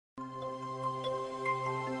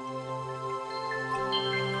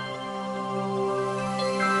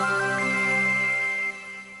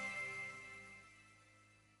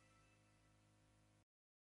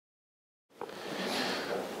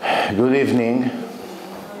Good evening.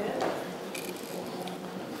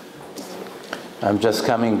 I'm just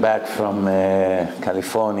coming back from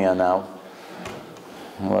California now.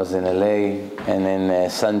 I was in LA and in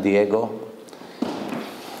San Diego.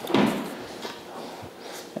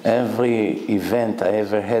 Every event I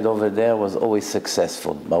ever had over there was always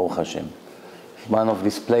successful, Baruch Hashem. One of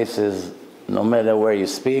these places, no matter where you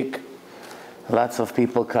speak, lots of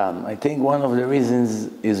people come. I think one of the reasons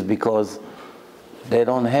is because they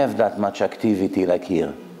don't have that much activity like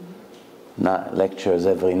here. Lectures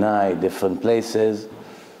every night, different places.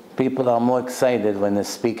 People are more excited when a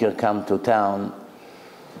speaker comes to town.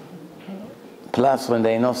 Plus, when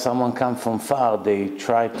they know someone comes from far, they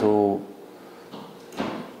try to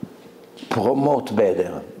promote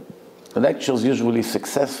better. The lecture is usually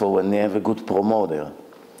successful when they have a good promoter.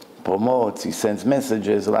 Promotes, he sends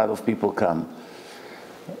messages, a lot of people come.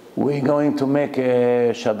 We're going to make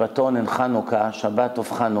a Shabbaton and Chanukah, Shabbat of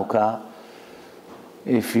Chanukah.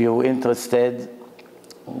 If you're interested,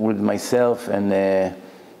 with myself, and there's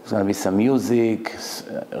going to be some music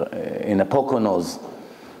in a Poconos.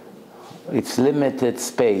 It's limited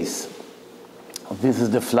space. This is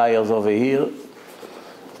the flyers over here.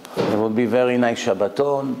 It will be very nice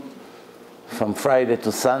Shabbaton. From Friday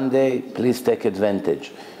to Sunday, please take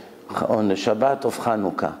advantage. On the Shabbat of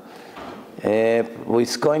Chanukah.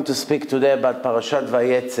 We're going to speak today about Parashat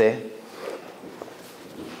Vayetze.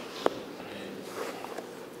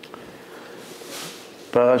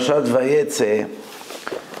 Parashat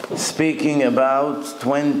Vayetze, speaking about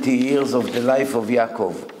 20 years of the life of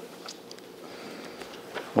Yaakov,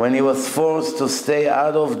 when he was forced to stay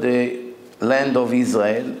out of the land of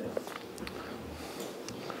Israel.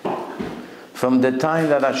 From the time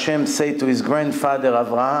that Hashem said to his grandfather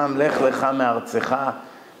Abraham, Lech lecha me'artzecha,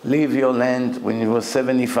 leave your land, when he was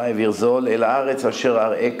 75 years old, El haaretz asher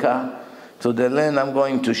ar'eka, to the land I'm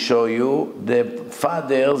going to show you. The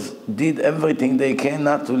fathers did everything they can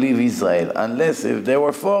not to leave Israel, unless if they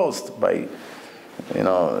were forced by,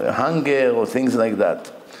 hunger or things like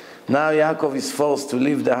that. Now Yaakov is forced to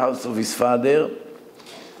leave the house of his father.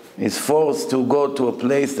 He's forced to go to a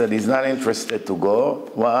place that he's not interested to go.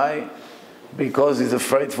 Why? Because he's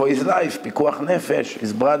afraid for his life. Pikuach nefesh.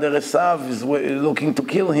 His brother Esav is looking to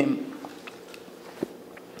kill him.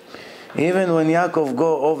 Even when Yaakov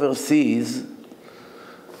go overseas,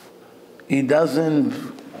 he doesn't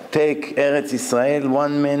take Eretz Yisrael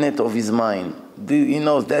 1 minute of his mind. He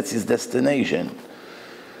knows that's his destination.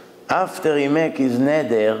 After he make his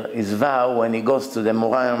neder, his vow, when he goes to the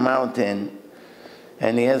Moriah mountain,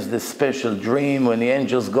 and he has this special dream when the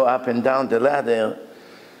angels go up and down the ladder,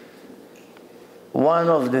 one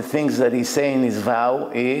of the things that he say in his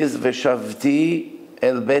vow is, Veshavti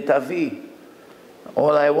el bet avi.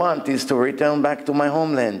 All I want is to return back to my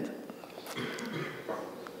homeland.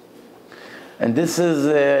 And this is,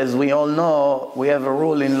 as we all know, we have a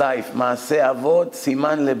rule in life, Maaseh avot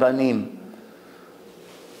siman lebanim.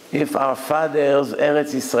 If our fathers,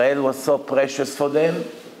 Eretz Yisrael, was so precious for them,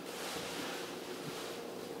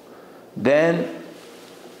 then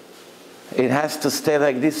it has to stay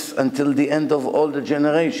like this until the end of all the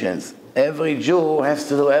generations. Every Jew has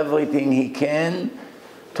to do everything he can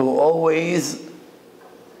to always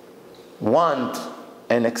want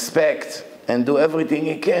and expect and do everything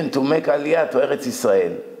he can to make Aliyah to Eretz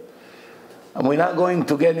Yisrael. And we're not going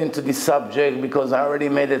to get into this subject because I already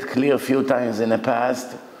made it clear a few times in the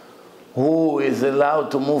past who is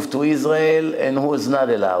allowed to move to Israel and who is not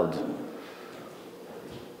allowed.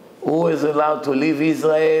 Who is allowed to leave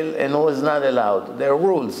Israel and who is not allowed. There are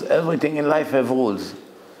rules. Everything in life have rules.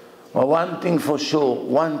 But one thing for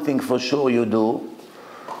sure you do,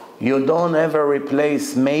 you don't ever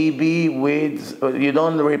replace maybe with, you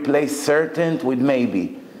don't replace certain with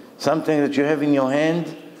maybe. Something that you have in your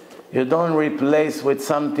hand, you don't replace with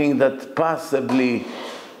something that possibly,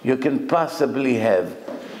 you can possibly have.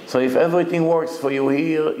 So if everything works for you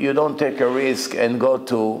here, you don't take a risk and go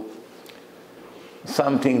to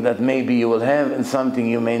something that maybe you will have and something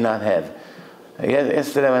you may not have.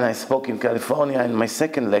 Yesterday when I spoke in California, in my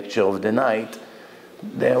second lecture of the night,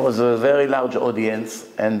 there was a very large audience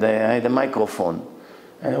and I had a microphone.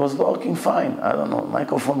 And it was working fine. I don't know,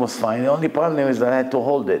 microphone was fine. The only problem is that I had to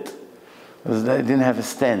hold it because I didn't have a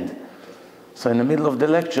stand. So in the middle of the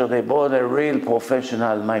lecture, they bought a real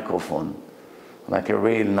professional microphone. Like a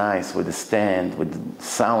real nice, with a stand, with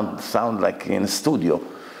sound like in a studio.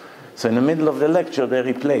 So in the middle of the lecture, they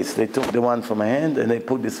took the one from my hand and they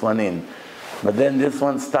put this one in. But then this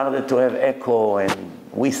one started to have echo and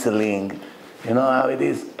whistling. You know how it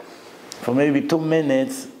is? For maybe 2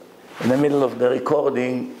 minutes, in the middle of the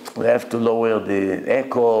recording, we have to lower the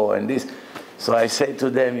echo and this. So I say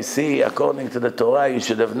to them, you see, according to the Torah, you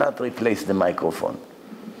should have not replaced the microphone.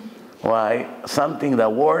 Why? Something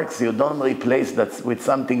that works, you don't replace that with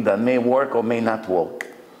something that may work or may not work.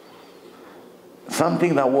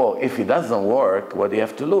 Something that works, if it doesn't work, what do you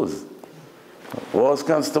have to lose? Worst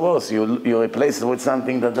comes to worst, you replace it with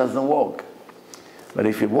something that doesn't work. But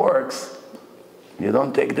if it works, you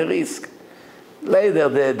don't take the risk. Later,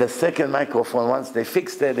 the second microphone, once they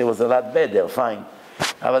fixed it, it was a lot better, fine.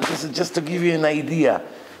 But this is just to give you an idea.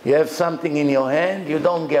 You have something in your hand, you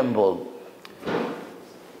don't gamble.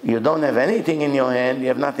 You don't have anything in your hand, you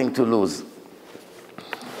have nothing to lose.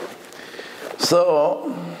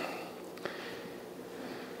 So,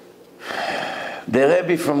 the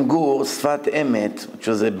Rebbe from Gur, Sfat Emet, which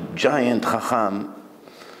was a giant Chacham,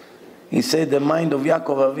 he said the mind of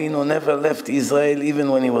Yaakov Avinu never left Israel even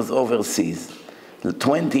when he was overseas.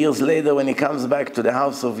 20 years later, when he comes back to the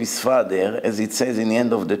house of his father, as it says in the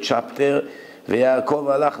end of the chapter, ויעקב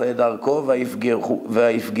הלך לדרכו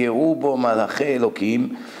ויפגעו בו מלאכי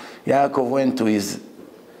אלוקים. Yaakov went to his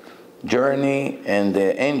journey and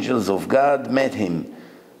the angels of God met him.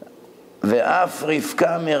 ואף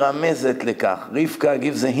רבקה מרמזת לכך. Rivka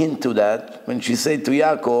gives a hint to that when she said to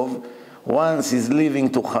Yaakov, once he's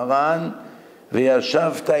leaving to Haran,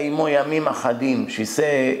 וישבת עמו ימים אחדים. She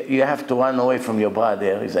said, you have to run away from your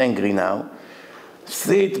brother, he's angry now.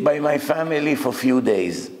 Sit by my family for a few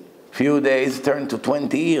days. Few days turned to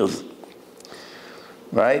 20 years.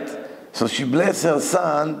 Right? So she blessed her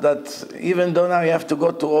son that even though now you have to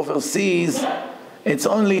go to overseas, it's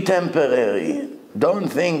only temporary. Don't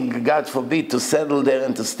think, God forbid, to settle there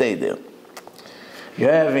and to stay there. You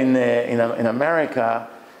have in America,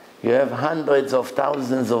 you have hundreds of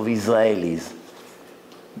thousands of Israelis.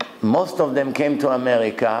 Most of them came to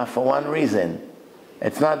America for one reason.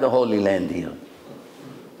 It's not the Holy Land here.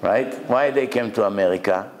 Right? Why they came to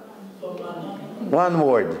America? One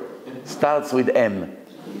word. Starts with M.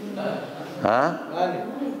 Huh?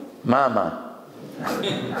 Mama.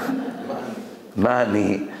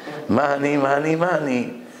 Money. Money, money,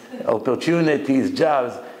 money. Opportunities,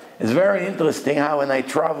 jobs. It's very interesting how when I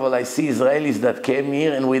travel, I see Israelis that came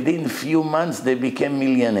here and within few months they became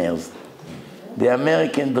millionaires. The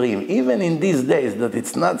American dream. Even in these days that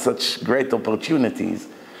it's not such great opportunities.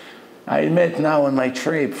 I met now on my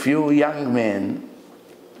trip few young men.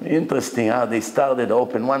 Interesting how they started,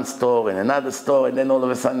 open one store and another store, and then all of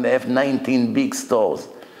a sudden they have 19 big stores.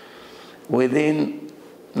 Within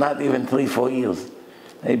not even 3-4 years.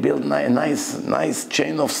 They built a nice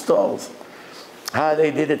chain of stores. How they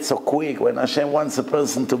did it so quick. When Hashem wants a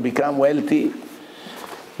person to become wealthy,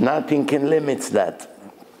 nothing can limit that.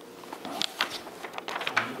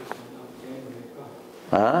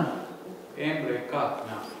 Huh?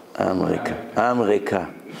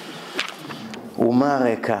 America.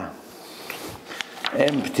 Umareka.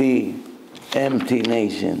 Empty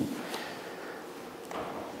nation.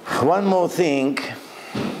 One more thing.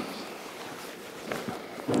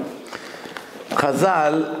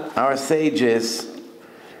 Chazal, our sages,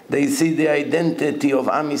 they see the identity of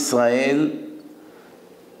Am Yisrael,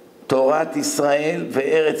 Torat Israel,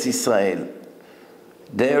 ve'eretz Israel.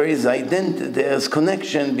 There is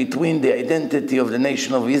connection between the identity of the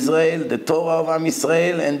nation of Israel, the Torah of Am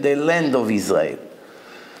Yisrael, and the land of Israel.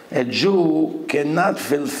 A Jew cannot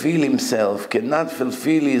fulfill himself, cannot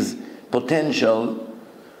fulfill his potential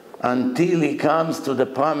until he comes to the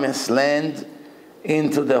promised land,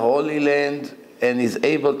 into the Holy Land, and is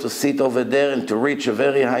able to sit over there and to reach a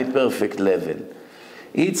very high, perfect level.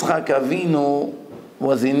 Yitzchak Avinu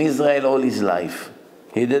was in Israel all his life.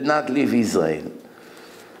 He did not leave Israel.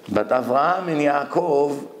 But Avraham and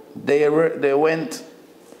Yaakov, they went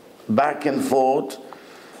back and forth.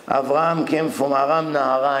 Avraham came from Aram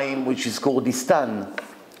Naharaim, which is Kurdistan,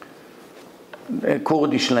 a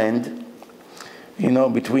Kurdish land,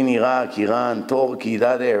 between Iraq, Iran, Turkey,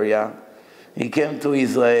 that area. He came to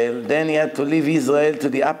Israel. Then he had to leave Israel to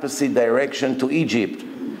the opposite direction, to Egypt.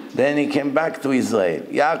 Then he came back to Israel.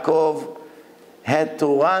 Yaakov had to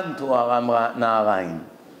run to Aram Naharaim.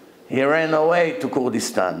 He ran away to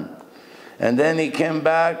Kurdistan. And then he came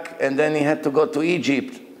back, and then he had to go to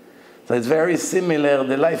Egypt. So it's very similar,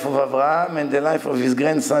 the life of Avraham and the life of his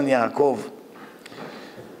grandson Yaakov.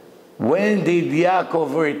 When did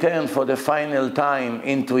Yaakov return for the final time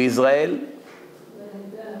into Israel?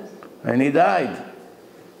 When he died.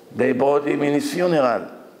 They brought him in his funeral.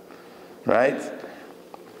 Right?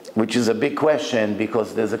 Which is a big question,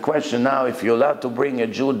 because there's a question now, if you're allowed to bring a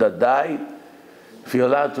Jew that died, if you're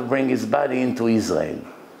allowed to bring his body into Israel.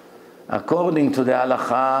 According to the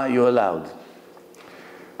halacha, you're allowed.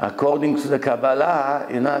 According to the Kabbalah,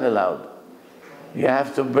 you're not allowed. You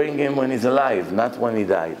have to bring him when he's alive, not when he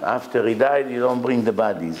died. After he died, you don't bring the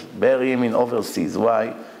bodies. Bury him in overseas.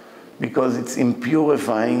 Why? Because it's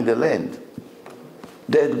impurifying the land.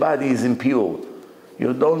 Dead body is impure.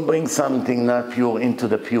 You don't bring something not pure into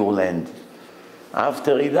the pure land.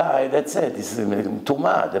 After he died, that's it. It's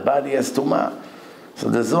tumah. The body has tumah. So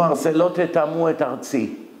the Zohar says, "Lo tetamu et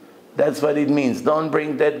artzi." That's what it means. Don't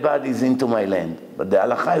bring dead bodies into my land. But the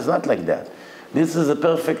halakha is not like that. This is a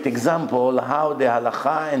perfect example how the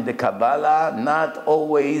halakha and the Kabbalah not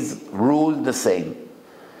always rule the same.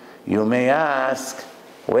 You may ask,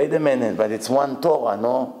 wait a minute, but it's one Torah,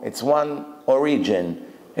 no? It's one origin.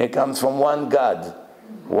 It comes from one God.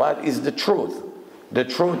 What is the truth? The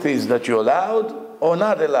truth is that you're allowed or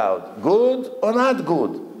not allowed, good or not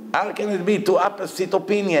good. How can it be two opposite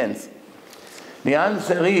opinions? The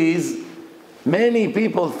answer is, many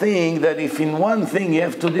people think that if in one thing you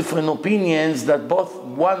have two different opinions, that both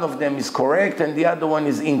one of them is correct and the other one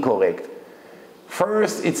is incorrect.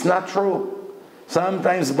 First, it's not true.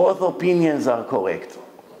 Sometimes both opinions are correct.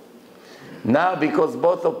 Now, because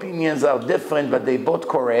both opinions are different but they both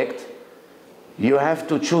correct, you have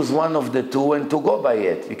to choose one of the two and to go by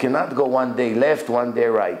it. You cannot go one day left, one day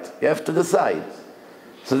right. You have to decide.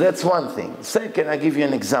 So that's one thing. Second, I give you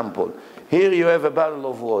an example. Here you have a bottle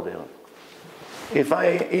of water.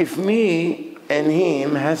 If me and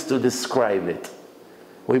him has to describe it,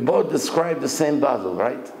 we both describe the same bottle,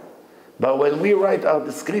 right? But when we write our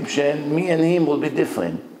description, me and him will be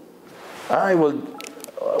different. I will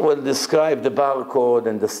describe the barcode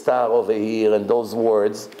and the star over here and those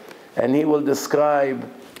words, and he will describe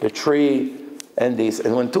the tree and this.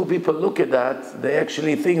 And when two people look at that, they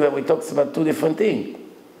actually think that we talk about two different things.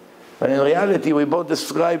 But in reality, we both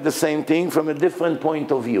describe the same thing from a different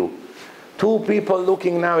point of view. Two people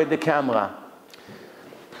looking now at the camera.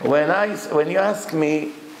 When you ask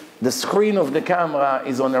me, the screen of the camera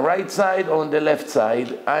is on the right side or on the left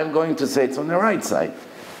side, I'm going to say it's on the right side.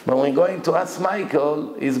 But when we're going to ask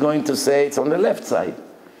Michael, he's going to say it's on the left side.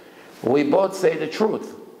 We both say the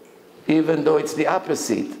truth, even though it's the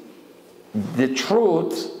opposite. The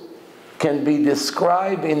truth can be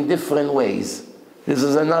described in different ways. This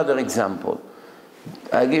is another example.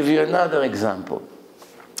 I'll give you another example.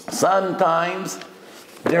 Sometimes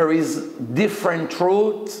there is different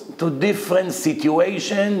truth to different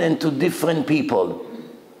situation and to different people.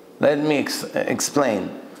 Let me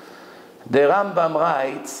explain. The Rambam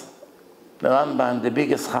writes, the Rambam, the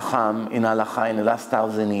biggest Chacham in Halakha in the last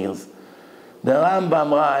 1,000 years, the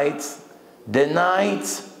Rambam writes, the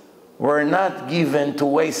nights were not given to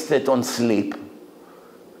waste it on sleep.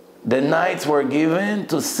 The nights were given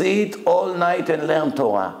to sit all night and learn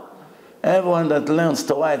Torah. Everyone that learns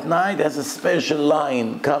Torah at night has a special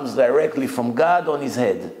line, comes directly from God on his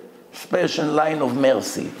head. Special line of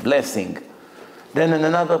mercy, blessing. Then in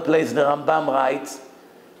another place the Rambam writes,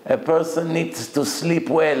 a person needs to sleep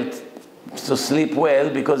well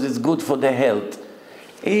because it's good for the health.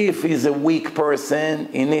 If he's a weak person,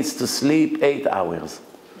 he needs to sleep 8 hours.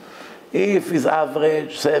 If he's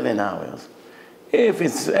average, 7 hours. If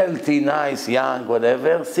it's healthy, nice, young,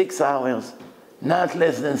 whatever, 6 hours. Not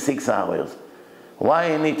less than 6 hours.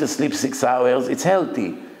 Why you need to sleep 6 hours? It's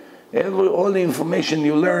healthy. All the information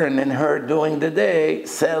you learn and heard during the day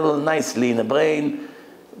settle nicely in the brain.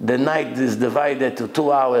 The night is divided to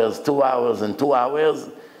 2 hours, 2 hours, and 2 hours.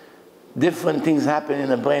 Different things happen in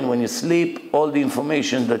the brain when you sleep. All the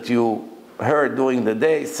information that you heard during the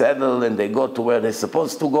day settle and they go to where they're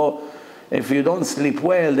supposed to go. If you don't sleep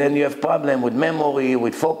well, then you have problem with memory,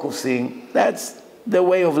 with focusing. That's the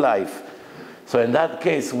way of life. So in that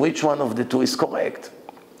case, which one of the two is correct?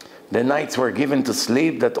 The nights were given to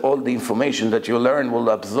sleep, that all the information that you learn will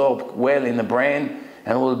absorb well in the brain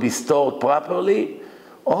and will be stored properly?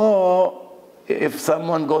 Or if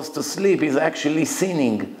someone goes to sleep, he's actually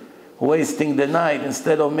sinning, wasting the night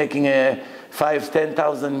instead of making a 5,000,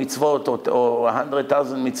 10,000 mitzvot or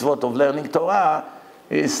 100,000 mitzvot of learning Torah,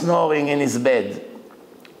 he's snoring in his bed.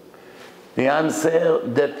 The answer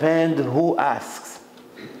depends who asks.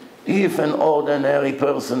 If an ordinary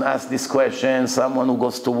person asks this question, someone who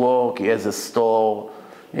goes to work, he has a store,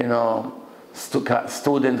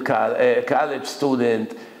 student, college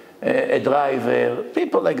student, a driver,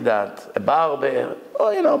 people like that, a barber,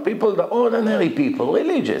 or people, the ordinary people,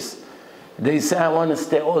 religious. They say, I want to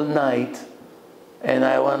stay all night and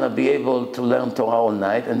I want to be able to learn Torah all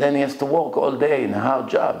night, and then he has to work all day in a hard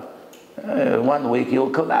job. 1 week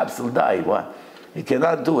he'll collapse, he'll die. What? He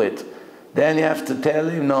cannot do it. Then you have to tell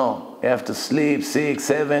him, no, you have to sleep 6,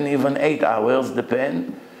 7, even 8 hours,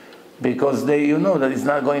 depend, because you know that he's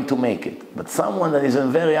not going to make it. But someone that is in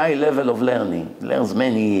very high level of learning, learns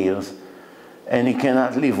many years, and he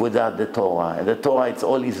cannot live without the Torah. And the Torah, it's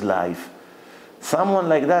all his life. Someone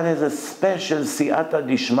like that has a special siyata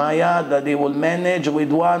dishmaya that he will manage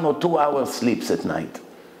with 1 or 2 hours sleeps at night.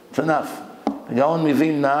 It's enough. The Gaon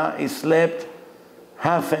Mivilna, he slept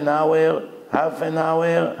half an hour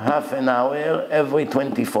every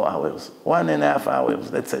 24 hours. 1.5 hours,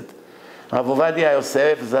 that's it. Rav Ovadia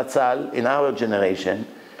Yosef Zatzal, in our generation,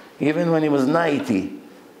 even when he was 90,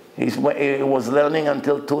 he was learning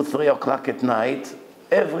until 2, 3 o'clock at night,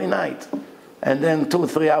 every night. And then 2,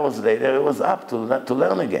 3 hours later, he was up to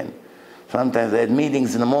learn again. Sometimes they had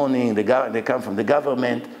meetings in the morning, they come from the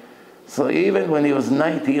government. So even when he was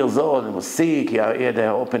 90 years old and was sick, he had an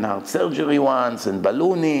open heart surgery once, and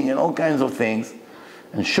ballooning, and all kinds of things,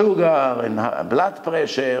 and sugar, and blood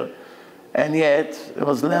pressure, and yet he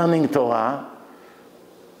was learning Torah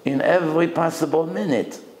in every possible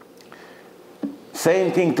minute.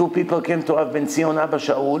 Same thing, 2 people came to Rav Ben Zion Abba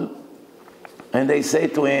Shaul, and they say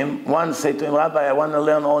to him, one said to him, Rabbi, I want to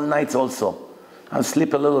learn all nights also. I'll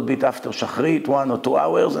sleep a little bit after Shachrit, 1 or 2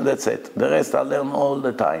 hours, and that's it. The rest I'll learn all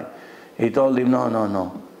the time. He told him,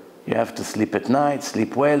 no. You have to sleep at night,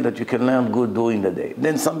 sleep well, that you can learn good during the day.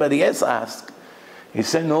 Then somebody else asked. He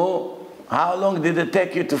said, no, how long did it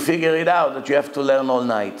take you to figure it out that you have to learn all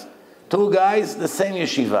night? 2 guys, the same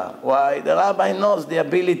yeshiva. Why? The rabbi knows the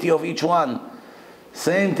ability of each one.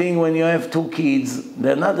 Same thing when you have 2 kids,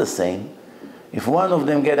 they're not the same. If one of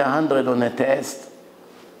them get 100 on a test,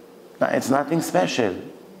 it's nothing special.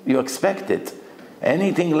 You expect it.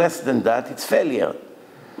 Anything less than that, it's failure.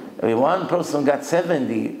 If one person got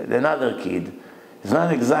 70, another kid, it's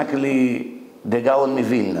not exactly the Gaon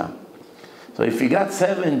Mivilna. So if he got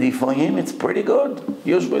 70, for him it's pretty good.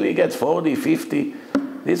 Usually he gets 40, 50.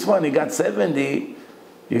 This one, he got 70.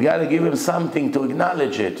 You got to give him something to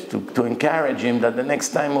acknowledge it, to encourage him that the next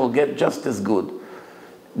time he'll get just as good.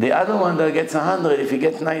 The other one that gets 100, if he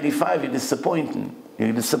gets 95, you're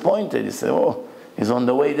disappointed. You say, oh, he's on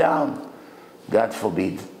the way down. God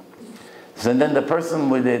forbid. So then the person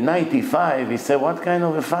with the 95, he said, what kind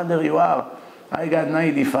of a father you are? I got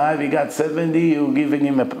 95, he got 70, you're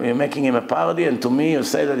making him a party, and to me you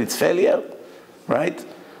say that it's failure, right?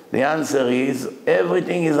 The answer is,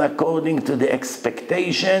 everything is according to the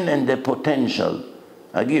expectation and the potential.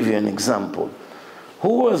 I'll give you an example.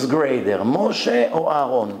 Who was greater, Moshe or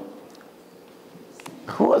Aaron?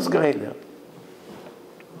 Who was greater?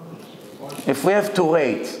 If we have to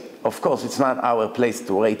rate, of course it's not our place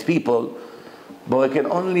to rate people, but we can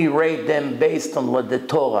only rate them based on what the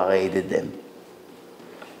Torah rated them.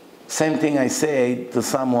 Same thing I said to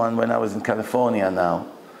someone when I was in California now.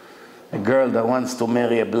 A girl that wants to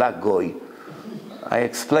marry a black goy. I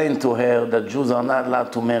explained to her that Jews are not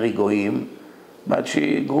allowed to marry goyim, but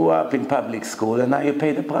she grew up in public school and now you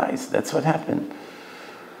pay the price. That's what happened.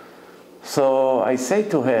 So I say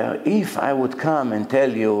to her, if I would come and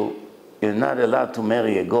tell you you're not allowed to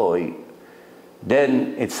marry a goy,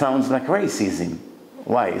 then it sounds like racism.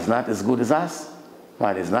 Why? He's not as good as us?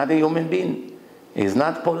 Why? He's not a human being. He's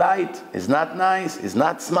not polite. He's not nice. He's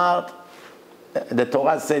not smart. The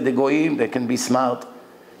Torah said the goyim, they can be smart.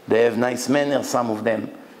 They have nice manners, some of them.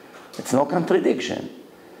 It's no contradiction.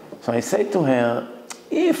 So I say to her,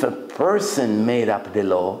 if a person made up the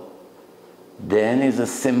law, then he's a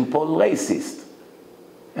simple racist.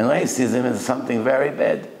 And racism is something very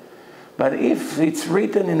bad. But if it's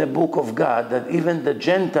written in the book of God that even the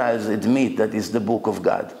Gentiles admit that it's the book of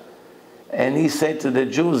God, and he said to the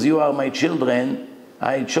Jews, you are my children,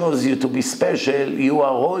 I chose you to be special, you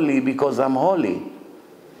are holy because I'm holy.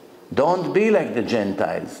 Don't be like the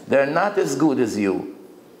Gentiles. They're not as good as you.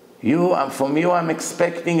 From you I'm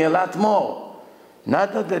expecting a lot more.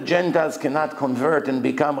 Not that the Gentiles cannot convert and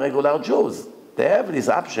become regular Jews. They have this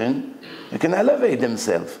option. They can elevate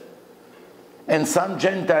themselves. And some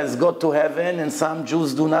Gentiles go to heaven and some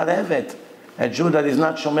Jews do not have it. A Jew that is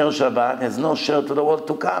not Shomer Shabbat has no share to the world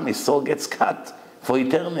to come. His soul gets cut for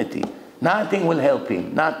eternity. Nothing will help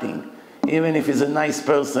him. Nothing. Even if he's a nice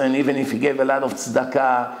person, even if he gave a lot of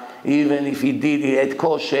tzedakah, even if he ate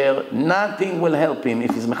kosher, nothing will help him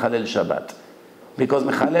if he's Mechalel Shabbat. Because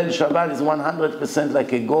Mechalel Shabbat is 100%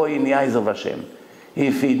 like a goy in the eyes of Hashem.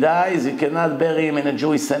 If he dies, you cannot bury him in a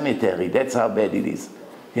Jewish cemetery. That's how bad it is.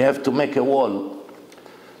 You have to make a wall.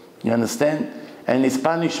 You understand? And his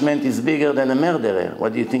punishment is bigger than a murderer.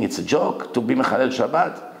 What do you think? It's a joke to be Mechalel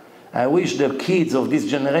Shabbat? I wish the kids of this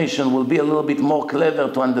generation will be a little bit more clever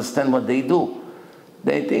to understand what they do.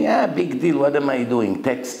 They think, big deal, what am I doing?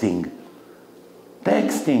 Texting.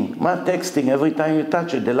 Texting. What texting? Every time you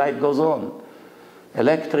touch it, the light goes on.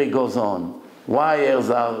 Electric goes on. Wires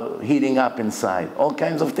are heating up inside. All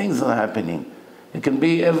kinds of things are happening. It can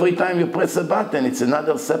be every time you press a button, it's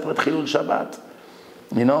another separate Chilul Shabbat.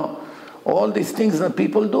 You know, all these things that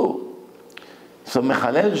people do. So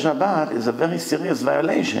Mechalel Shabbat is a very serious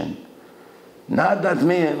violation. Not that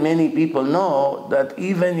many people know that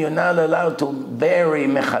even you're not allowed to bury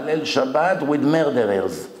Mechalel Shabbat with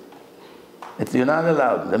murderers. You're not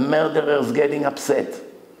allowed. The murderers getting upset.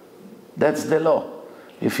 That's the law.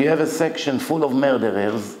 If you have a section full of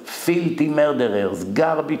murderers, filthy murderers,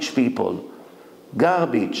 garbage people,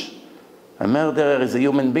 garbage. A murderer is a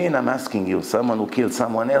human being, I'm asking you. Someone who killed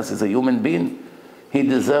someone else is a human being. He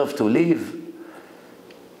deserves to live.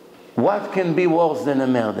 What can be worse than a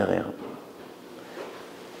murderer?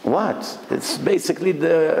 What? It's basically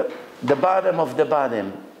the bottom of the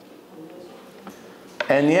bottom.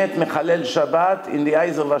 And yet, Mechalel Shabbat in the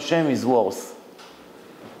eyes of Hashem is worse.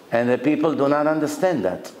 And the people do not understand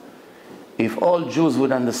that. If all Jews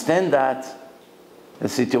would understand that, the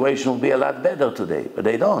situation would be a lot better today. But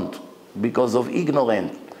they don't, because of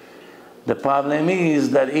ignorance. The problem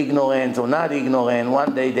is that ignorant or not ignorant,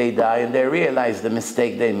 one day they die and they realize the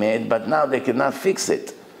mistake they made, but now they cannot fix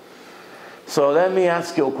it. So let me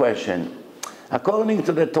ask you a question. According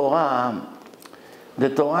to the Torah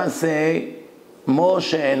says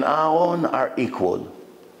Moshe and Aaron are equal.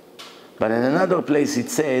 But in another place it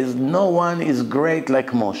says, no one is great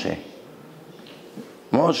like Moshe.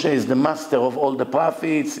 Moshe is the master of all the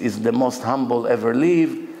prophets, is the most humble ever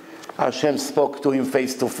lived. Hashem spoke to him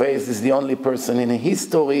face to face, is the only person in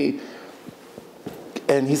history,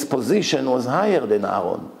 and his position was higher than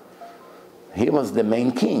Aaron. He was the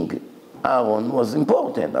main king. Aaron was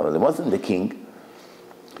important, but he wasn't the king.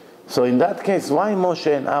 So in that case, why Moshe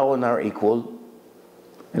and Aaron are equal?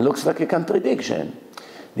 It looks like a contradiction.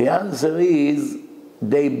 The answer is,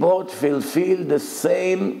 they both fulfill the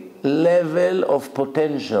same level of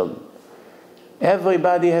potential.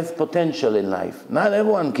 Everybody has potential in life. Not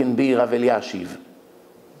everyone can be Rav Eliashiv.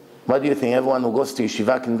 What do you think? Everyone who goes to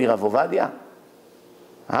yeshiva can be Rav Ovadia?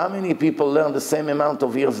 How many people learn the same amount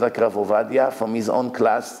of years like Rav Ovadia from his own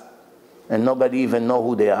class and nobody even know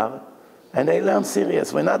who they are? And they learn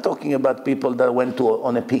serious. We're not talking about people that went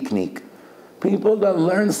on a picnic. People that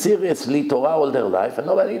learn seriously Torah all their life and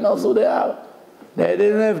nobody knows who they are. They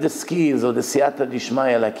didn't have the skills or the siyata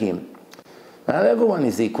dishmaya like him. Not everyone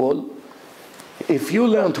is equal. If you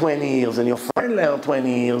learn 20 years and your friend learned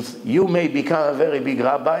 20 years, you may become a very big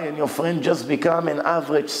rabbi and your friend just become an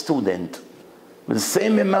average student with the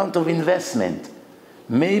same amount of investment.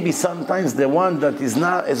 Maybe sometimes the one that is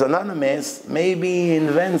not as anonymous maybe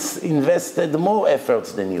invested more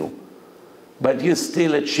efforts than you, but you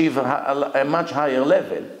still achieve a much higher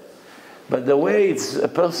level. But the way a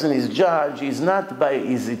person is judged is not by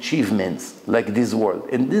his achievements like this world.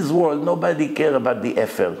 In this world, nobody cares about the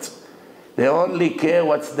efforts. They only care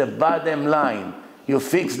what's the bottom line. You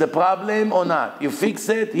fix the problem or not. You fix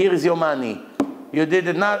it, here is your money. You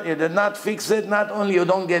did not fix it, not only you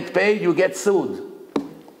don't get paid, you get sued.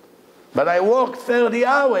 But I worked 30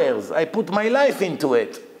 hours. I put my life into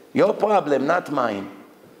it. Your problem, not mine.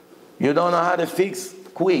 You don't know how to fix,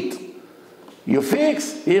 quit. You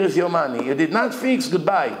fix, here is your money. You did not fix,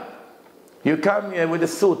 goodbye. You come here with a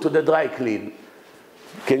suit to the dry clean.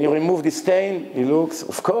 Can you remove the stain? He looks,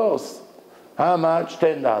 of course. How much?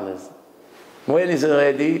 $10. When is it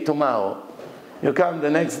ready? Tomorrow. You come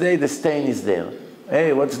the next day, the stain is there.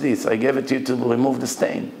 Hey, what's this? I gave it to you to remove the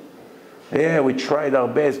stain. Yeah, we tried our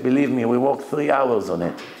best, believe me, we worked 3 hours on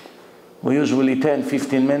it. We usually 10,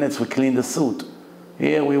 15 minutes, we clean the suit.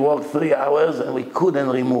 Here we worked 3 hours and we couldn't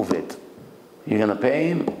remove it. You're going to pay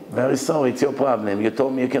him? Very sorry, it's your problem. You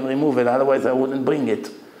told me you can remove it, otherwise I wouldn't bring it.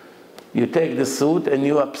 You take the suit and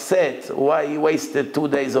you're upset why you wasted 2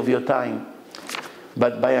 days of your time.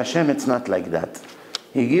 But by Hashem, it's not like that.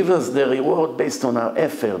 He gives us the reward based on our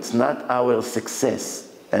efforts, not our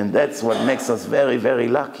success. And that's what makes us very, very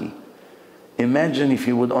lucky. Imagine if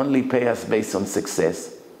He would only pay us based on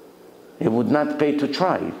success. He would not pay to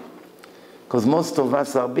try. Because most of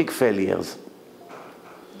us are big failures.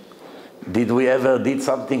 Did we ever did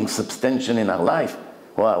something substantial in our life?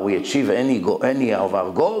 Well, we achieve any of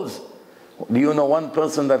our goals? Do you know one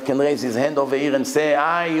person that can raise his hand over here and say,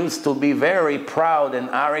 I used to be very proud and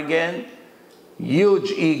arrogant,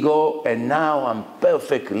 huge ego, and now I'm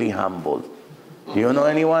perfectly humble? Do you know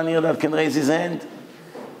anyone here that can raise his hand?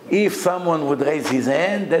 If someone would raise his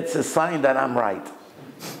hand, that's a sign that I'm right.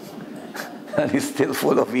 And he's still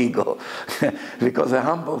full of ego. Because a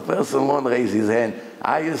humble person won't raise his hand.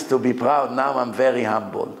 I used to be proud, now I'm very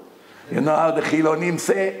humble. You know how the Chilonim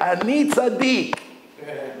say, Ani tzaddik.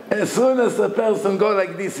 As soon as a person goes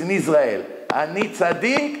like this in Israel, Ani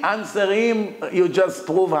tzaddik, answer him, you just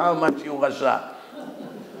prove how much you rasha.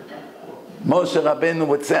 Moshe Rabbeinu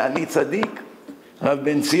would say, Ani Tzaddik. Rav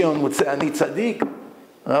Ben Zion would say, Ani Tzaddik.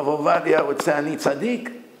 Rav Ovadia would say, Ani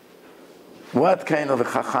Tzaddik. What kind of a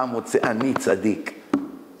Chacham would say, Ani Tzaddik?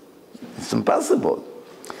 It's impossible.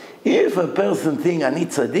 If a person thinks, Ani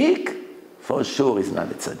Tzaddik, for sure he's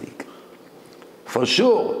not a Tzaddik. For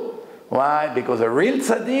sure. Why? Because a real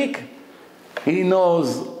Tzaddik, he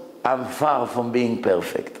knows I'm far from being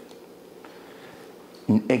perfect.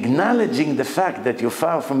 Acknowledging the fact that you're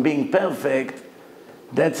far from being perfect,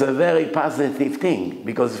 that's a very positive thing.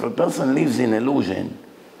 Because if a person lives in illusion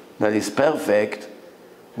that is perfect,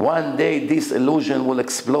 one day this illusion will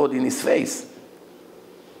explode in his face.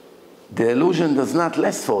 The illusion does not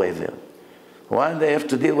last forever. One day you have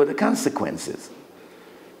to deal with the consequences.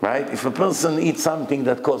 Right? If a person eats something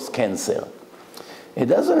that causes cancer, it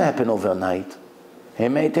doesn't happen overnight. It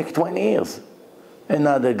may take 20 years.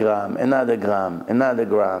 Another gram, another gram, another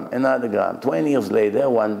gram, another gram. 20 years later,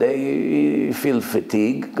 one day you feel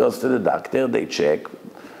fatigue, goes to the doctor, they check.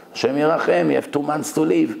 Hashem Yerachem, you have 2 months to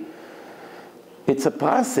live. It's a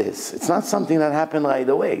process. It's not something that happened right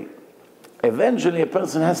away. Eventually, a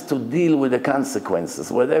person has to deal with the consequences.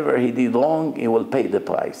 Whatever he did wrong, he will pay the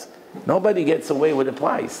price. Nobody gets away with the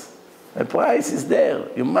price. The price is there.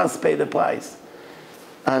 You must pay the price.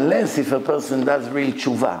 Unless if a person does real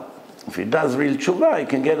tshuva. If he does real tshuva, he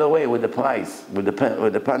can get away with the price, with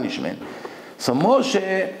the punishment. So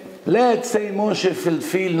Moshe, let's say Moshe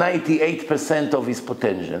fulfilled 98% of his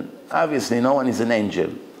potential. Obviously, no one is an angel.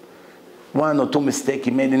 1 or 2 mistakes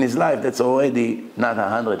he made in his life, that's already not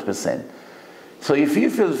 100%. So if he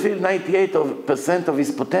fulfilled 98% of his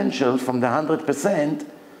potential from the 100%,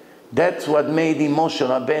 that's what made him Moshe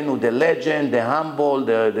Rabbeinu, the legend, the humble,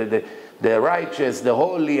 the righteous, the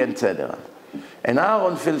holy, etc. And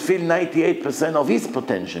Aaron fulfilled 98% of his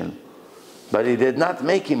potential. But it did not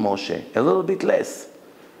make him Moshe, a little bit less.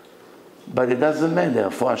 But it doesn't matter,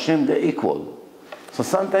 for Hashem they're equal. So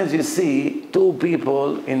sometimes you see 2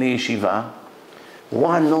 people in the yeshiva,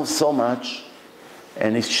 one knows so much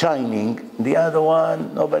and is shining, the other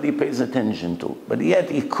one nobody pays attention to. But yet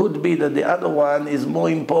it could be that the other one is more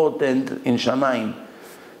important in Shamayim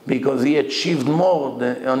because he achieved more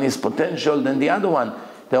on his potential than the other one.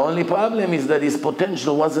 The only problem is that his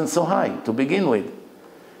potential wasn't so high to begin with.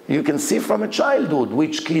 You can see from a childhood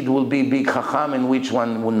which kid will be big chacham and which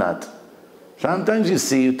one will not. Sometimes you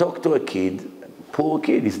see, you talk to a kid, poor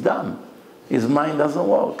kid, he's dumb. His mind doesn't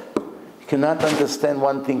work. He cannot understand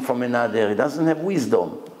one thing from another. He doesn't have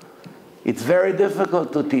wisdom. It's very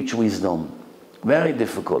difficult to teach wisdom. Very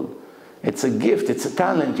difficult. It's a gift, it's a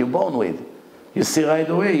talent you're born with. You see right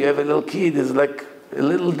away, you have a little kid, is like a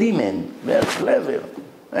little demon, very clever.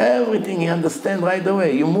 Everything you understand right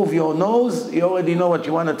away. You move your nose, you already know what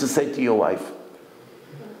you wanted to say to your wife.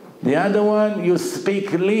 The other one, you speak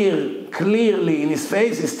clearly in his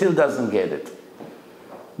face, he still doesn't get it.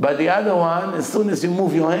 But the other one, as soon as you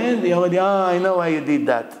move your hand, he already, I know why you did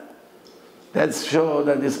that. That's sure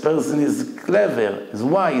that this person is clever, is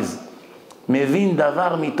wise. Mevin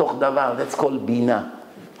davar mitoch davar. That's called bina.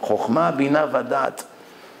 Chokhmah, bina, vadat.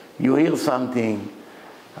 You hear something.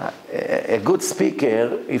 A good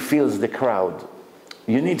speaker, he feels the crowd.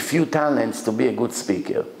 You need few talents to be a good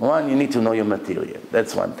speaker. One, you need to know your material.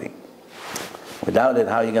 That's one thing. Without it,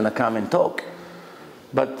 how are you going to come and talk?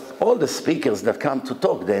 But all the speakers that come to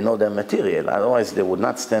talk, they know their material. Otherwise, they would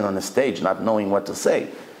not stand on the stage not knowing what to say.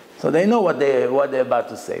 So they know what they're about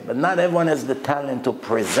to say. But not everyone has the talent to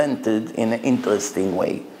present it in an interesting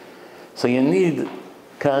way. So you need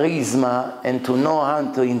charisma and to know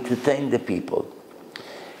how to entertain the people.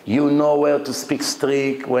 You know where to speak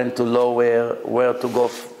strict, when to lower, where to go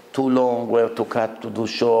too long, where to cut, to do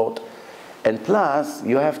short. And plus,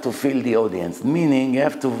 you have to feel the audience. Meaning, you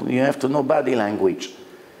have to know body language.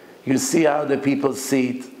 You see how the people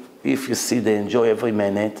sit. If you see they enjoy every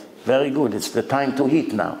minute, very good. It's the time to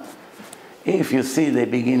hit now. If you see they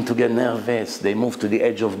begin to get nervous, they move to the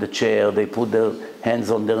edge of the chair, they put their hands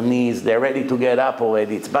on their knees, they're ready to get up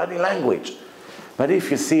already. It's body language. But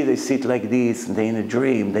if you see they sit like this, they're in a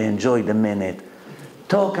dream, they enjoy the minute,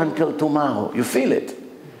 talk until tomorrow, you feel it.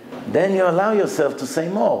 Then you allow yourself to say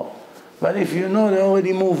more. But if you know they're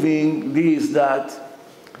already moving, this, that,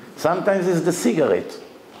 sometimes it's the cigarette.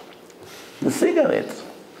 The cigarette.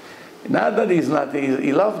 Not that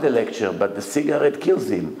he loved the lecture, but the cigarette kills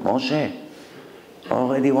him. Moshe,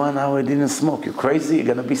 already 1 hour didn't smoke. You crazy? You're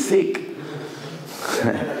going to be sick.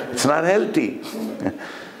 It's not healthy.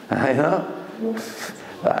 I know.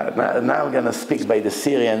 Now I'm going to speak by the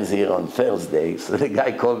Syrians here on Thursday. So the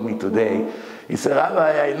guy called me today. He said,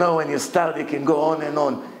 Rabbi, I know when you start, you can go on and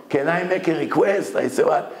on. can I make a request? I said,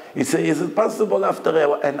 what? He said, is it possible after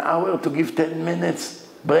an hour to give 10 minutes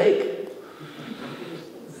break?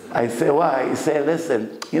 I said, why? He said,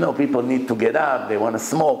 listen, you know, people need to get up, they want to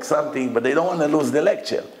smoke something, but they don't want to lose the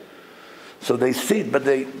lecture. So they sit, but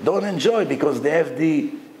they don't enjoy because they have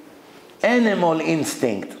the animal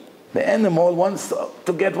instinct. The animal wants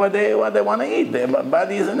to get what they want to eat. The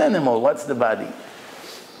body is an animal. What's the body?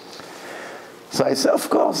 So I said, of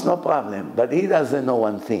course, no problem. But he doesn't know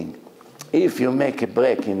one thing. If you make a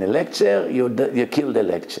break in a lecture, you kill the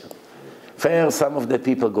lecture. First, some of the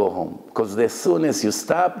people go home. Because as soon as you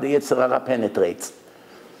stop, the Yetzer Hara penetrates.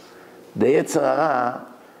 The Yetzer Hara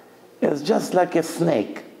is just like a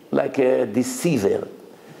snake, like a deceiver.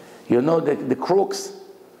 You know, the crooks,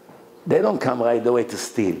 they don't come right away to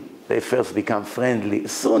steal. They first become friendly.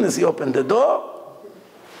 As soon as you open the door,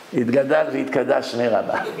 יתגדל ויתקדש שמי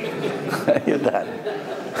רבה. You're done.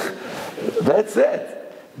 That's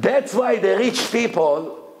it. That's why the rich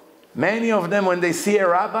people, many of them, when they see a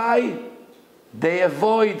rabbi, they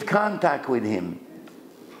avoid contact with him.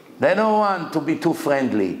 They don't want to be too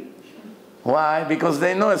friendly. Why? Because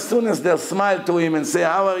they know as soon as they'll smile to him and say,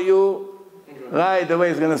 how are you? Right away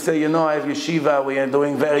he's going to say, you know, I have yeshiva, we are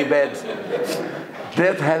doing very bad.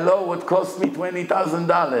 That hello would cost me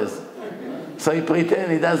 $20,000. So he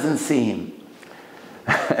pretends he doesn't see him.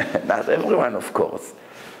 Not everyone, of course.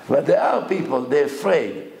 But there are people, they're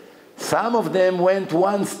afraid. Some of them went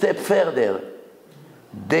one step further.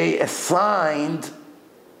 They assigned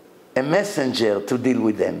a messenger to deal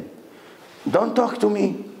with them. Don't talk to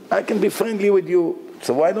me. I can be friendly with you.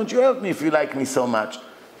 So why don't you help me if you like me so much?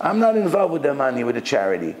 I'm not involved with the money, with the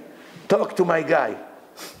charity. Talk to my guy.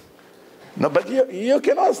 No, but you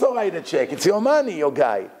can also write a check. It's your money, your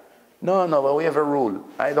guy. No, but we have a rule.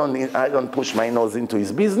 I don't push my nose into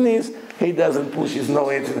his business. He doesn't push his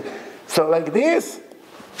nose into... So like this,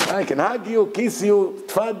 I can hug you, kiss you,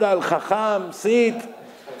 tfadal, chacham, sit.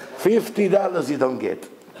 $50 you don't get.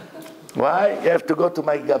 Why? You have to go to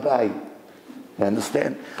my gabbai. You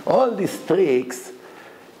understand? All these tricks,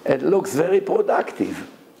 it looks very productive.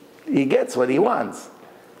 He gets what he wants.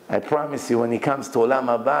 I promise you, when he comes to Olam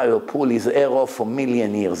Haba, he'll pull his hair off for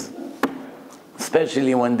 1,000,000 years.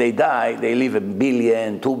 Especially when they die, they leave 1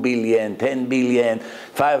 billion, 2 billion, 10 billion,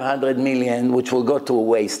 500 million, which will go to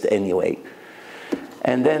waste anyway.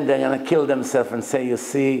 And then they're going to kill themselves and say, you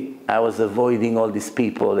see, I was avoiding all these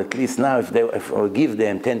people. At least now if I give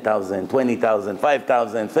them 10,000, 20,000,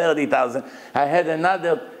 5,000, 30,000, I had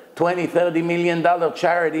another $20, $30 million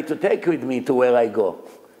charity to take with me to where I go.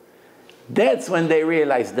 That's when they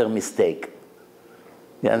realize their mistake.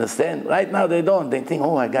 You understand? Right now they don't. They think,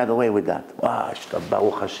 oh, I got away with that. Wow,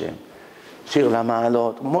 Baruch Hashem. Shir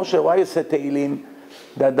LaMa'alot. Moshe, why you say Tehillim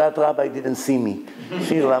that rabbi didn't see me?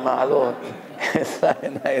 Shir LaMa'alot.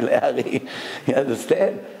 You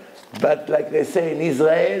understand? But like they say in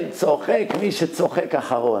Israel, tzochek mi shetzochek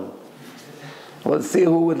acharon. We'll see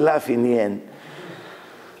who would laugh in the end.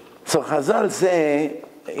 So Chazal say,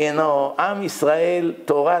 you know, Am Yisrael,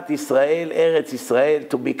 Torah Israel, Eretz Israel,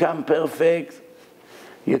 to become perfect,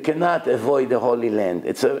 you cannot avoid the Holy Land.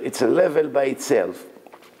 It's a level by itself.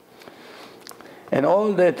 And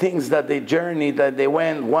all the things that they journeyed, that they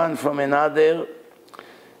went one from another,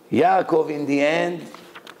 Yaakov in the end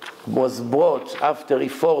was brought, after he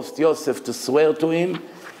forced Yosef to swear to him,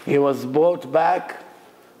 he was brought back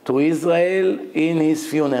to Israel in his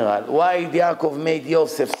funeral. Why Yaakov made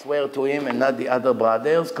Yosef swear to him and not the other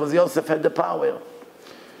brothers? Because Yosef had the power.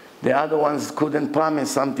 The other ones couldn't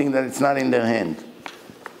promise something that it's not in their hand.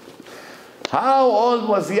 How old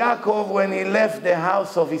was Yaakov when he left the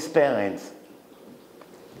house of his parents?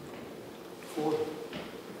 4.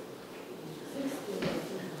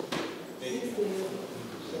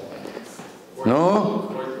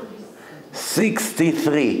 No?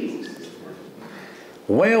 63.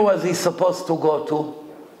 Where was he supposed to go to?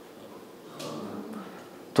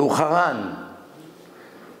 To Haran.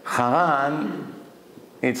 Haran,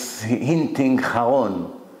 it's hinting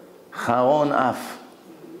Haron. Haron Af.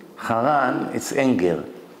 Haran, it's anger,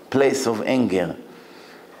 place of anger.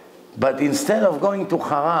 But instead of going to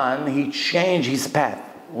Haran, he changed his path.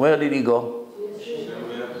 Where did he go?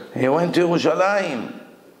 He went to Yerushalayim.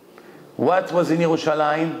 What was in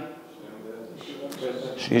Yerushalayim?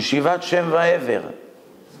 Yeshivat Shem Va'ever.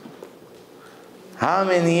 How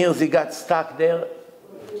many years he got stuck there?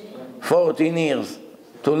 14 years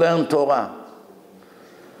to learn Torah.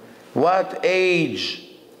 What age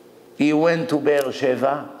he went to Be'er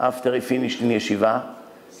Sheva after he finished in yeshiva?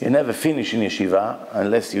 He never finished in yeshiva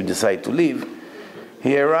unless you decide to leave.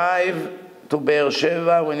 He arrived to Be'er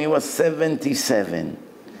Sheva when he was 77.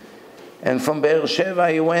 And from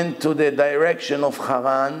Beersheba he went to the direction of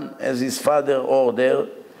Haran, as his father ordered.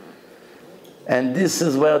 And this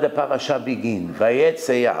is where the parasha begins.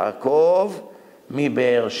 Vayetze Yaakov mi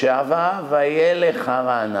Beersheba vayelech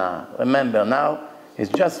Harana. Remember now,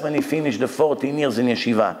 it's just when he finished the 14 years in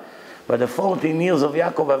yeshiva. But the 14 years of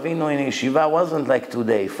Yaakov Avinu in yeshiva wasn't like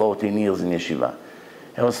today, 14 years in yeshiva.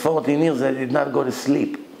 It was 14 years that he did not go to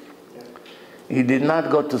sleep. He did not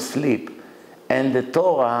go to sleep. And the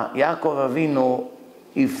Torah, Yaakov Avinu,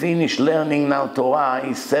 he finished learning now Torah,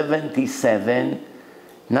 he's 77.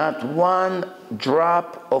 Not one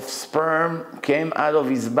drop of sperm came out of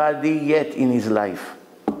his body yet in his life.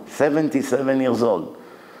 77 years old.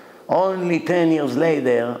 Only 10 years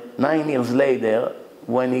later, 9 years later,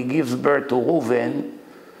 when he gives birth to Reuven,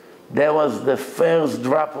 there was the first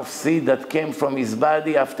drop of seed that came from his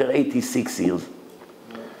body after 86 years.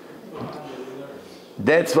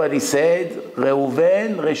 That's what he said,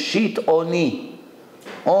 Reuven Reshit Oni.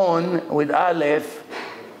 On with Aleph,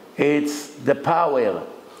 it's the power,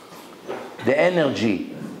 the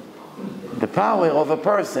energy, the power of a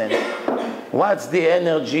person. What's the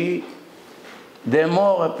energy? The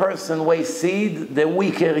more a person weighs seed, the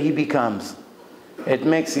weaker he becomes. It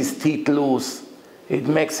makes his teeth loose. It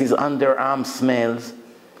makes his underarm smells.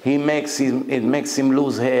 It makes him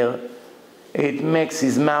lose hair. It makes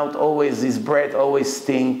his mouth always, his breath always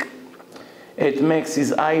stink. It makes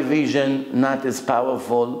his eye vision not as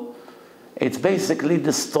powerful. It's basically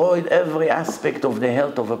destroyed every aspect of the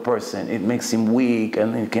health of a person. It makes him weak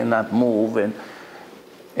and he cannot move. And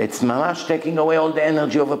it's mamash taking away all the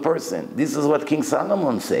energy of a person. This is what King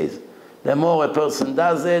Solomon says. The more a person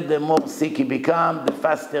does it, the more sick he becomes, the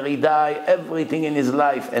faster he dies, everything in his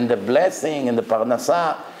life. And the blessing and the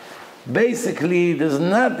parnasah, basically there's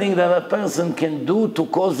nothing that a person can do to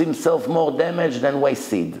cause himself more damage than waste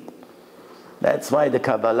seed. That's why the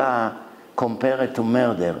Kabbalah compare it to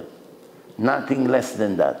murder. Nothing less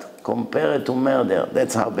than that. Compare it to murder.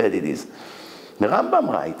 That's how bad it is. The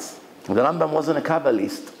Rambam writes, the Rambam wasn't a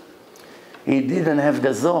Kabbalist. He didn't have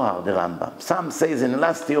the Zohar, the Rambam. Some says in the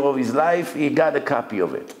last year of his life, he got a copy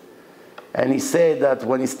of it. And he said that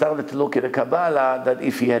when he started to look at the Kabbalah, that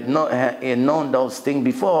if he had known those things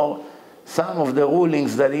before, some of the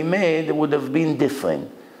rulings that he made would have been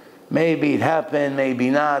different. Maybe it happened, maybe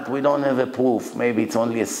not. We don't have a proof. Maybe it's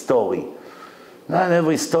only a story. Not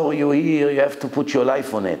every story you hear, you have to put your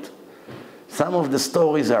life on it. Some of the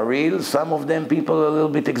stories are real. Some of them people a little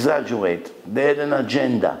bit exaggerate. They had an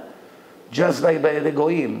agenda. Just like by the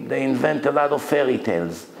Goyim, they invent a lot of fairy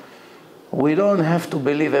tales. We don't have to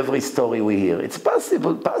believe every story we hear. It's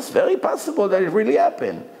possible, very possible that it really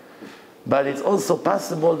happened. But it's also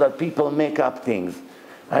possible that people make up things.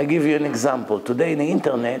 I'll give you an example. Today in the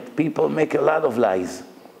internet, people make a lot of lies.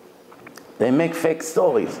 They make fake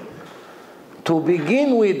stories. To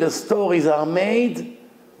begin with, the stories are made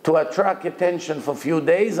to attract attention for a few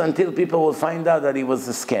days until people will find out that it was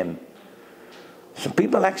a scam. So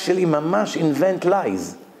people actually mamash invent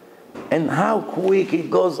lies. And how quick it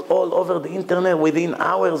goes all over the internet, within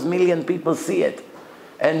hours, million people see it.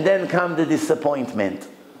 And then come the disappointment.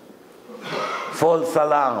 False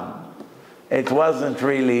alarm. It wasn't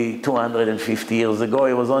really 250 years ago,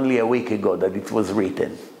 it was only a week ago that it was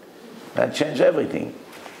written. That changed everything.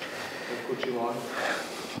 Put you on.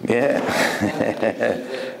 Yeah.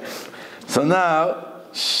 So now,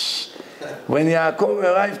 when Yaakov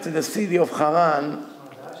arrived to the city of Haran,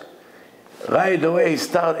 right away he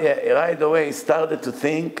started to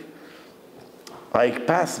think, I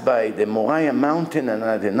passed by the Moriah mountain and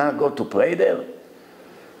I did not go to pray there.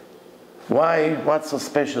 Why? What's so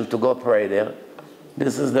special to go pray there?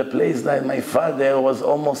 This is the place that my father was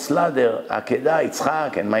almost slaughtered, Akedah,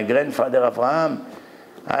 Yitzchak, and my grandfather Abraham.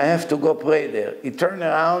 I have to go pray there. He turned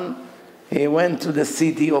around, he went to the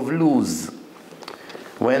city of Luz.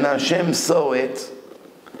 When Hashem saw it,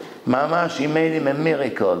 mamash, he made him a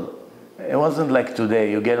miracle. It wasn't like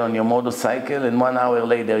today, you get on your motorcycle and 1 hour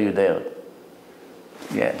later you're there.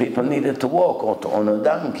 Yeah, people needed to walk or on a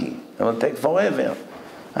donkey. It will take forever.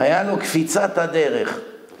 היה לו קפיצת הדרך.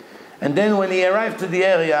 And then when he arrived to the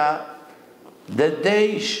area, the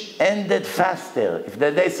day ended faster. If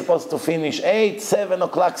the day is supposed to finish 8, 7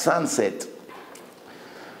 o'clock sunset.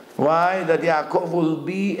 Why? That Yaakov will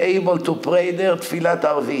be able to pray there Tfilat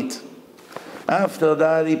Arvit. After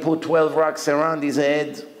that, he put 12 rocks around his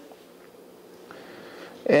head.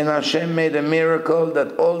 And Hashem made a miracle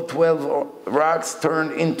that all 12 rocks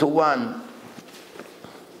turned into one.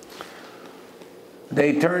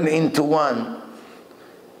 They turned into one.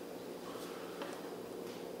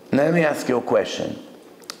 Let me ask you a question.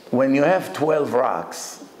 When you have 12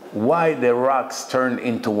 rocks, why the rocks turned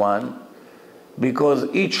into one?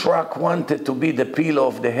 Because each rock wanted to be the pillow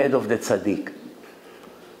of the head of the tzaddik.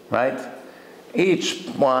 Right? Each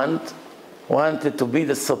one wanted to be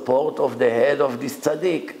the support of the head of this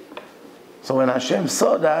tzaddik. So when Hashem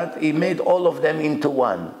saw that, He made all of them into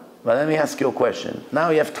one. But let me ask you a question. Now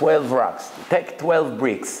you have 12 rocks. Take 12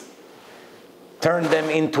 bricks. Turn them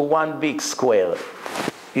into one big square.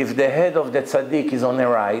 If the head of the tzaddik is on the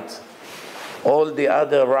right, all the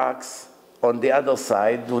other rocks on the other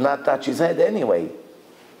side do not touch his head anyway.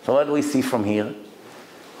 So what do we see from here?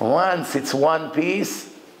 Once it's one piece,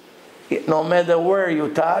 no matter where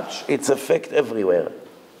you touch, it's effect everywhere.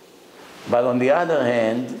 But on the other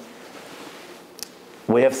hand,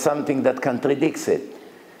 we have something that contradicts it.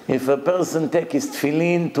 If a person takes his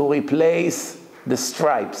tefillin to replace the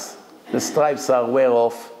stripes are wear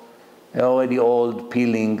off, they're already old,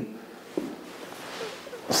 peeling.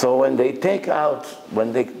 So when they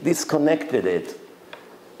disconnected it,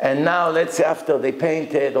 and now let's say after they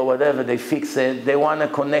paint it or whatever, they fix it, they want to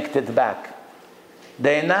connect it back.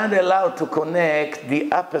 They're not allowed to connect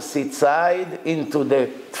the opposite side into the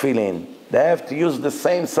tefillin. They have to use the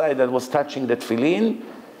same side that was touching the tefillin,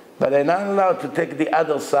 but they're not allowed to take the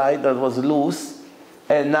other side that was loose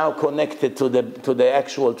and now connect it to the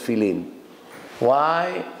actual tefillin.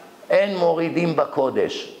 Why? En moridim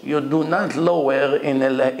bakodesh. You do not lower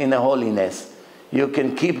in a holiness. You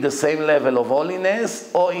can keep the same level of holiness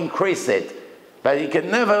or increase it, but you can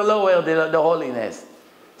never lower the holiness.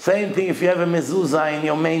 Same thing if you have a mezuzah in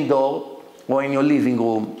your main door, or in your living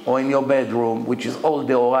room, or in your bedroom, which is all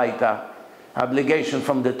the oraita, obligation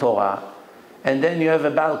from the Torah, and then you have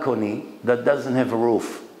a balcony that doesn't have a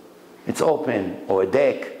roof. It's open, or a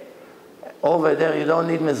deck. Over there you don't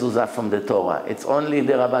need mezuzah from the Torah. It's only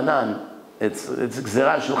the Rabbanan. It's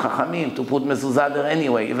gzerah shel Chachamim to put mezuzah there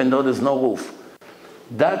anyway, even though there's no roof.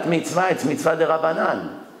 That mitzvah, it's mitzvah de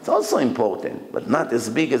Rabbanan. It's also important, but not as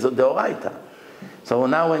big as the oraita. So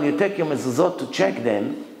now when you take your mezuzot to check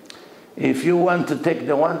them, if you want to take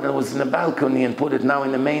the one that was in the balcony and put it now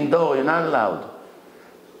in the main door, you're not allowed.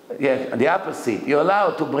 Yeah, the opposite. You're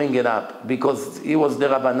allowed to bring it up because he was the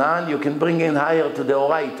Rabbanan. You can bring it higher to the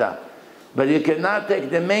oraita. But you cannot take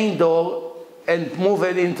the main door and move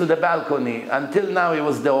it into the balcony. Until now it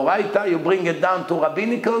was the oraita. You bring it down to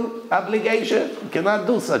rabbinical obligation. You cannot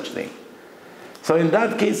do such thing. So in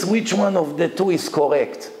that case, which one of the two is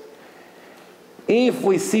correct? If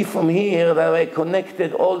we see from here that I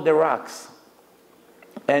connected all the rocks,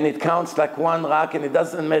 and it counts like one rock, and it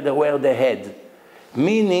doesn't matter where the head,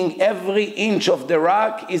 meaning every inch of the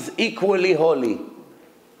rock is equally holy.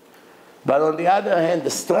 But on the other hand, the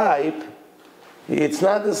stripe, it's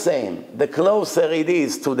not the same. The closer it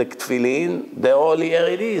is to the tefillin, the holier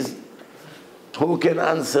it is. Who can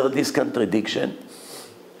answer this contradiction?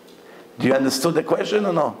 Do you understand the question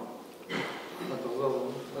or no?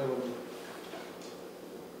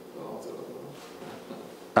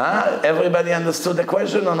 Everybody understood the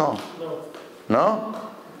question or no? No.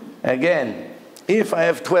 No? Again, if I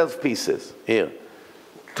have 12 pieces here,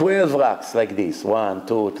 12 rocks like this, 1,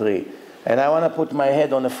 2, 3, and I want to put my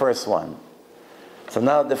head on the first one. So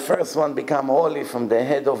now the first one become holy from the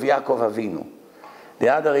head of Yaakov Avinu. The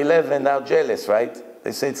other 11 are jealous, right?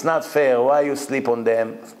 They say, it's not fair. Why you sleep on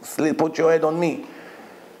them? Put your head on me.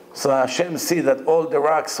 So Hashem see that all the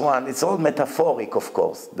rocks want. It's all metaphoric, of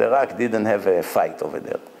course. The rock didn't have a fight over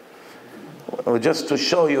there. Just to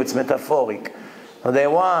show you it's metaphoric. So they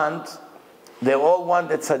all want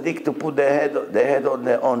the tzaddik to put the head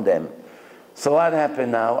on them. So what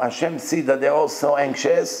happened now? Hashem see that they're all so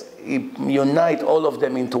anxious. He unite all of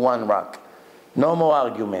them into one rock. No more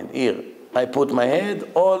argument. Here, I put my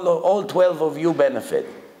head, all 12 of you benefit.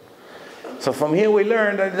 So from here we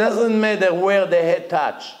learn that it doesn't matter where the head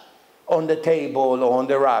touch, on the table or on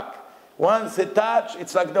the rock. Once it touch,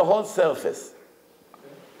 it's like the whole surface.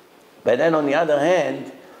 But then on the other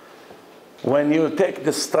hand, when you take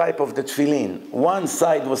the stripe of the tefillin, one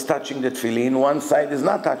side was touching the tefillin, one side is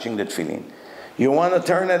not touching the tefillin. You want to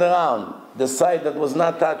turn it around. The side that was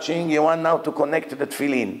not touching, you want now to connect to the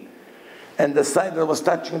tefillin. And the side that was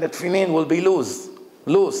touching the tefillin will be loose.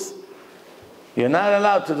 You're not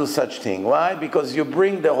allowed to do such thing. Why? Because you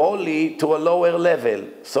bring the holy to a lower level.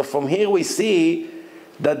 So from here we see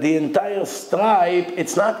that the entire stripe,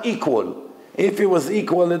 it's not equal. If it was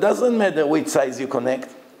equal, it doesn't matter which size you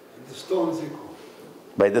connect. The stone is equal.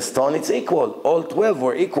 By the stone it's equal. All 12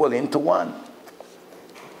 were equal into one.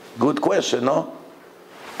 Good question, no?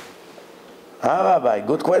 Rabbi,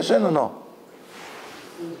 good question or no?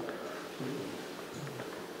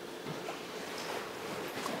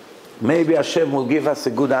 Maybe Hashem will give us a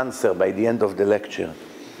good answer by the end of the lecture.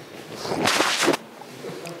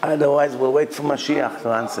 Otherwise, we'll wait for Mashiach to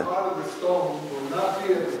answer. Part of the stone will not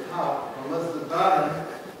be at the top unless the bottom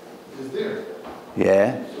is there.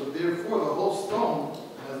 Yeah. So therefore, the whole stone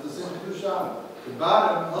has the same kedusha. The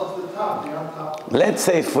bottom helps the top be on top. Let's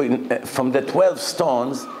say from the 12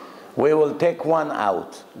 stones, we will take one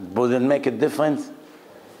out. Would it make a difference?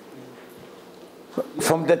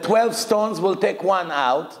 From the 12 stones, we'll take one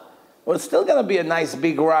out. Well, it's still going to be a nice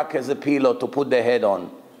big rock as a pillow to put the head on.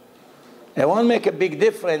 It won't make a big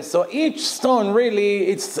difference. So each stone really,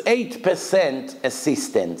 it's 8%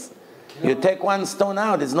 assistance. You take one stone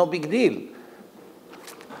out, it's no big deal.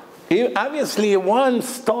 Obviously, one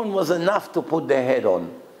stone was enough to put the head on.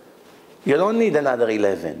 You don't need another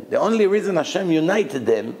 11. The only reason Hashem united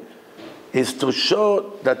them is to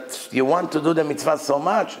show that you want to do the mitzvah so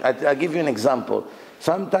much. I'll give you an example.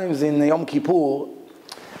 Sometimes in Yom Kippur,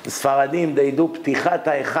 the Sfaradim, they do ptichat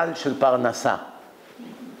ha'echal shel parnasa.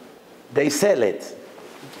 They sell it.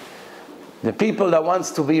 The people that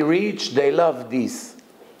wants to be rich, they love this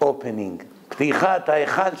opening. Ptichat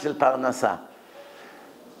ha'echal shel parnasa.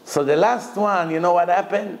 So the last one, you know what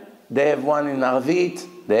happened? They have one in Arvit,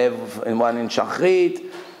 they have one in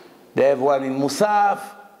Shachrit, they have one in Musaf.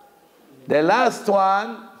 The last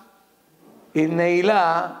one, in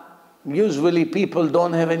Neila, usually people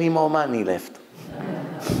don't have any more money left.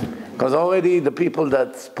 Because already the people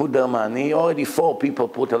that put their money, already 4 people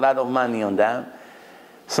put a lot of money on that.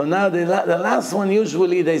 So now the last one,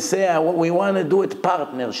 usually they say, we want to do it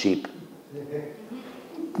partnership.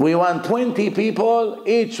 We want 20 people,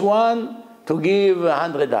 each one to give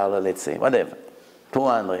 $100, let's say, whatever,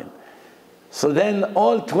 200. So then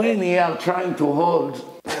all 20 are trying to hold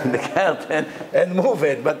the curtain and move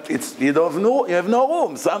it, but you have no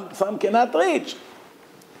room. Some cannot reach.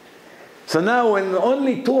 So now when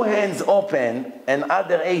only 2 hands open and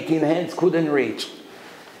other 18 hands couldn't reach,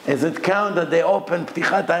 is it count that they opened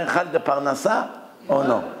ptichat ha'echal de parnasa or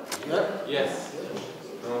no? Yes.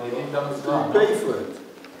 Pay for it.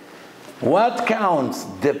 What counts?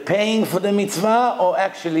 The paying for the mitzvah or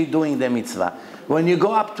actually doing the mitzvah? When you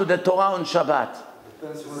go up to the Torah on Shabbat,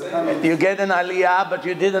 you get an aliyah, but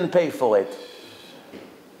you didn't pay for it.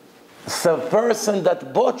 So the person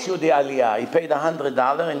that bought you the aliyah, he paid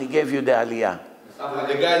 $100 and he gave you the aliyah.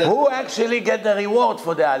 Who actually get the reward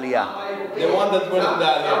for the aliyah? The one that went to the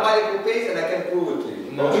aliyah. Somebody who pays and I can prove it to you.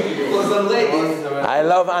 No. Because some ladies, I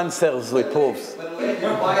love answers with proofs. when ladies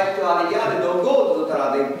buy it to aliyah, they don't go to the Torah.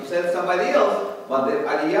 They send somebody else, but the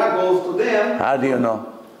aliyah goes to them. How do you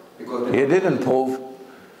know? Because You didn't prove.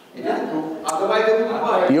 It didn't prove. Otherwise they wouldn't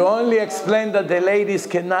buy it. You only explained that the ladies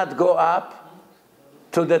cannot go up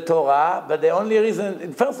to the Torah, but the only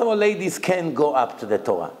reason, first of all, ladies can go up to the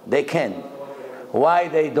Torah. They can. Why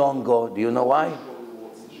they don't go? Do you know why?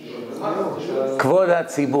 Kvod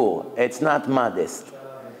HaTzibur. It's not modest.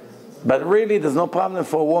 But really, there's no problem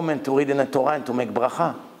for a woman to read in the Torah and to make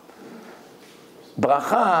bracha.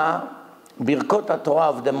 Bracha, Birkot HaTorah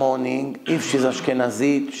of the morning, if she's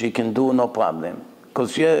Ashkenazit, she can do no problem.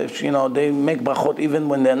 Because they make brachot even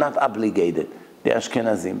when they're not obligated. They're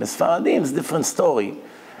Ashkenazim. The Sfaradim is a different story.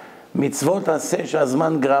 Mitzvot aseh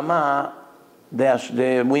shazman grama,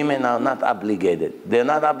 the women are not obligated. They're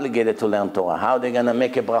not obligated to learn Torah. How are they going to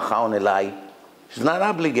make a bracha on a lie? She's not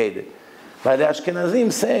obligated. But the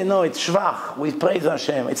Ashkenazim say, no, it's shvach. We praise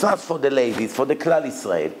Hashem. It's not for the ladies, it's for the Klal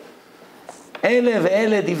Israel. Ele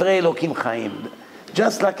ve'ele divrei Elokim chaim.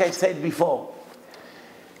 Just like I said before.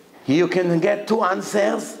 You can get 2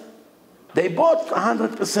 answers. They both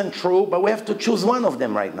 100% true, but we have to choose one of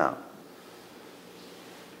them right now.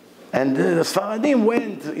 And the Sfaradim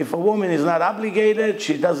went, if a woman is not obligated,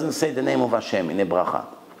 she doesn't say the name of Hashem in a bracha.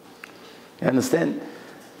 You understand?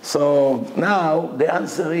 So now the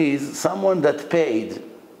answer is, someone that paid,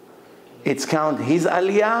 it's count his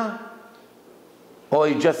aliyah, or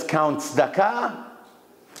it just counts tzedakah,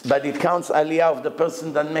 but it counts aliyah of the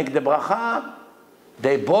person that make the bracha.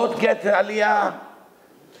 They both get the aliyah.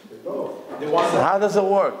 How does it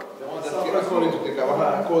work? The one that according to the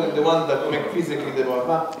Kabbalah, according to the one that make physically the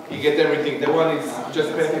bracha, you get everything. The one is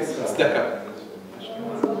just paying tzedakah.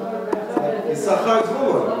 Issachar is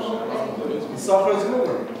woman. Issachar is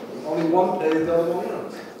woman. Only one pays, the other one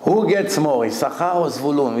learns. Who gets more, Issachar or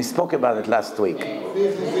Zvulun? We spoke about it last week.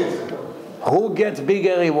 50-50. Who gets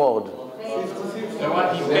bigger reward? 50-50.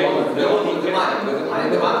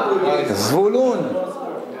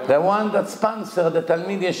 Zvulun, the one that sponsored the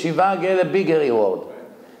Talmid Yeshiva, get a bigger reward.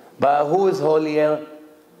 But who is holier?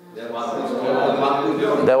 The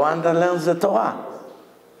one that learns the Torah.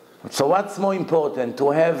 So what's more important?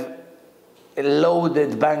 To have a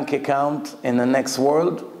loaded bank account in the next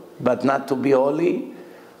world, but not to be holy?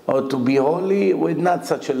 or to be holy with not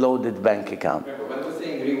such a loaded bank account. When we're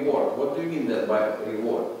saying reward, what do you mean that by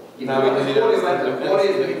reward? If Now we need to reward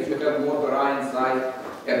is if you have more Torah inside,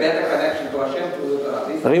 a better connection to Hashem, to the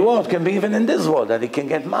Torah. Reward can be even in this world, that he can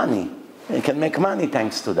get money. He can make money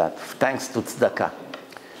thanks to that, thanks to tzedakah.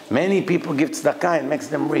 Many people give tzedakah and makes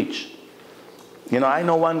them rich. You know, I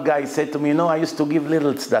know one guy said to me, I used to give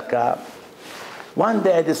little tzedakah. One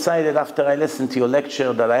day I decided after I listened to your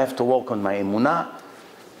lecture that I have to work on my emunah.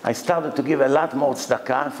 I started to give a lot more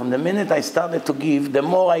tzedakah. From the minute I started to give, the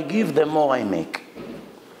more I give, the more I make.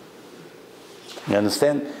 You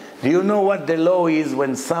understand? Do you know what the law is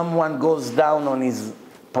when someone goes down on his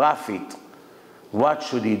profit? What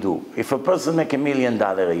should he do? If a person make $1 million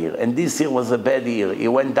a year, and this year was a bad year, he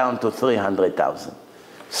went down to 300,000.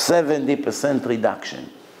 70% reduction.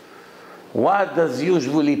 What does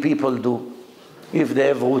usually people do? If they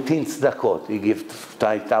have routine tzedakot, he gives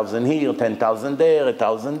 5,000 here, 10,000 there,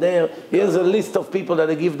 1,000 there. Here's a list of people that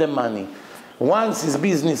they give them money. Once his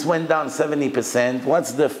business went down 70%,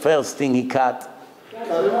 what's the first thing he cut?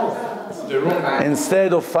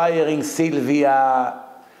 Instead of firing Sylvia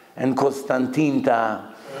and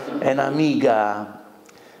Constantinta and Amiga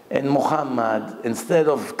and Muhammad, instead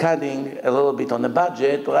of cutting a little bit on the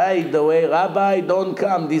budget, right away, Rabbi, don't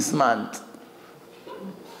come this month.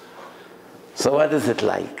 So what is it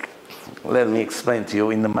like? Let me explain to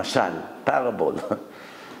you in the mashal, parable.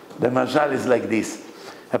 The mashal is like this.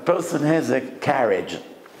 A person has a carriage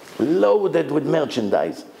loaded with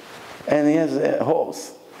merchandise, and he has a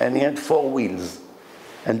horse, and he had 4 wheels.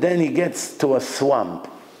 And then he gets to a swamp.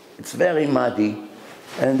 It's very muddy,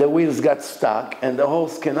 and the wheels got stuck, and the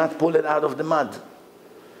horse cannot pull it out of the mud.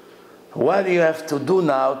 What do you have to do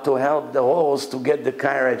now to help the horse to get the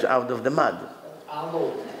carriage out of the mud?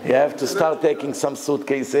 You have to start taking some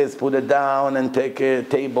suitcases, put it down, and take a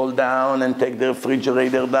table down, and take the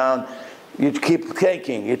refrigerator down. You keep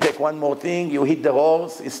taking. You take one more thing, you hit the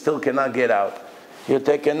horse, it still cannot get out. You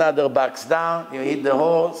take another box down, you hit the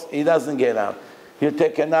horse, he doesn't get out. You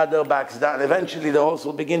take another box down, eventually the horse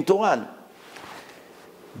will begin to run.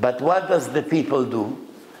 But what does the people do?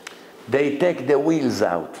 They take the wheels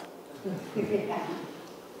out.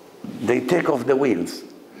 They take off the wheels.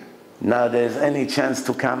 Now there's any chance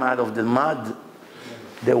to come out of the mud,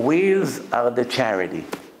 the wheels are the charity.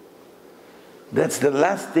 That's the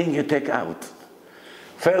last thing you take out.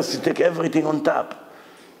 First you take everything on top.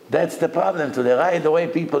 That's the problem today. Right away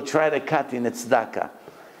people try to cut in tzedakah.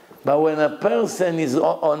 But when a person is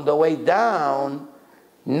on the way down,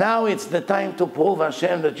 now it's the time to prove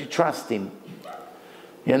Hashem that you trust him.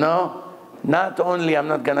 You know, not only I'm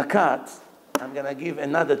not going to cut, I'm going to give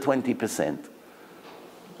another 20%.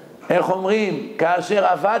 איך אומרים? כאשר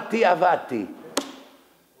עבדתי, עבדתי.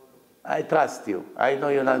 I trust you. I know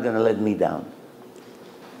you're not going to let me down.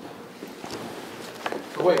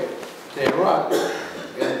 Wait, the rock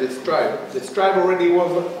and the scribe already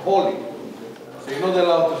was holy. So you're not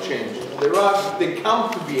allowed to change. The rock, they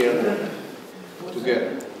come together.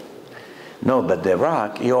 No, but the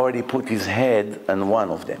rock, he already put his head on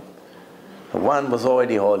one of them. One was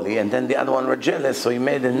already holy, and then the other one were jealous, so he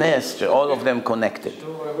made a nest, all of them connected.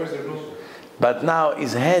 But now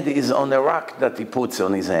his head is on the rock that he puts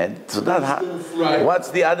on his head. So that what's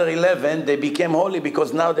the other 11? They became holy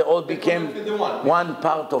because now they all became one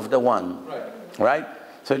part of the one. Right?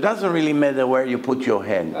 So it doesn't really matter where you put your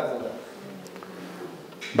head.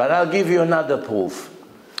 But I'll give you another proof.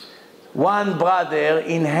 One brother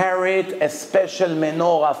inherit a special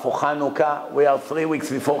menorah for Hanukkah. We are 3 weeks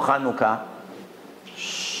before Hanukkah.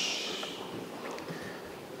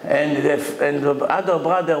 And the other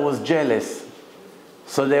brother was jealous.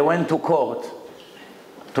 So they went to court,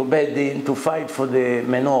 to Beit Din, to fight for the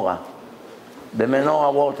menorah. The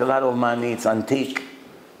menorah worth a lot of money. It's antique,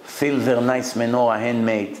 silver, nice menorah,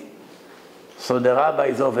 handmade. So the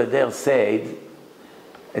rabbis over there said,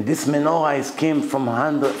 this menorah came from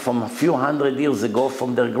a few hundred years ago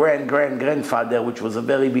from their grandfather, which was a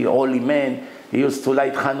very big holy man. He used to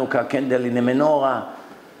light Hanukkah candle in the menorah.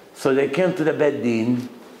 So they came to the Beit Din,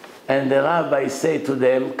 and the rabbi said to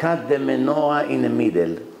them, cut the menorah in the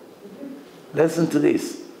middle. Listen to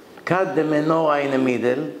this. Cut the menorah in the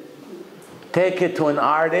middle, take it to an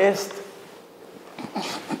artist,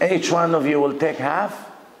 each one of you will take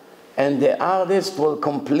half, and the artist will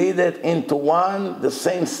complete it into one, the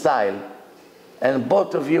same style. And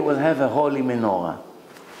both of you will have a holy menorah.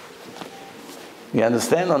 You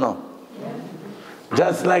understand or no? Yeah.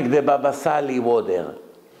 Just like the Baba Sali water.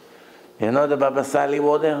 You know the Baba Sali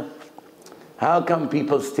water? How come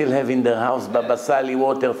people still have in their house Baba Sali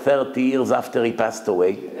water 30 years after he passed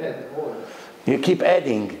away? You keep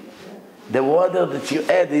adding. the water that you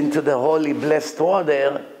add into the holy blessed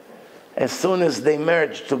water, as soon as they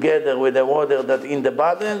merge together with the water that in the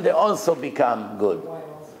bottle, they also become good.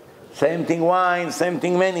 Same thing wine, same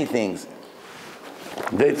thing many things.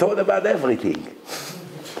 They thought about everything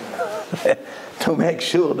to make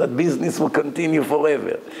sure that business will continue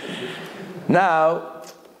forever. Now,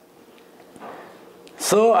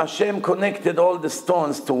 so Hashem connected all the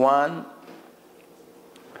stones to one.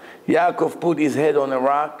 Yaakov put his head on a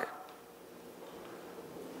rock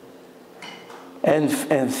and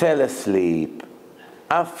fell asleep.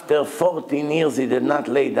 After 14 years, he did not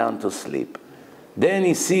lay down to sleep. Then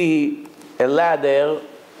he see a ladder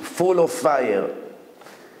full of fire.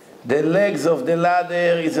 The legs of the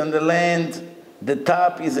ladder is on the land, the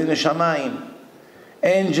top is in the Shamayim.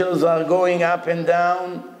 Angels are going up and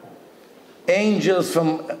down. Angels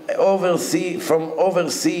from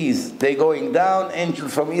overseas, they going down.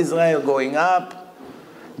 Angels from Israel going up.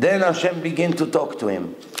 Then Hashem began to talk to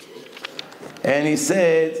him. And he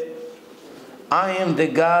said, I am the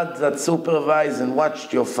God that supervised and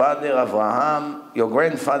watched your father Abraham, your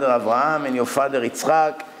grandfather Abraham, and your father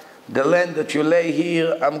Yitzchak. The land that you lay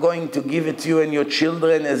here, I'm going to give it to you and your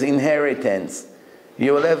children as inheritance.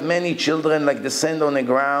 You will have many children like the sand on the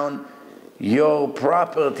ground. Your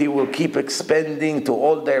property will keep expanding to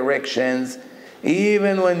all directions.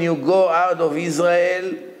 Even when you go out of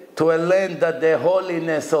Israel to a land that the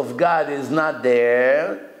holiness of God is not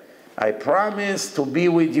there, I promise to be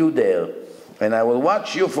with you there. And I will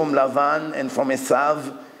watch you from Lavan and from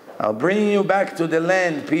Esav. I'll bring you back to the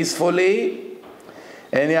land peacefully.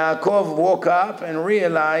 And Yaakov woke up and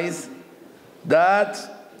realized that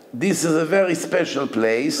this is a very special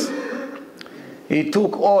place. He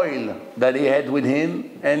took oil that he had with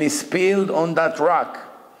him and he spilled on that rock.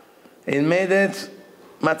 He made it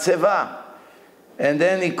matzeva. And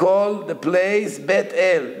then he called the place Bet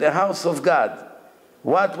El, the house of God.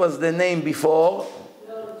 What was the name before?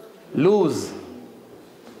 Luz.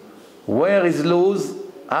 Where is Luz?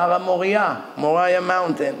 Har Moriah, Moriah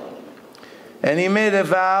mountain. And he made a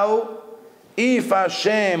vow, if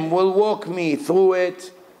Hashem will walk me through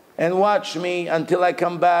it and watch me until I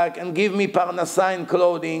come back and give me parnasah and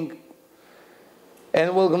clothing,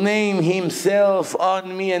 and will name himself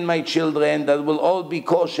on me and my children, that will all be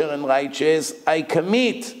kosher and righteous, I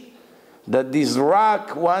commit that this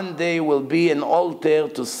rock one day will be an altar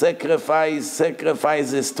to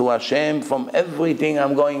sacrifices to Hashem. From everything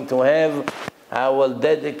I'm going to have, I will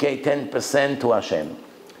dedicate 10% to Hashem.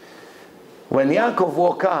 When Yaakov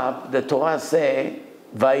woke up, the Torah says,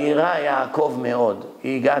 Vayira Yaakov meod.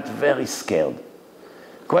 He got very scared.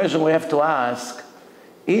 Question we have to ask,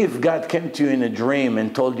 if God came to you in a dream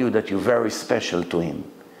and told you that you're very special to him,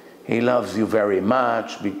 he loves you very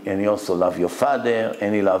much, and he also loves your father,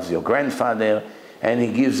 and he loves your grandfather, and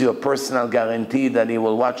he gives you a personal guarantee that he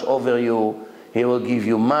will watch over you, he will give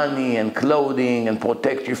you money and clothing and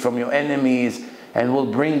protect you from your enemies, and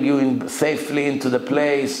will bring you in safely into the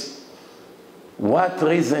place. What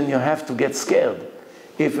reason you have to get scared?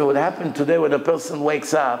 If it would happen today when a person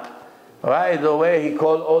wakes up, right away he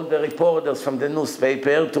called all the reporters from the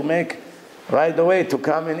newspaper to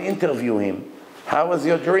come and interview him. How was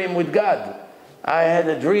your dream with God? I had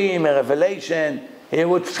a dream, a revelation. He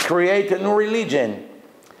would create a new religion.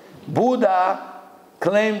 Buddha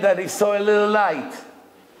claimed that he saw a little light.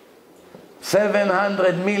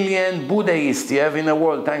 700 million Buddhists you have in the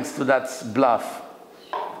world thanks to that bluff.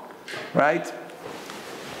 Right?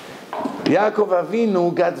 Yaakov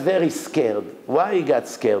Avinu got very scared. Why he got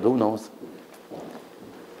scared? Who knows?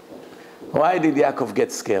 Why did Yaakov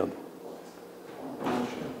get scared?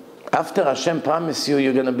 After Hashem promised you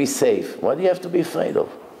you're going to be safe, what do you have to be afraid of?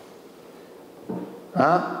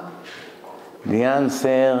 Huh? The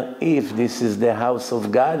answer, if this is the house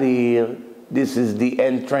of God here, this is the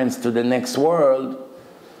entrance to the next world,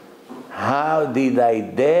 how did I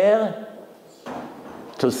dare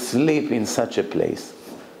to sleep in such a place?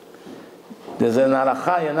 There's an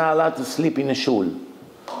halakha, you're not allowed to sleep in a shul.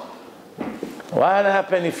 What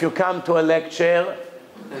happens if you come to a lecture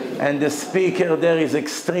and the speaker there is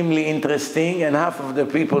extremely interesting and half of the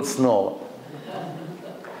people snore?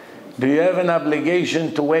 Do you have an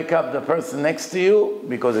obligation to wake up the person next to you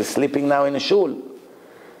because he's sleeping now in a shul?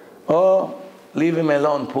 Or leave him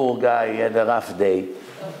alone, poor guy, he had a rough day?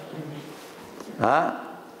 Huh?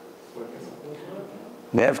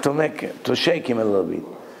 You have to shake him a little bit.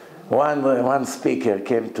 One speaker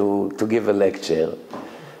came to give a lecture,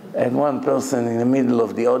 and one person in the middle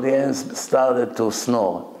of the audience started to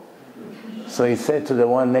snore. So he said to the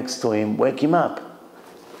one next to him, wake him up.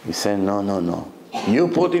 He said, no. You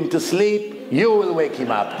put him to sleep, you will wake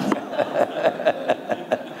him up.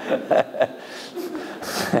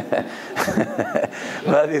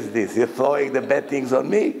 What is this? You're throwing the bad things on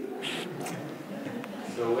me?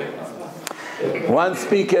 One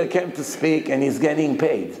speaker came to speak and he's getting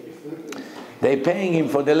paid. They're paying him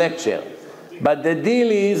for the lecture. But the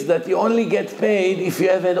deal is that you only get paid if you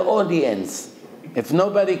have an audience. If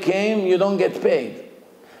nobody came, you don't get paid.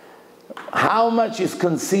 How much is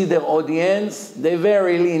considered audience? They're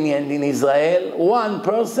very lenient in Israel. One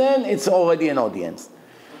person, it's already an audience.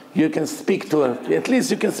 You can speak to, at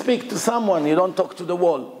least you can speak to someone, you don't talk to the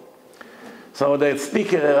wall. So the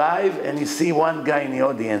speaker arrives and you see one guy in the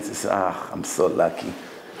audience, he says, I'm so lucky.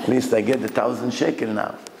 At least I get the 1,000 shekel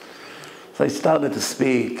now. So he started to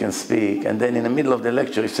speak, and then in the middle of the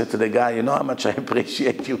lecture he said to the guy, you know how much I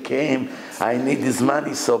appreciate you came, I need this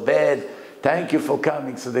money so bad, thank you for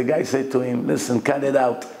coming. So the guy said to him, listen, cut it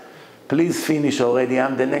out. Please finish already,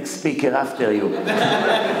 I'm the next speaker after you.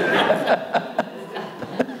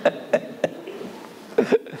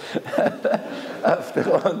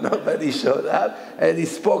 After all, nobody showed up, and he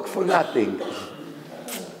spoke for nothing.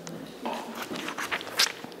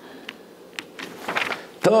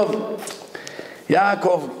 Tov,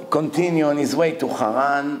 Yaakov continued on his way to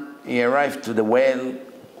Haran. He arrived to the well.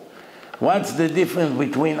 What's the difference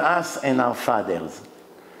between us and our fathers?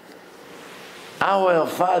 Our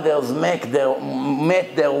fathers met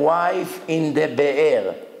their wife in the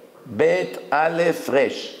Be'er, Bet Aleph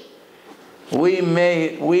Resh. We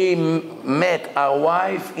met our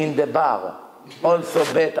wife in the bar, also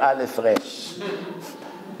Bet Aleph Resh.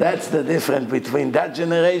 That's the difference between that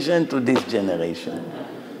generation to this generation.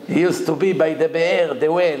 He used to be by the Be'er,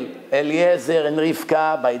 the well. Eliezer and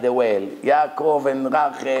Rivka by the well. Yaakov and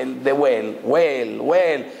Rachel, the well.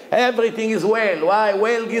 Well. Everything is well. Why?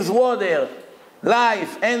 Well gives water,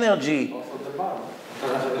 life, energy. Also the bar.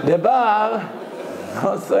 The bar,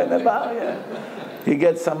 also in the bar, yeah. He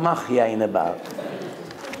gets some machia in the bar.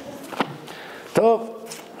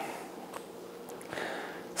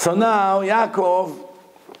 So now Yaakov,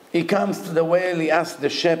 he comes to the well, he asks the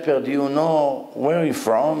shepherd, do you know where are you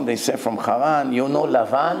from? They say from Haran. You know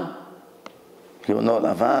Lavan? You know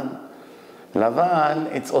Lavan? Lavan,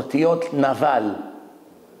 it's otiot naval.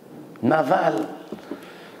 Naval.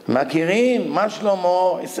 Makirim, ma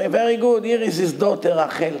shlomo? He say, very good, here is his daughter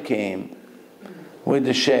Rachel came with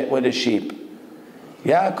the sheep.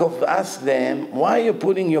 Yaakov asked them, why are you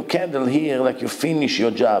putting your cattle here like you finish your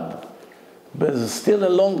job? But there's still a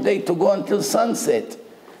long day to go until sunset.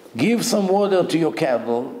 Give some water to your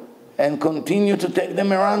cattle and continue to take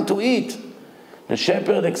them around to eat. The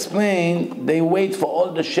shepherd explained they wait for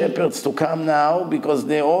all the shepherds to come now because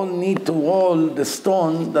they all need to roll the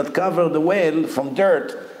stone that cover the well from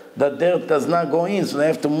dirt. That dirt does not go in, so they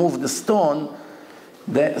have to move the stone.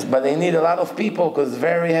 But they need a lot of people because it's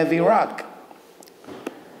very heavy rock.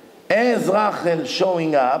 As Rachel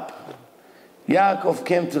showing up, Yaakov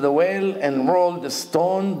came to the well and rolled the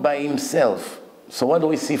stone by himself. So what do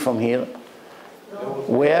we see from here?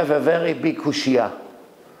 We have a very big kushia.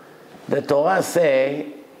 The Torah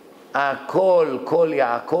say, Akol kol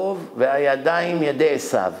Yaakov ve'ayadayim yedei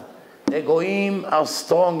Esav. The goyim are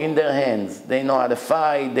strong in their hands. They know how to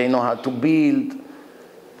fight, they know how to build.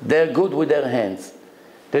 They're good with their hands.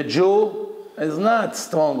 The Jew is not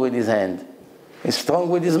strong with his hand. He's strong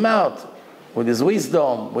with his mouth, with his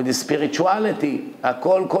wisdom, with his spirituality.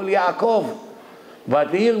 Akol kol Yaakov.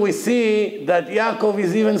 But here we see that Yaakov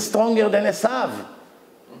is even stronger than Esav.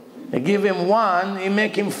 They give him one, he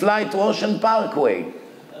make him fly to Ocean Parkway.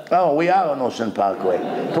 Oh, we are on Ocean Parkway.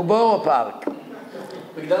 To Borough Park.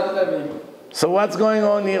 So what's going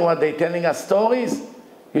on here? What they telling us stories?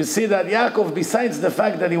 You see that Yaakov, besides the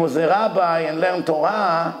fact that he was a rabbi and learned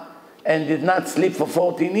Torah and did not sleep for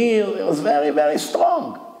 14 years, he was very, very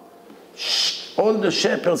strong. All the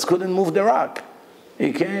shepherds couldn't move the rock.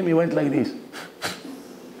 He came, he went like this.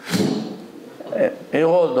 He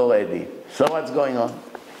rolled already. So what's going on?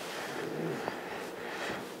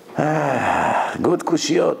 Good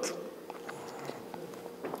kushiot.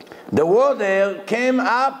 The water came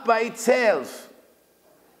up by itself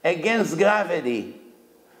against gravity.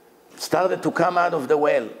 Started to come out of the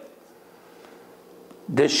well.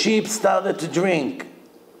 The sheep started to drink.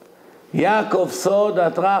 Yaakov saw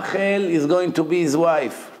that Rachel is going to be his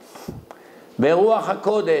wife. Beruach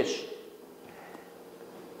HaKodesh.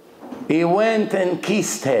 He went and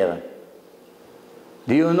kissed her.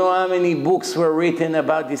 Do you know how many books were written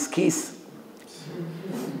about this kiss?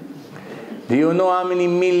 Do you know how many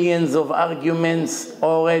millions of arguments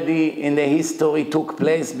already in the history took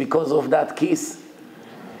place because of that kiss?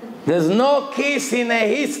 There's no kiss in a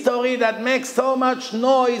history that makes so much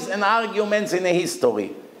noise and arguments in a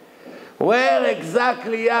history. Where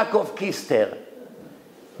exactly Yaakov kissed her?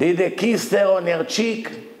 Did he kiss her on her cheek?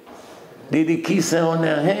 Did he kiss her on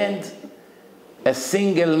her hand? A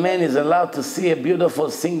single man is allowed to see a beautiful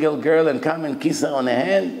single girl and come and kiss her on her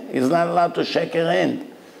hand? He's not allowed to shake her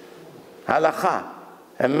hand. Halakha.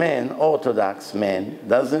 A man, Orthodox man,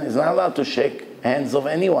 is not allowed to shake hands of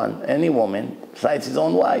anyone, any woman, besides his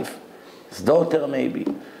own wife. His daughter maybe.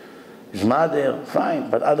 His mother, fine.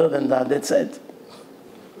 But other than that, that's it.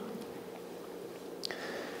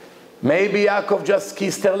 Maybe Yaakov just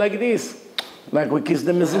kissed her like this, like we kiss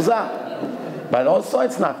the mezuzah. But also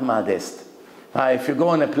it's not modest. If you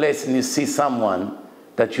go in a place and you see someone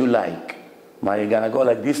that you like, are you going to go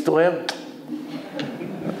like this to her?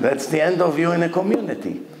 That's the end of you in a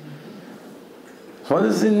community. So what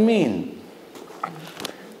does it mean?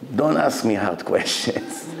 Don't ask me hard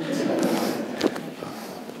questions.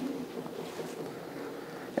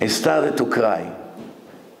 He started to cry.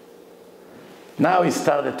 Now he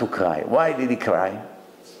started to cry. Why did he cry?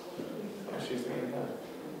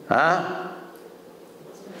 Huh?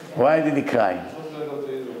 Why did he cry?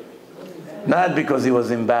 Not because he was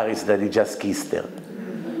embarrassed that he just kissed her.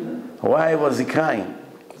 Why was he crying?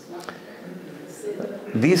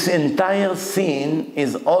 This entire scene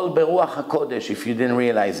is all Beruach HaKodesh, if you didn't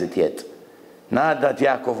realize it yet. Not that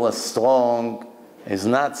Yaakov was strong, he's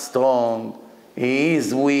not strong, he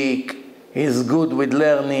is weak, he's good with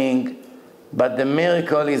learning, but the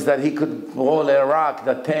miracle is that he could roll a rock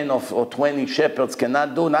that 10 or 20 shepherds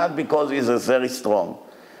cannot do, not because he's very strong.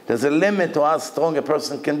 There's a limit to how strong a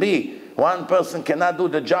person can be. One person cannot do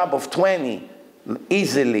the job of 20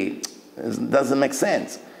 easily. It doesn't make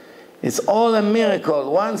sense. It's all a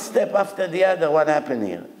miracle, one step after the other. What happened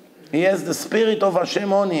here? He has the spirit of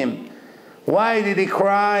Hashem on him. Why did he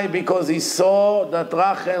cry? Because he saw that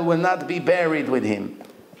Rachel will not be buried with him.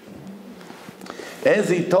 As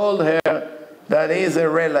he told her that he is a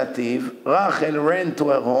relative, Rachel ran to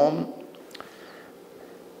her home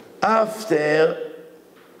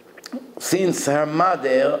since her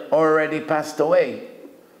mother already passed away.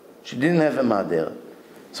 She didn't have a mother.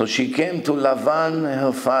 So she came to Lavan,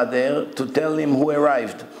 her father, to tell him who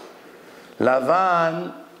arrived.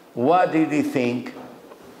 Lavan, what did he think?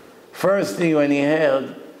 First thing when he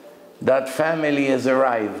heard that family has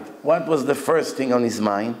arrived, what was the first thing on his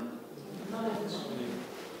mind?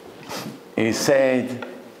 He said,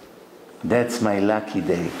 that's my lucky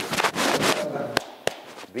day.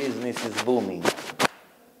 Business is booming.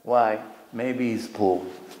 Why? Maybe he's poor.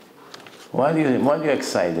 Why are you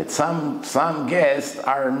excited? Some guests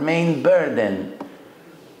are main burden.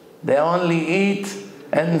 They only eat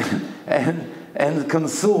and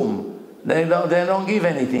consume. They don't give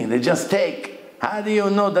anything. They just take. How do you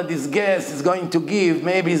know that this guest is going to give?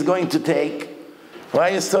 Maybe he's going to take.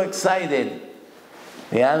 Why are you so excited?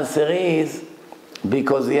 The answer is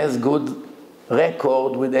because he has good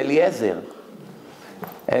record with Eliezer.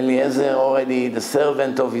 Eliezer, already the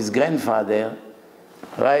servant of his grandfather,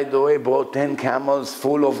 right away brought 10 camels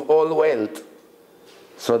full of all wealth.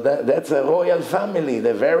 So that's a royal family.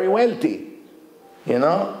 They're very wealthy. You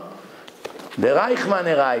know? The Reichman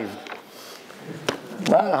arrived.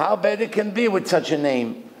 Well, how bad it can be with such a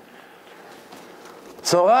name.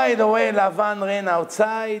 So right away Lavan ran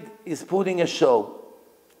outside. He's putting a show.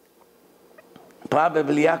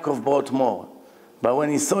 Probably Yaakov brought more. But when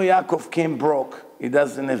he saw Yaakov came broke, he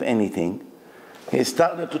doesn't have anything, he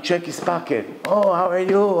started to check his pocket. Oh, how are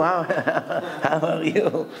you? How are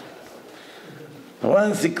you?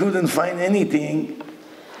 Once he couldn't find anything,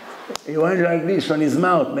 he went like this on his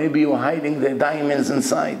mouth. Maybe you were hiding the diamonds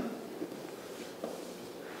inside.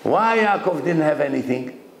 Why Yaakov didn't have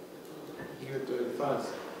anything?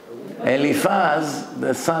 Eliphaz,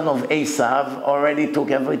 the son of Esav, already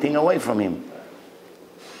took everything away from him.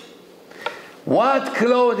 What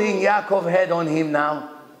clothing Yaakov had on him now?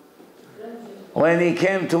 When he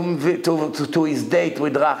came to his date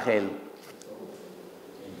with Rachel.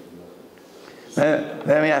 Let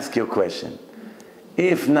me ask you a question.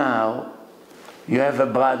 If now you have a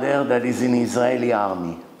brother that is in the Israeli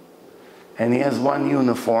army, and he has one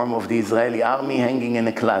uniform of the Israeli army hanging in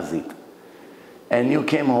a closet, and you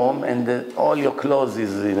came home and all your clothes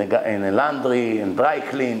is in a laundry and dry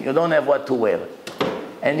clean, you don't have what to wear,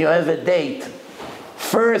 and you have a date,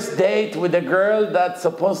 first date with a girl that's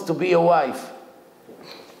supposed to be your wife.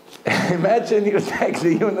 Imagine you take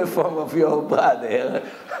the uniform of your brother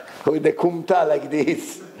with the kumta like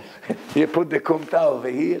this. You put the kumta over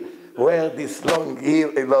here, wear this long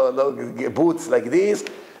boots like this,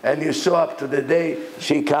 and you show up to the day.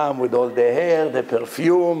 She come with all the hair, the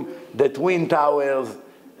perfume, the twin towers,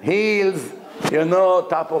 heels, you know,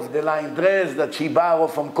 top of the line dress that she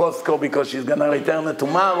borrowed from Costco because she's going to return it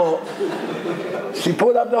tomorrow. She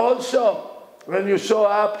put up the whole show. When you show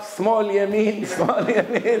up, small yamin, you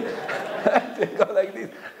go like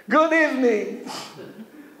this. Good evening.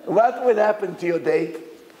 What would happen to your date?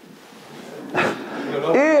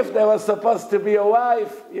 If there was supposed to be a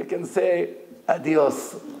wife, you can say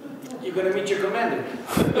adios. You're going to meet your commander.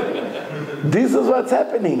 This is what's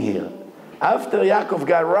happening here. After Yaakov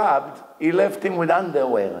got robbed, he left him with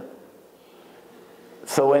underwear.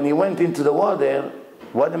 So when he went into the water,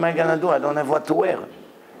 what am I going to do? I don't have what to wear.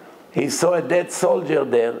 He saw a dead soldier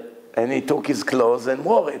there, and he took his clothes and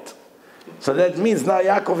wore it. So that means now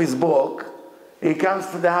Yaakov is broke. He comes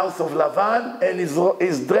to the house of Lavan, and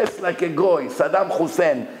he's dressed like a goy, Saddam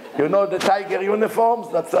Hussein. You know the tiger uniforms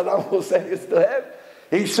that Saddam Hussein used to have?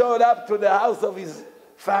 He showed up to the house of his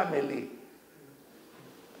family.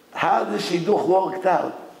 How the shidduch worked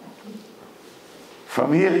out?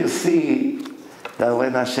 From here you see that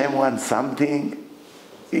when Hashem wants something,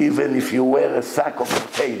 even if you wear a sack of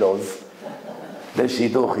potatoes, the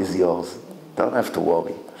shidduch is yours. Don't have to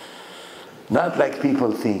worry. Not like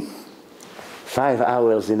people think. 5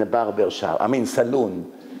 hours in a barber shop,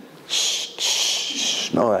 saloon. Shh, shh,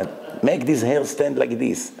 shh. No, make this hair stand like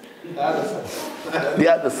this. The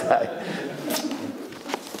other side.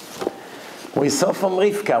 We saw from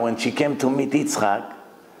Rivka when she came to meet Yitzchak,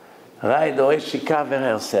 right away she covered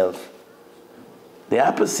herself. The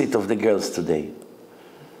opposite of the girls today.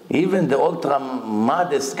 Even the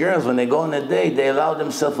ultra-modest girls, when they go on a date, they allow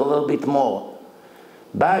themselves a little bit more.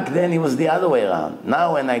 Back then, it was the other way around.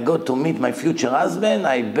 Now, when I go to meet my future husband,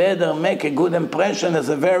 I better make a good impression as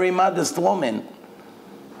a very modest woman.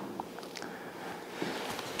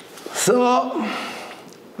 So,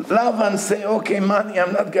 Lavan say, okay, money,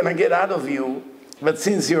 I'm not going to get out of you, but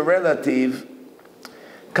since you're a relative,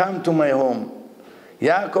 come to my home.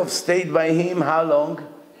 Yaakov stayed by him how long?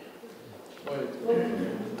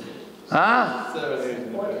 Huh?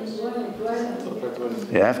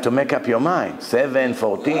 You have to make up your mind. 7,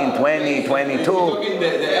 14, 20, 22. Talking the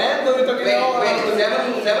end or talking wait,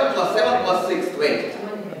 7 plus 7 plus 6,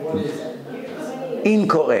 20.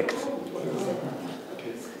 Incorrect.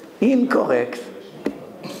 Incorrect.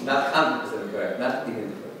 Not 100% correct, not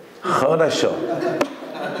even correct. Chodasho.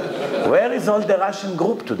 Where is all the Russian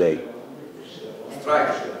group today?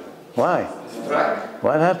 Strike. Why? Strike.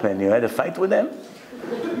 What happened? You had a fight with them?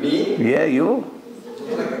 Me? Yeah, you.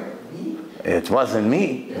 It wasn't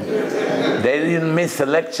me. They didn't miss a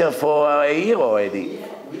lecture for a year already.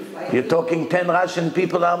 You're talking 10 Russian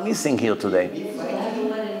people are missing here today.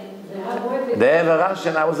 They have a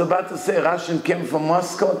Russian, I was about to say, Russian came from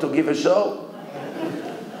Moscow to give a show.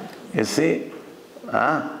 You see?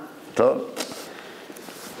 So.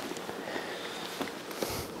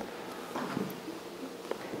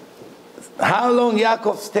 How long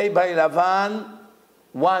Yaakov stayed by Lavan?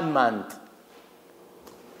 1 month.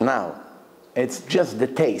 Now, it's just the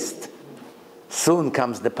taste. Soon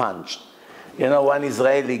comes the punch. You know, one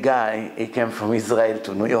Israeli guy, he came from Israel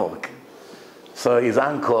to New York. So his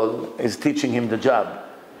uncle is teaching him the job.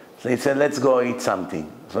 So he said, let's go eat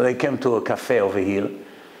something. So they came to a cafe over here.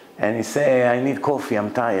 And he said, I need coffee,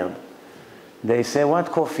 I'm tired. They say, what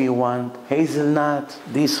coffee you want? Hazelnut,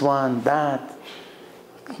 this one, that.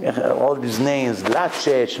 All these names,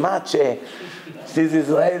 latte, shmache. This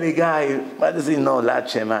Israeli guy, what does he know,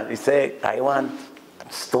 latte, man? He said, I want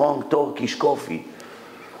strong Turkish coffee.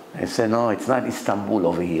 I said, no, it's not Istanbul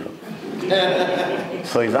over here.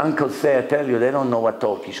 So his uncle said, I tell you, they don't know what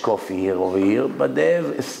Turkish coffee here over here, but they have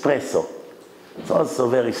espresso. It's also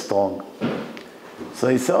very strong. So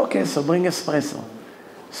he said, okay, so bring espresso.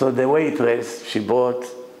 So the waitress, she bought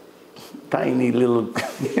tiny little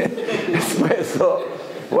espresso.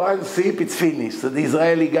 1 sip, it's finished. So the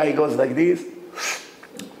Israeli guy goes like this.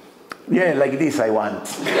 Yeah, like this I want.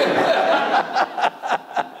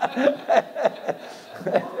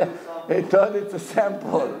 They thought it's a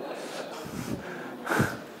sample.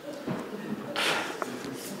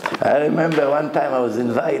 I remember one time I was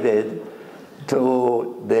invited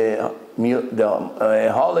to the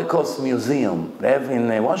Holocaust Museum. They have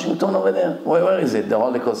in Washington over there. Where is it, the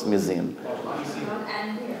Holocaust Museum?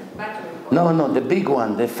 No, the big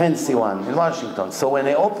one, the fancy one in Washington. So when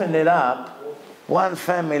they opened it up, one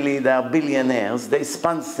family, they are billionaires, they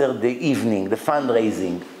sponsored the evening, the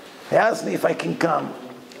fundraising. They asked me if I can come.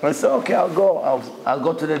 I said, okay, I'll go. I'll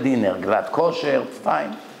go to the dinner. Glad kosher,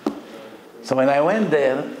 fine. So when I went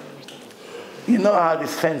there, you know how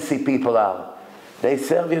these fancy people are. They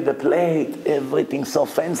serve you the plate, everything so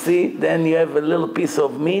fancy, then you have a little piece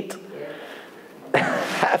of meat.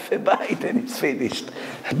 half a bite and it's finished.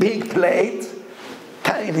 Big plate,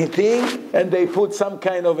 tiny thing, and they put some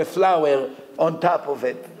kind of a flour on top of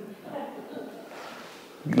it.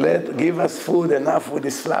 Give us food, enough with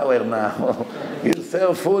this flour now. You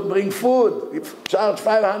sell food, bring food. You charge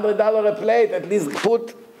 $500 a plate, at least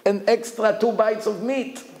put an extra 2 bites of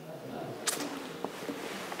meat.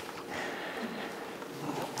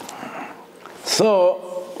 So,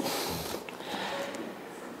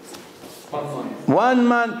 1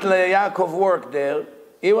 month Yaakov worked there.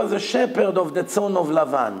 He was a shepherd of the son of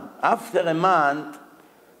Lavan. After a month,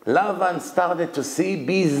 Lavan started to see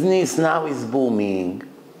business now is booming.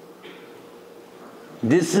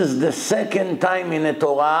 This is the second time in the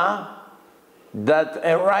Torah that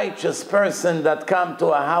a righteous person that comes to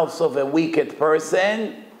a house of a wicked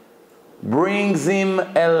person brings him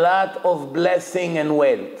a lot of blessing and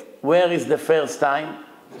wealth. Where is the first time?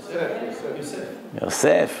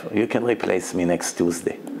 Yosef, you can replace me next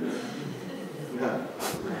Tuesday.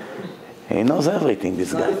 He knows everything,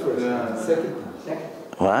 this guy.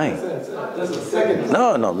 Why?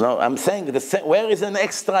 No. I'm saying, where is an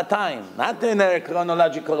extra time? Not in a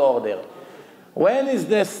chronological order. When is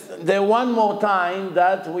this, the one more time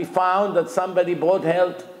that we found that somebody brought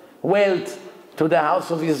wealth to the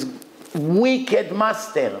house of his wicked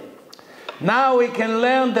master? Now we can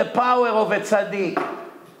learn the power of a tzaddik.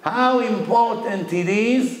 How important it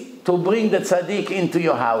is to bring the tzaddik into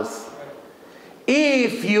your house.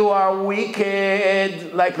 If you are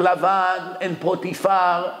wicked, like Lavan and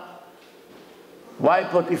Potiphar, why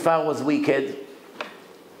Potiphar was wicked?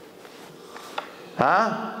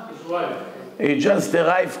 Huh? He just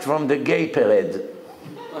arrived from the gay parade.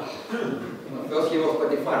 First he was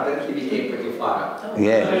Potiphar, then he became Potiphar.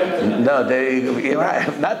 Yeah, no,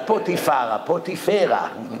 not Potiphar,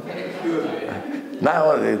 Potiphera.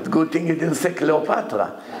 Now, it's good thing you didn't say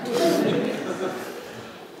Cleopatra.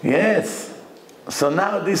 Yes. So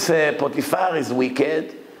now this Potiphar is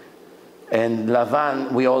wicked, and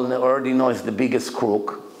Lavan, we all already know, is the biggest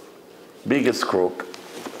crook. Biggest crook.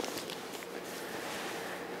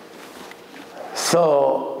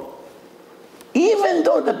 So, even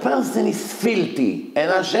though the person is filthy,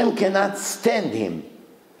 and Hashem cannot stand him,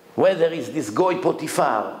 whether it's this Goy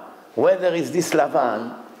Potiphar, whether it's this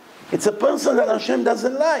Lavan, it's a person that Hashem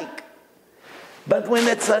doesn't like. But when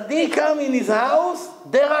a tzaddik comes in his house,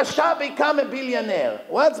 the Rasha become a billionaire.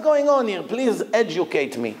 What's going on here? Please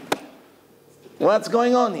educate me. What's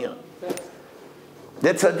going on here?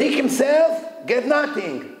 The tzaddik himself get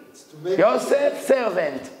nothing. Yosef,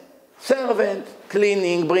 servant,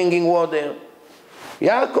 cleaning, bringing water.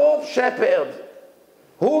 Yaakov, shepherd.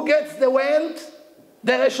 Who gets the wealth?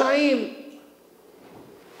 The Reshaim.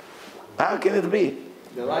 How can it be?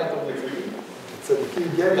 The light of the tzaddik.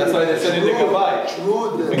 That's why they said in the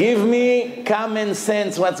Kabbalah. Give me common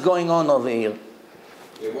sense what's going on over here.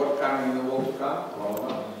 What coming in the world to come?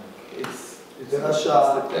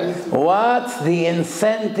 What's the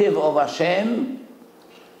incentive of Hashem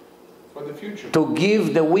For the future. to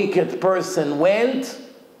give the wicked person wealth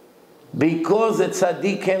because a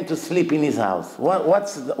tzaddik came to sleep in his house?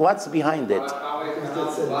 What's behind it?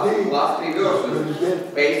 Last 3 verses.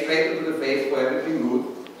 Face straight to the face for everything good.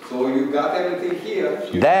 So you got everything here.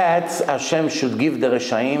 That Hashem should give the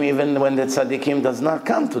Reshaim even when the tzaddikim does not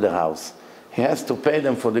come to the house. He has to pay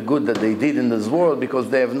them for the good that they did in this world because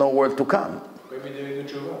they have no world to come. Maybe they do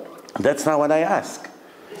tshuva. That's not what I ask.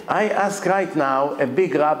 I ask right now, a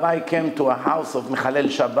big rabbi came to a house of Mechalel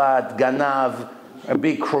Shabbat, Ganav, a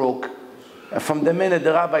big crook. From the minute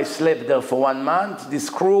the rabbi slept there for 1 month, this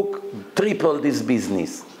crook tripled his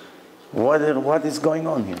business. What is going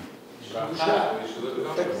on here?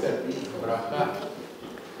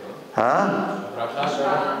 Huh?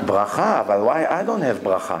 Bracha, but why? I don't have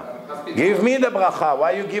bracha. Give me the bracha.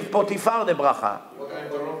 Why you give Potiphar the bracha? For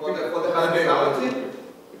the hospitality?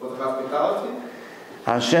 For the hospitality?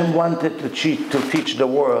 Hashem wanted to teach the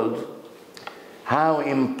world how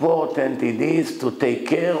important it is to take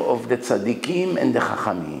care of the tzaddikim and the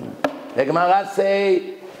chachamim. The Gemara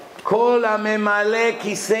say, Kol ha-memale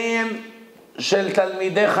kiseim shel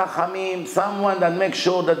talmidei chachamim, someone that makes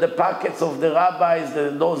sure that the pockets of the rabbis,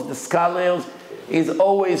 the scholars, is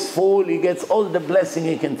always full. He gets all the blessing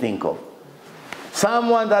he can think of.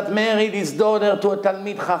 Someone that married his daughter to a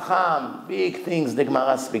Talmid Chacham, big things, the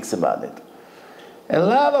Gemara speaks about it. A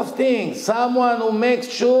lot of things. Someone who makes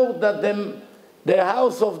sure that the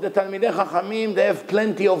house of the Talmidei Chachamim, they have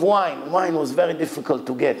plenty of wine. Wine was very difficult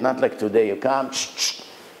to get, not like today. You come,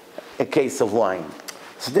 a case of wine.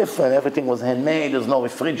 It's different. Everything was handmade. There's no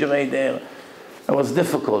refrigerator. It was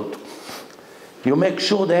difficult. You make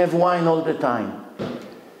sure they have wine all the time.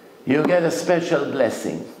 you get a special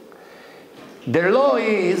blessing. The law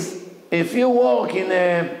is, if you work in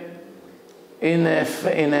a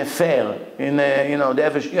fair, you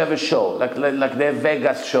have a show, like the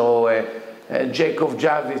Vegas show, Jacob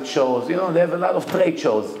Javits shows, they have a lot of trade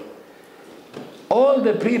shows. All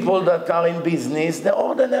the people that are in business, they're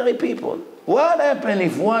ordinary people. What happens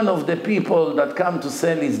if one of the people that come to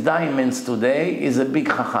sell his diamonds today is a big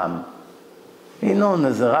Chacham? He's known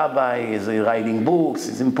as a rabbi, he's writing books,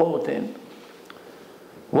 he's important.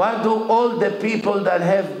 What do all the people that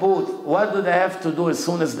have booths, what do they have to do as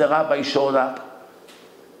soon as the rabbi showed up?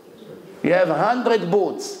 You have 100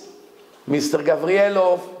 booths. Mr.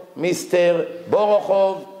 Gavrielov, Mr.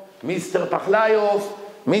 Borochov, Mr. Pachlayov,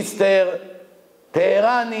 Mr.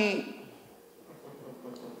 Teherani.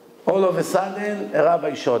 All of a sudden, a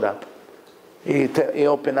rabbi showed up. He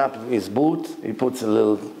opened up his booth, he puts a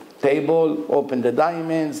little table, opened the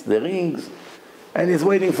diamonds, the rings, and he's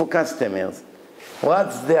waiting for customers.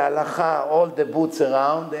 What's the halacha? All the booths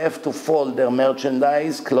around, they have to fold their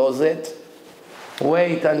merchandise, close it,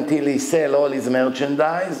 wait until he sells all his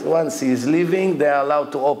merchandise. Once he's leaving, they are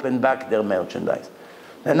allowed to open back their merchandise.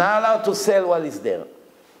 They're not allowed to sell while he's there.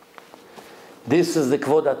 This is the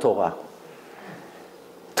Kvod Torah.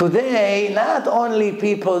 Today, not only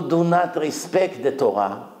people do not respect the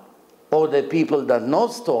Torah, or the people that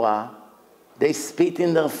knows Torah, they spit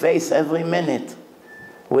in their face every minute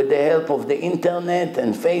with the help of the internet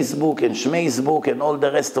and Facebook and Shmeisbook and all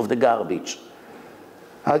the rest of the garbage.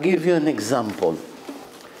 I'll give you an example.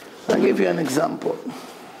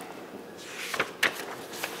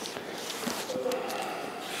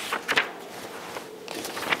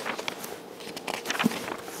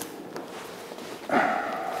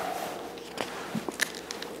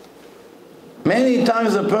 Many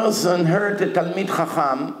times a person heard the Talmid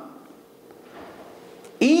Chacham,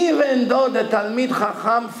 even though the Talmid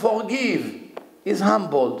Chacham forgive, is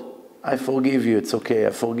humbled. I forgive you, it's okay,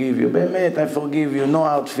 I forgive you. Be'emet, I forgive you, no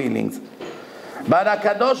hard feelings. But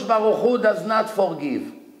HaKadosh Baruch Hu does not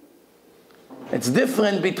forgive. It's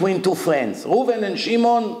different between two friends. Reuven and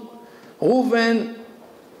Shimon. Reuven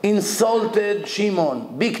insulted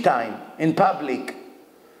Shimon, big time, in public.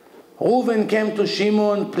 Reuven came to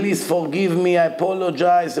Shimon, please forgive me, I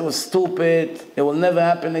apologize, it was stupid, it will never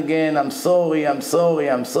happen again, I'm sorry.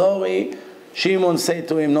 Shimon said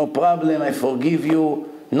to him, no problem, I forgive you,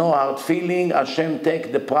 no hard feeling, Hashem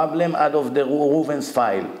take the problem out of the Reuven's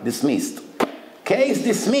file, dismissed. Case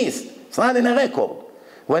dismissed, it's not in a record.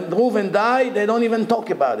 When Reuven died, they don't even talk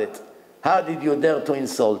about it. How did you dare to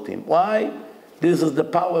insult him? Why? This is the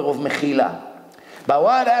power of Mechila. But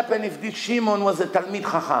what happened if this Shimon was a Talmid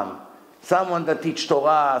Chacham? Someone that teaches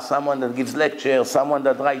Torah, someone that gives lectures, someone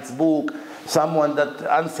that writes book, someone that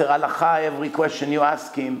answers halacha every question you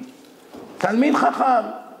ask him. Talmid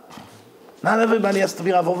Chacham. Not everybody has to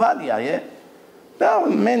be Rav Ovadia, yeah? There are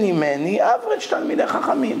many average Talmidei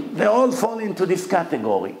Chachamim. They all fall into this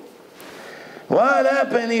category. What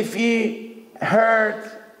happened if he hurt,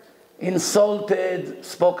 insulted,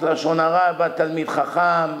 spoke Lashon Hara about Talmid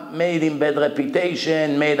Chacham, made him bad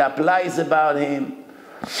reputation, made up lies about him?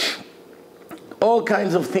 All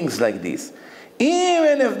kinds of things like this.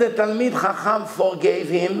 Even if the Talmid Chacham forgave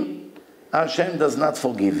him, Hashem does not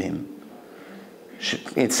forgive him.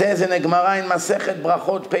 It says in a Gemara in Masechet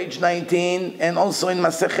Brachot, page 19, and also in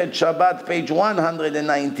Masechet Shabbat, page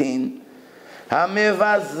 119,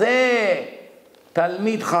 המבזה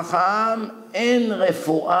תלמיד חכם אין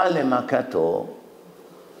רפואה למכתו.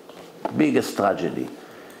 Biggest tragedy.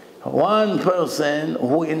 One person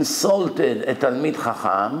who insulted a Talmid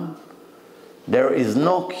Chacham, there is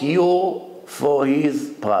no cure for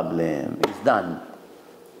his problem. It's done.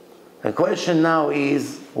 The question now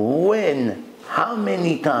is, when? How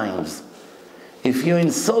many times? If you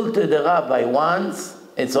insulted a rabbi once,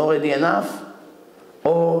 it's already enough?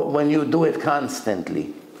 Or when you do it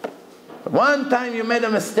constantly? One time you made a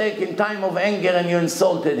mistake in time of anger and you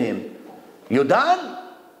insulted him. You done?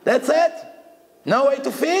 That's it? No way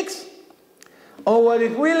to fix? Or what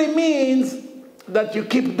it really means that you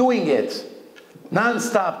keep doing it.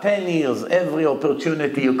 Non-stop, 10 years, every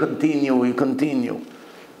opportunity you continue.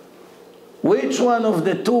 Which one of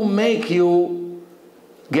the two make you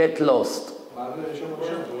get lost? No,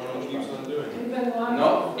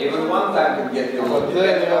 even one time can get you lost.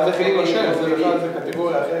 Even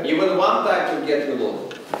one time can get you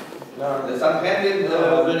lost. The Sanhedrin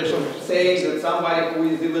saying that somebody who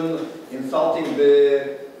is even insulting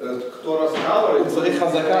the Torah scholar is in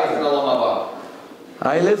Olam Haba.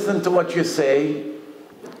 I listen to what you say.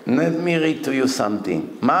 Let me read to you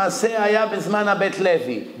something. מעשה היה בזמן הבית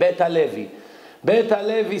לוי, בית הלוי. Bet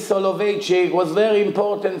HaLevi Soloveitchik was very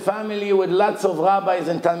important family with lots of rabbis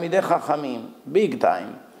and Talmidei Chachamim, big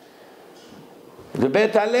time. The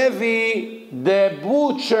Bet HaLevi, the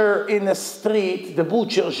butcher in the street, the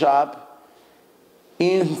butcher shop,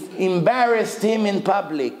 embarrassed him in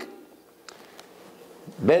public.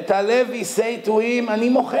 Bet HaLevi say to him, Ani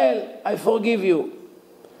mochel, I forgive you.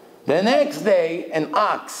 The next day, an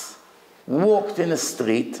ox walked in the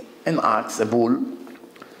street, an ox, a bull,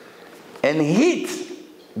 and hit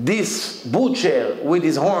this butcher with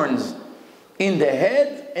his horns in the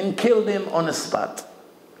head and killed him on the spot.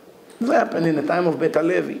 This happened in the time of Bet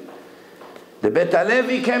HaLevi. The Bet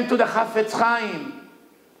HaLevi came to the Chafetz Chaim.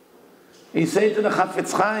 He said to the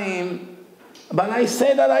Chafetz Chaim, but I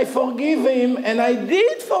said that I forgive him, and I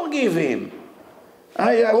did forgive him.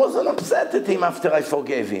 I wasn't upset at him after I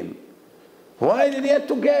forgave him. Why did he have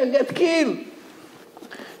to get killed?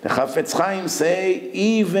 The Chafetz Chaim say,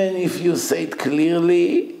 even if you say it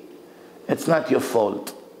clearly, it's not your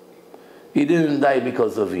fault. He didn't die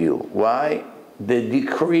because of you. Why? The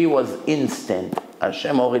decree was instant.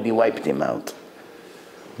 Hashem already wiped him out.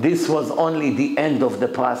 This was only the end of the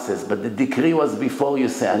process, but the decree was before you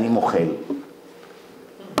say, Ani mochel.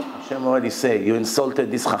 Hashem already said, you insulted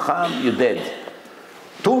this Chacham, you're dead.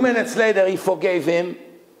 2 minutes later, he forgave him.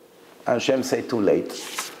 Hashem said, too late.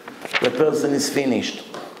 The person is finished.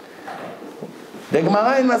 The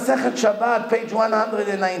Gemara in Masechet Shabbat, page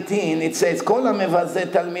 119, it says, Kol HaMevazeh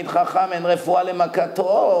Talmid Chacham en refuah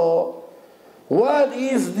lemakato. What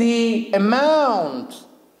is the amount?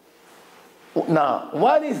 Now,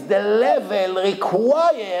 what is the level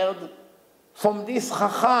required from this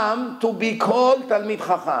Chacham to be called Talmid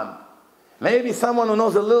Chacham? Maybe someone who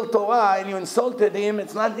knows a little Torah and you insulted him,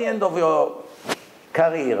 it's not the end of your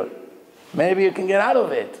career. Maybe you can get out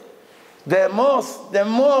of it. The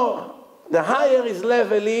higher his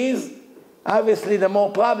level is, obviously the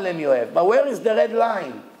more problem you have. But where is the red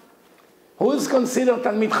line? Who is considered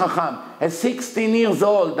Talmid Chacham? A 16 years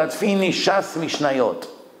old that finished Shas Mishnayot.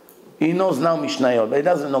 He knows now Mishnayot, but he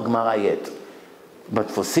doesn't know Gemara yet. But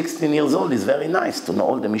for 16 years old, it's very nice to know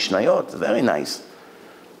all the Mishnayot. It's very nice.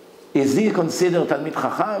 Is he considered Talmid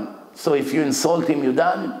Chacham? So if you insult him, you're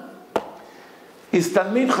done? Is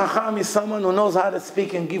Talmid Chacham is someone who knows how to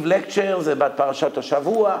speak and give lectures about Parashat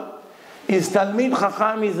Shavua? Is Talmid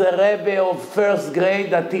Chacham is a Rebbe of first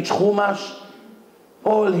grade that teach Chumash?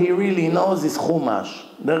 All he really knows is Chumash.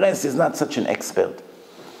 The rest is not such an expert.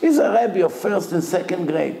 He's a Rebbe of first and second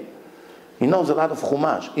grade. He knows a lot of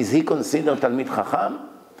Chumash. Is he considered Talmid Chacham?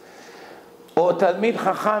 Or Talmid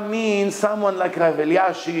Chacham means someone like Rav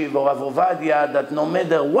Eliashiv or Rav Ovadia that no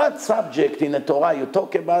matter what subject in the Torah you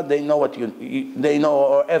talk about, they know what they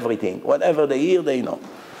know everything. Whatever they hear, they know.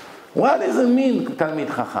 What does it mean, Talmid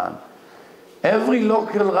Chacham? Every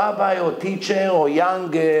local rabbi or teacher or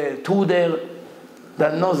young tutor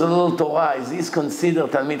that knows a little Torah, is this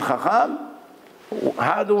considered Talmid Chacham?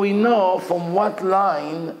 How do we know from what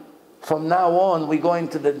line, from now on, we go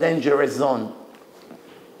into the dangerous zone?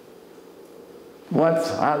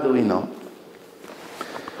 How do we know?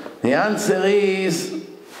 The answer is,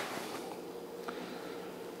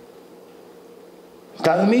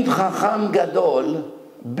 Talmid Chacham Gadol,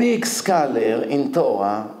 big scholar in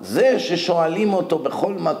Torah, זה ששואלים אותו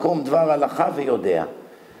בכל מקום דבר הלכה ויודע.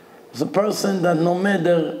 It's a person that no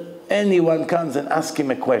matter anyone comes and asks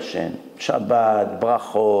him a question, Shabbat,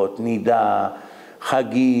 Brachot, Nida,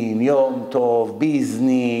 Chagim, Yom Tov,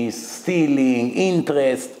 business, stealing,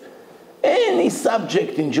 interest, any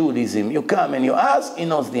subject in Judaism, you come and you ask, he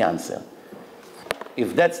knows the answer.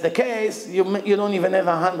 If that's the case, you don't even have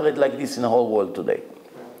 100 like this in the whole world today.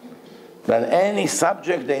 That any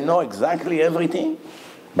subject, they know exactly everything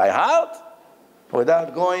by heart,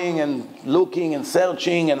 without going and looking and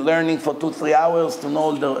searching and learning for 2-3 hours to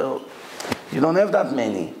know you don't have that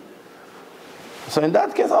many. So in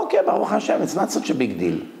that case, okay, Baruch Hashem, it's not such a big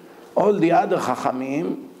deal. All the other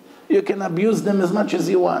Chachamim, you can abuse them as much as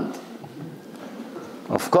you want.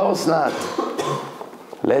 Of course not.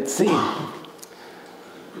 Let's see.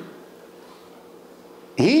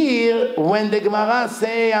 Here, when the Gemara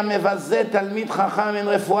say, "Amevazeh Talmid Chacham en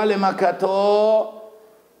refuah lemakato,"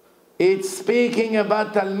 it's speaking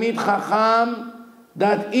about Talmid Chacham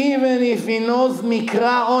that even if he knows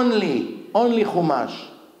Mikra only Chumash,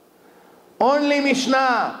 only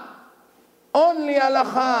Mishnah, only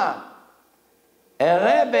Halacha,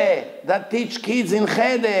 a Rebbe that teach kids in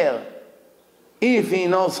Cheder, if he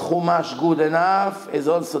knows Chumash good enough, is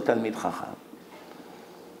also Talmid Chacham.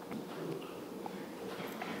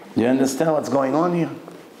 Do you understand what's going on here?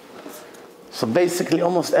 So basically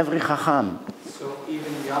almost every Chacham. So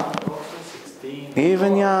even young, also 16?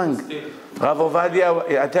 Even young. Rav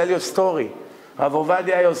Ovadia, I tell you a story. Rav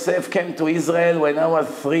Ovadia Yosef came to Israel when I was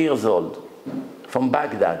 3 years old, from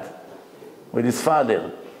Baghdad, with his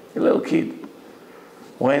father, a little kid.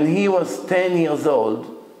 When he was 10 years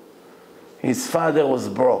old, his father was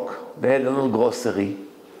broke. They had a little grocery.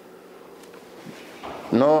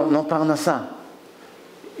 No parnasa.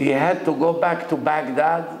 He had to go back to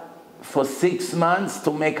Baghdad for 6 months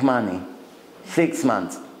to make money. 6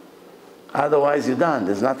 months. Otherwise you're done.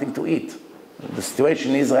 There's nothing to eat. The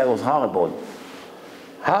situation in Israel was horrible.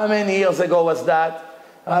 How many years ago was that?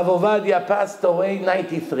 Rav Ovadia passed away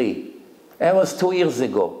 93. That was 2 years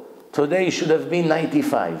ago. Today he should have been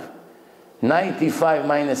 95. 95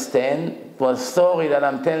 minus 10 was a story that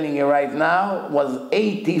I'm telling you right now was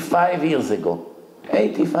 85 years ago.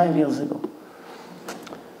 85 years ago.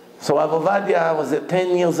 So Rav Ovadia was a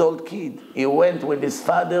 10 years old kid. He went with his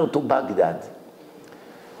father to Baghdad.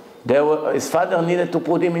 His father needed to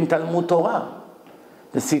put him in Talmud Torah.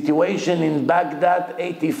 The situation in Baghdad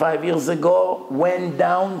 85 years ago went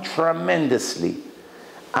down tremendously.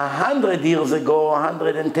 100 years ago,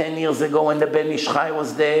 110 years ago, when the Ben Ish Chai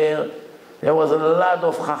was there was a lot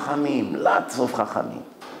of Chachamim, lots of Chachamim.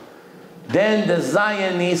 Then the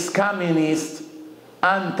Zionists, communists,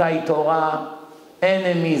 anti-Torah,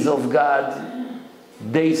 enemies of God,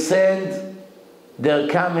 they sent their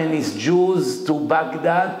communist Jews to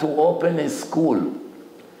Baghdad to open a school.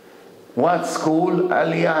 What school?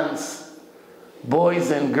 Alliance.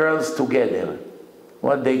 Boys and girls together.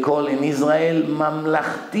 What they call in Israel,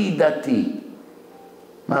 Mamlachti Dati.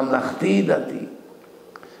 Mamlachti Dati.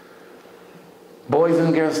 Boys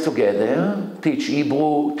and girls together, teach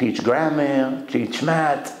Hebrew, teach grammar, teach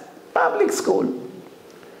math, public school.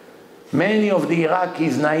 Many of the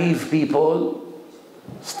Iraqis, naive people,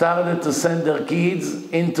 started to send their kids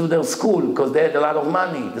into their school because they had a lot of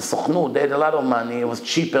money. The Sochnut, they had a lot of money. It was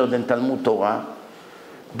cheaper than Talmud Torah.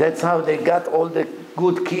 That's how they got all the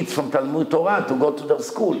good kids from Talmud Torah to go to their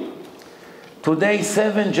school. Today,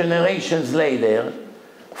 7 generations later,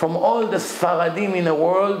 from all the Sfaradim in the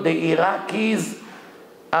world, the Iraqis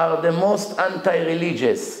are the most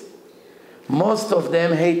anti-religious. Most of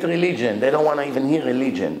them hate religion. They don't want to even hear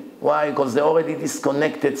religion. Why? Because they already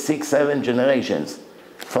disconnected 6, 7 generations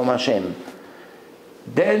from Hashem.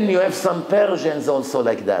 Then you have some Persians also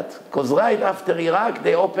like that. Because right after Iraq,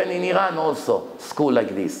 they opened in Iran also, school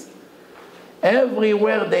like this.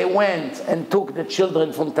 Everywhere they went and took the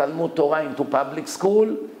children from Talmud Torah into public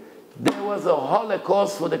school, there was a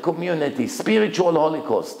holocaust for the community, spiritual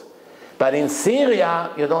holocaust. But in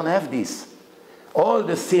Syria, you don't have this. All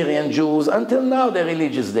the Syrian Jews, until now they're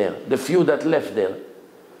religious there, the few that left there.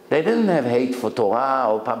 They didn't have hate for Torah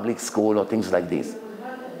or public school or things like this.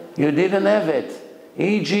 You didn't have it.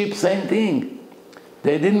 Egypt, same thing.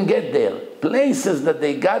 They didn't get there. Places that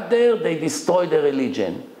they got there, they destroyed the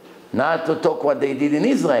religion. Not to talk what they did in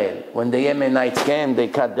Israel. When the Yemenites came, they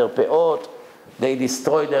cut their peot, they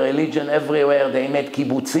destroyed the religion everywhere, they made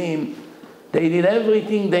kibbutzim. They did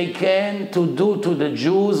everything they can to do to the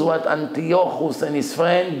Jews what Antiochus and his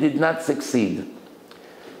friend did not succeed.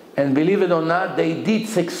 And believe it or not, they did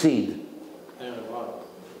succeed.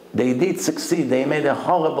 They did succeed. They made a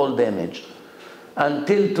horrible damage.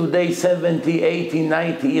 Until today, 70, 80,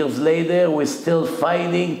 90 years later, we're still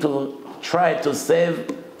fighting to try to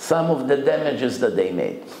save some of the damages that they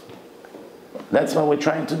made. That's what we're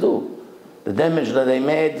trying to do. The damage that they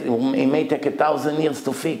made, it may take 1,000 years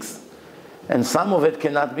to fix. And some of it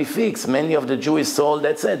cannot be fixed. Many of the Jewish soul,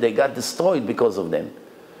 that's it, they got destroyed because of them.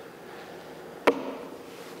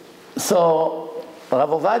 So, Rav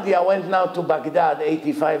Ovadia went now to Baghdad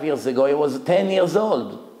 85 years ago. He was 10 years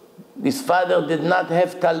old. His father did not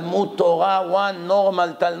have Talmud Torah, one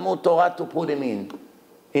normal Talmud Torah to put him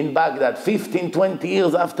in Baghdad, 15, 20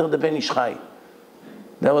 years after the Ben Ish Chai.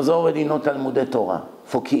 There was already no Talmud Torah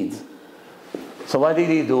for kids. So what did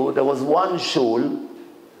he do? There was one shul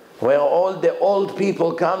where all the old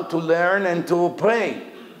people come to learn and to pray.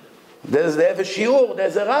 They have a shiur,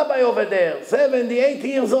 there's a rabbi over there, 70, 80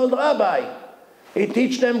 years old rabbi. He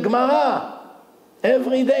teach them Gemara.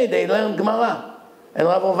 Every day they learn Gemara. And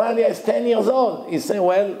Rav Ovadia is 10 years old. He said,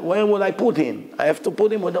 well, where would I put him? I have to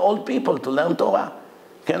put him with the old people to learn Torah.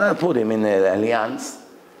 Cannot put him in an alliance.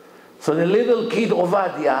 So the little kid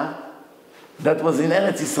Ovadia, that was in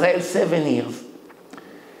Eretz Israel 7 years,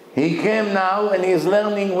 he came now and he's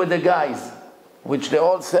learning with the guys, which they're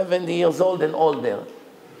all 70 years old and older.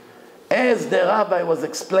 As the rabbi was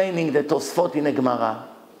explaining the Tosfot in the Gemara,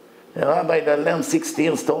 the rabbi that learned 60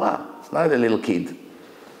 years Torah, it's not a little kid.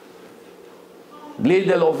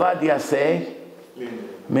 Little Ovadia say,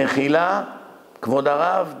 Mechila, Kvod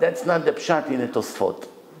Harav, that's not the pshat in the Tosfot.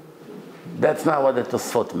 That's not what the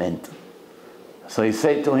Tosfot meant. So he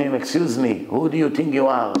said to him, excuse me, who do you think you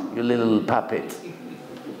are, you little puppet?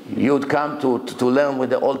 You'd come to learn with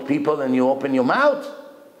the old people and you open your mouth?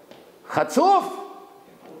 Chatzuf!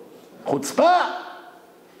 Chutzpah!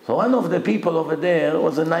 So one of the people over there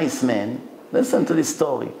was a nice man. Listen to this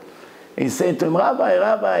story. He said to him,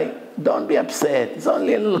 Rabbi, don't be upset. He's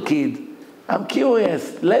only a little kid. I'm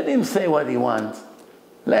curious. Let him say what he wants.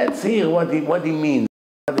 Let's hear what he means.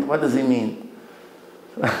 What does he mean?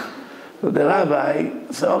 So the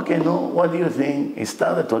rabbi said, okay, no, what do you think? He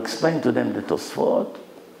started to explain to them the Tosfot.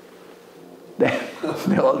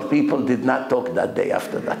 The old people did not talk that day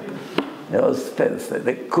after that.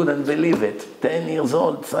 They couldn't believe it. 10 years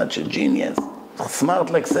old, such a genius.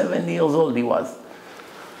 Smart like 7 years old he was.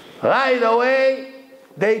 Right away,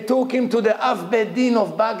 they took him to the Av Bet Din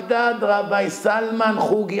of Baghdad, Rabbi Salman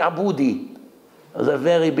Hugi Abudi. He was a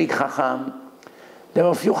very big Chacham. There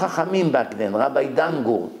were a few Chachamim back then, Rabbi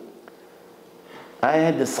Dangur. I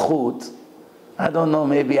had the zchut, I don't know,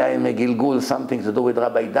 maybe I am a Gilgul, something to do with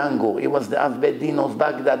Rabbi Dangur. He was the Av Bet Din of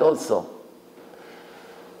Baghdad also.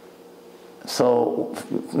 So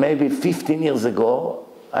maybe 15 years ago,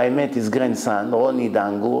 I met his grandson, Roni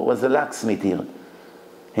Dangur, was a locksmith here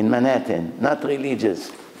in Manhattan, not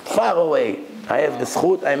religious, far away. I have the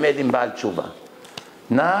zchut, I made him Baal Tshuva.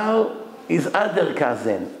 Now, his other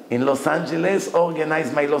cousin in Los Angeles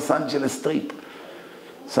organized my Los Angeles trip.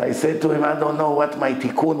 So I said to him, I don't know what my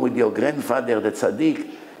tikkun with your grandfather, the tzaddik,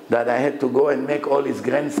 that I had to go and make all his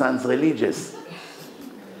grandsons religious.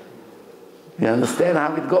 You understand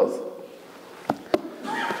how it goes?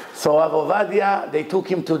 So Rav Ovadia, they took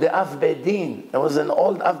him to the Av Bet Din. There was an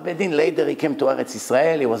old Av Bet Din. Later he came to Eretz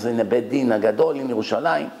Israel. He was in a Bet Din Agadol in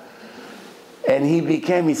Yerushalayim. And he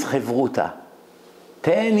became his chevruta.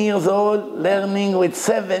 10 years old, learning with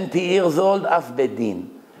 70 years old Av Bet Din.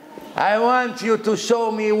 I want you to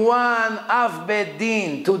show me one Av Bet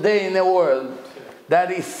Din today in the world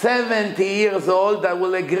that is 70 years old that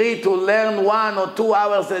will agree to learn 1 or 2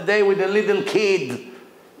 hours a day with a little kid.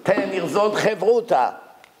 10 years old, chevruta.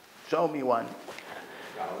 Show me one.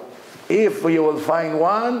 If you will find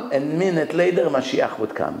one, a minute later, Mashiach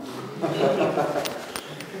would come.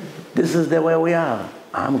 This is the way we are.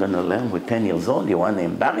 I'm going to learn with 10 years old. You want to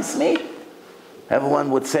embarrass me? Everyone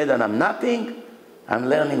would say that I'm nothing. I'm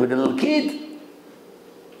learning with a little kid.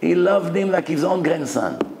 He loved him like his own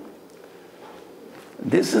grandson.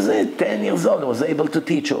 This is it. 10 years old. I was able to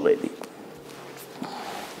teach already.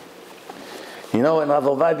 You know, in Rav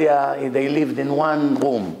Ovadia, they lived in one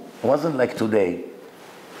room. It wasn't like today.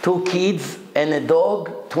 2 kids and a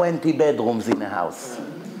dog, 20 bedrooms in a house.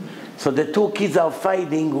 So the 2 kids are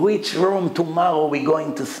fighting which room tomorrow we're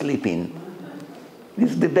going to sleep in.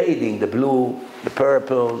 He's debating, the blue, the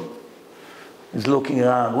purple. He's looking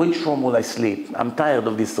around, which room will I sleep? I'm tired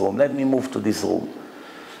of this room, let me move to this room.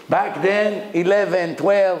 Back then, 11,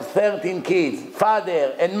 12, 13 kids,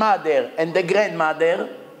 father and mother and the grandmother,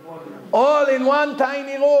 all in one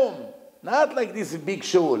tiny room. Not like this big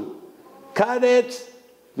shul. Cut it,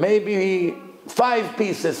 maybe 5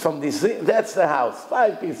 pieces from this, that's the house.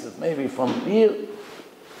 5 pieces, maybe from here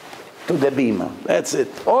to the bima. That's it.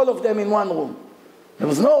 All of them in one room. There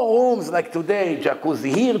was no rooms like today,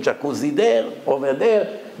 jacuzzi here, jacuzzi there, over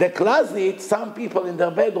there. The closet, some people in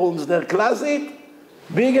their bedrooms, their closet,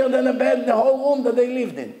 bigger than a bed, the whole room that they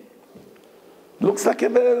lived in. Looks like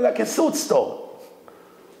a suit store.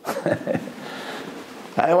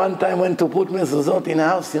 I one time went to put mezuzot in a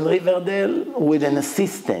house in Riverdale with an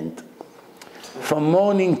assistant. From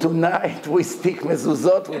morning to night we speak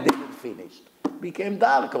mezuzot, we didn't finish. It became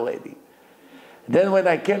dark already. Then when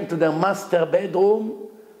I came to the master bedroom,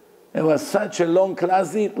 it was such a long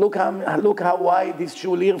closet. Look how wide this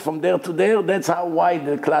shul here from there to there. That's how wide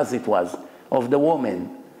the closet was of the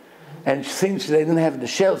woman. And since they didn't have the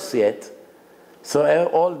shelves yet, so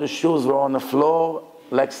all the shoes were on the floor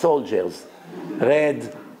like soldiers.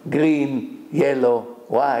 Red, green, yellow,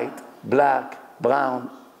 white, black, brown.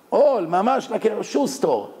 All, mamash like a shoe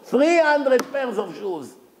store. 300 pairs of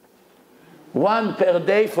shoes. 1 per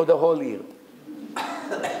day for the whole year.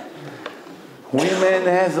 Women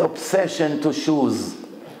has obsession to shoes.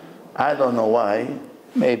 I don't know why.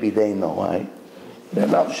 Maybe they know why. They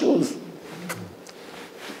love shoes.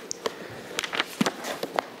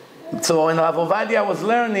 So when Rav Ovadia was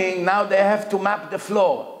learning, now they have to map the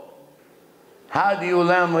floor. How do you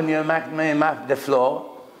learn when you map the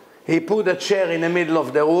floor? He put a chair in the middle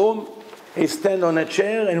of the room. He stand on a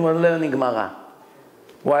chair and we're learning Gemara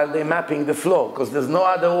while they're mapping the floor because there's no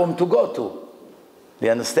other room to go to. Do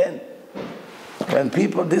you understand? When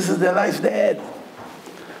people, this is the life they had.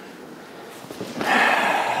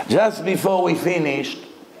 Just before we finished,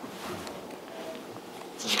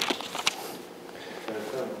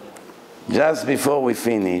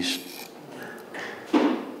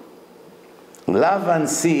 Lavan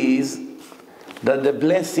sees that the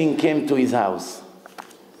blessing came to his house.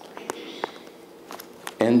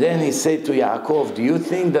 And then he said to Yaakov, do you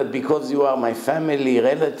think that because you are my family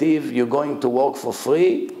relative, you're going to work for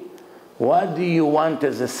free? What do you want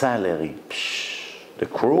as a salary? Psh, the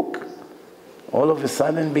crook all of a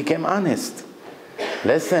sudden became honest.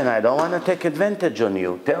 Listen, I don't want to take advantage on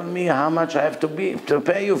you. Tell me how much I have to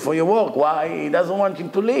pay you for your work. Why? He doesn't want him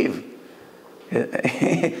to leave.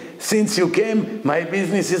 Since you came, my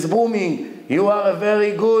business is booming. You are a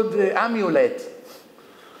very good amulet.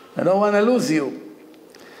 I don't want to lose you.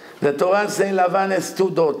 The Torah says Lavan has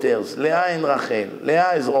two daughters, Leah and Rachel.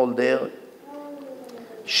 Leah is older.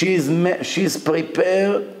 She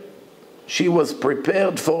was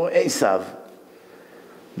prepared for Esav.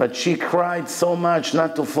 But she cried so much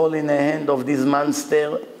not to fall in the hand of this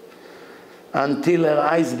monster until her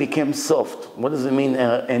eyes became soft. What does it mean,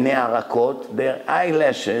 enei harakot? The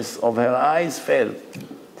eyelashes of her eyes fell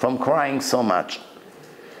from crying so much.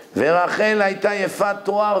 ורחל הייתה יפת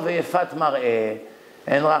תואר ויפת מראה.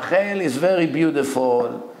 And Rachel is very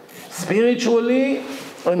beautiful, spiritually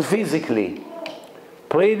and physically.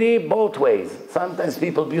 Pretty both ways. Sometimes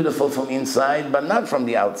people beautiful from inside, but not from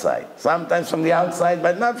the outside. Sometimes from the outside,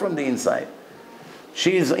 but not from the inside.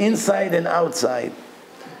 She is inside and outside.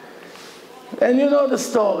 And you know the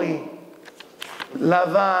story.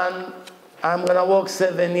 Lavan, I'm going to work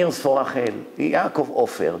 7 years for Rachel. Yaakov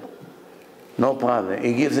offered. No problem.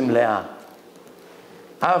 He gives him Leah.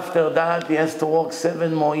 After that, he has to work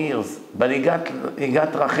 7 more years. But he got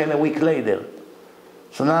Rachel a week later.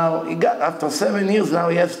 So now, after 7 years, now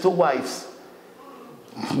he has 2 wives.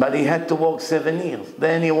 But he had to work 7 years.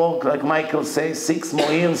 Then he worked, like Michael says, 6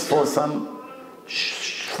 more years for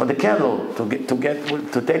the cattle,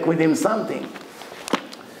 to take with him something.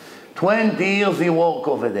 20 years he worked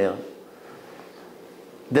over there.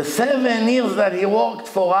 The 7 years that he worked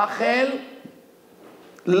for Rachel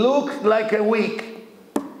looked like a week,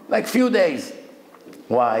 like few days.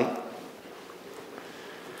 Why?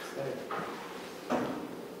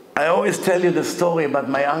 I always tell you the story about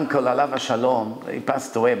my uncle, Alav Shalom. He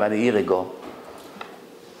passed away about a year ago.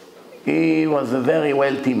 He was a very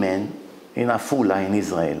wealthy man in Afula in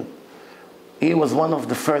Israel. He was one of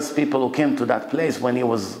the first people who came to that place when it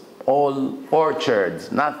was all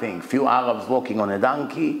orchards, nothing. Few Arabs walking on a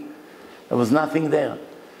donkey. There was nothing there.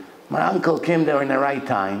 My uncle came there in the right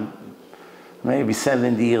time, maybe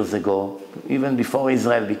 70 years ago, even before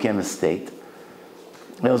Israel became a state.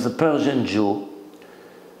 There was a Persian Jew.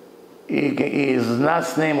 His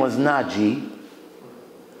last name was Naji,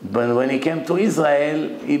 but when he came to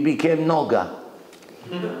Israel, he became Noga.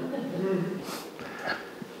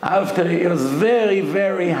 After, he was very,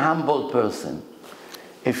 very humble person.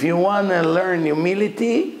 If you want to learn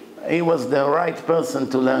humility, he was the right person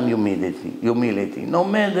to learn humility. No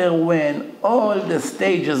matter when, all the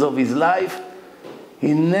stages of his life,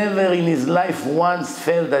 he never in his life once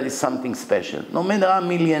felt that it's something special. No matter how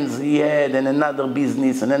millions he had, and another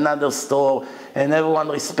business, and another store, and everyone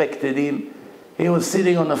respected him, he was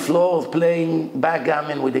sitting on the floor playing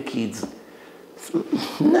backgammon with the kids.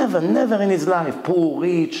 Never in his life, poor,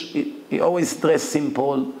 rich, he always dressed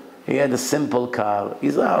simple. He had a simple car.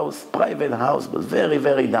 His house, private house, was very,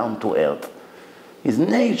 very down to earth. His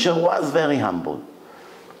nature was very humble.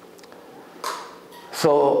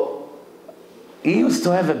 So, he used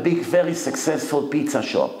to have a big, very successful pizza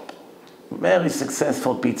shop. Very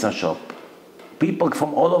successful pizza shop. People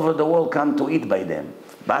from all over the world come to eat by them.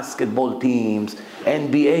 Basketball teams,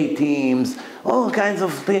 NBA teams, all kinds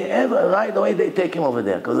of things. Right away they take him over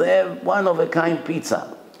there because they have one-of-a-kind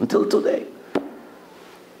pizza until today.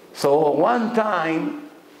 So one time,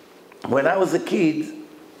 when I was a kid,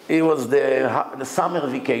 it was the summer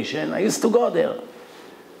vacation. I used to go there,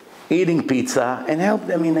 eating pizza and help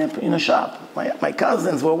them in a shop. My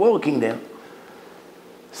cousins were working there.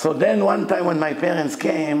 So then one time when my parents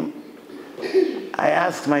came, I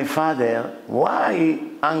asked my father, why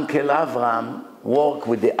Uncle Avram worked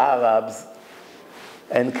with the Arabs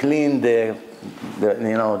and cleaned the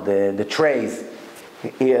trays.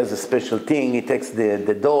 He has a special thing. He takes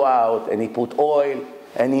the dough out and he put oil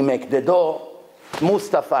and he make the dough.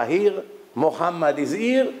 Mustafa here, Muhammad is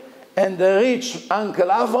here, and the rich Uncle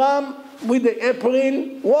Avram with the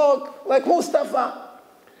apron walk like Mustafa.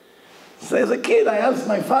 So as a kid I asked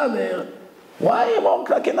my father, why he walk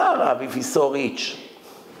like an Arab if he's so rich?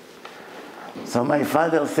 So my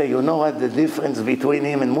father said, you know what the difference between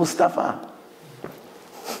him and Mustafa?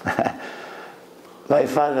 My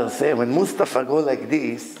father said, when Mustafa go like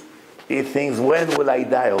this, he thinks, when will I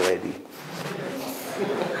die already?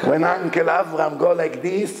 When Uncle Avram go like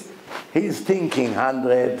this, he's thinking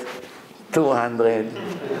 100, 200,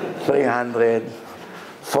 300,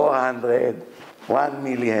 400, 1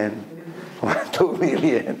 million, 2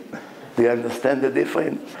 million. Do you understand the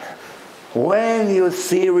difference? When you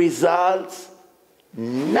see results,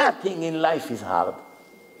 nothing in life is hard.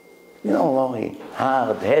 You don't worry.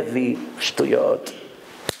 Hard, heavy, shtuyot.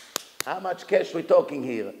 How much cash we talking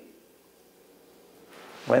here?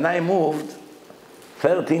 When I moved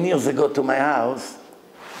 13 years ago to my house,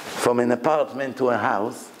 from an apartment to a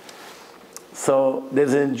house, so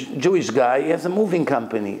there's a Jewish guy, he has a moving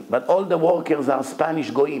company, but all the workers are Spanish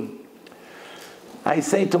goyim. I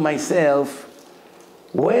say to myself,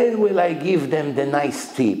 when will I give them the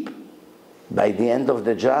nice tip? By the end of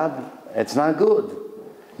the job? It's not good.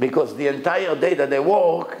 Because the entire day that they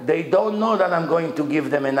work, they don't know that I'm going to give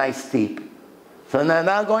them a nice tip. So they're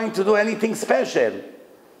not going to do anything special.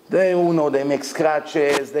 They, you know, they make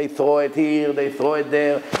scratches, they throw it here, they throw it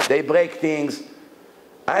there, they break things.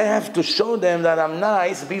 I have to show them that I'm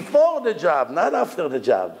nice before the job, not after the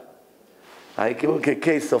job. I took a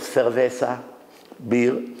case of cerveza,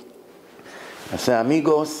 beer. I say,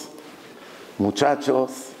 amigos,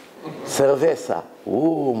 muchachos, cerveza.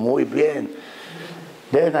 Muy bien.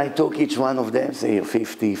 Then I took each one of them, say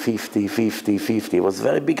 50, 50, 50, 50. It was a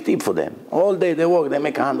very big tip for them. All day they work, they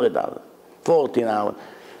make $100, 14 hours.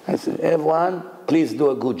 I said, everyone, please do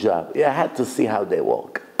a good job. You had to see how they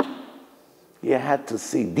work. You had to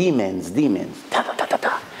see demons. Ta, ta, ta, ta,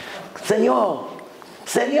 ta. Senor,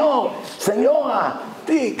 senora.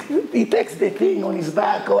 He takes the thing on his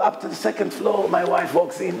back, go up to the second floor. My wife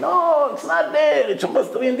walks in. No, it's not there. It's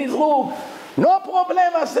supposed to be in this room. No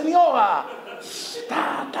problema, senora.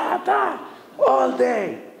 Ta, ta, ta. All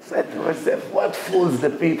day. Said to myself, what fools the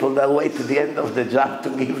people that wait to the end of the job to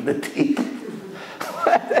give the tip.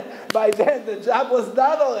 By then the job was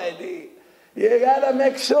done already. You gotta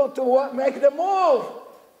make sure to make the move.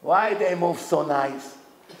 Why they move so nice?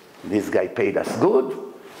 This guy paid us good.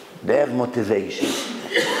 They have motivation.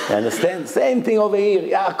 You understand? Same thing over here.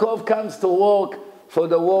 Yaakov comes to work for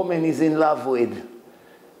the woman he's in love with.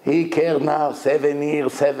 He cared now 7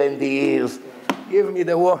 years, 70 years. Give me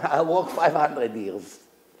the work, I'll work 500 years.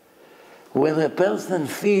 When a person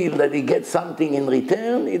feels that he gets something in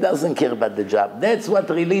return, he doesn't care about the job. That's what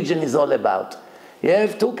religion is all about. You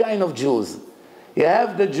have two kinds of Jews. You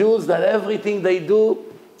have the Jews that everything they do,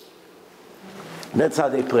 that's how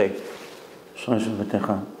they pray.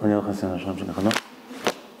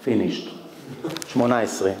 Finished.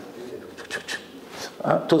 18.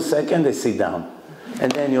 2 seconds, they sit down.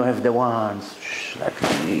 And then you have the ones, like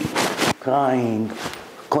me, crying,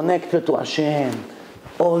 connected to Hashem.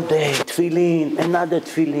 All day, tefillin, another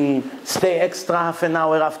tefillin, stay extra half an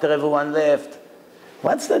hour after everyone left.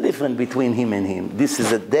 What's the difference between him and him? This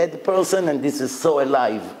is a dead person and this is so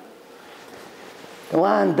alive.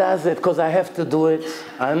 One does it because I have to do it.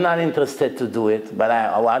 I'm not interested to do it, but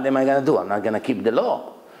what am I going to do? I'm not going to keep the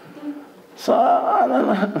law. So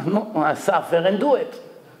I suffer and do it.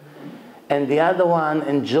 And the other one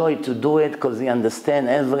enjoy to do it because he understands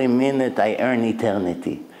every minute I earn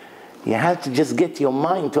eternity. You have to just get your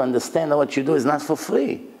mind to understand that what you do is not for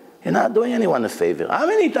free. You're not doing anyone a favor. How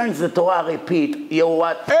many times the Torah repeat,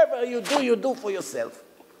 whatever you do for yourself.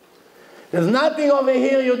 There's nothing over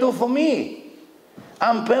here you do for me.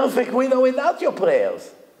 I'm perfect with or without your prayers.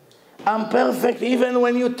 I'm perfect even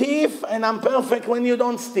when you thief, and I'm perfect when you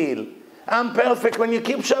don't steal. I'm perfect when you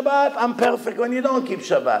keep Shabbat, I'm perfect when you don't keep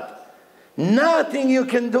Shabbat. Nothing you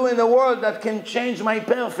can do in the world that can change my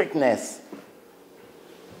perfectness.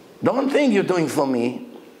 Don't think you're doing for me.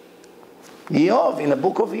 Yov, in the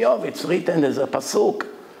book of Yov, it's written as a pasuk.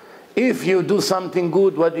 If you do something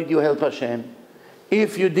good, what did you help Hashem?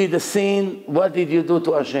 If you did a sin, what did you do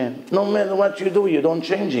to Hashem? No matter what you do, you don't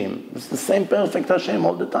change him. It's the same perfect Hashem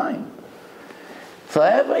all the time. So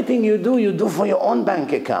everything you do for your own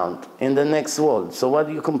bank account in the next world. So what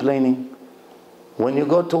are you complaining? When you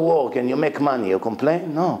go to work and you make money, you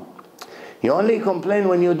complain? No. You only complain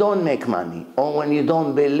when you don't make money or when you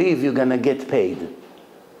don't believe you're going to get paid.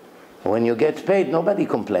 When you get paid, nobody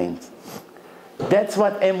complains. That's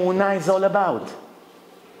what Emunah is all about.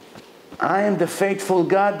 I am the faithful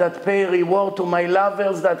God that pay reward to my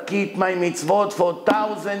lovers that keep my mitzvot for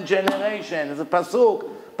 1,000 generations. The pasuk,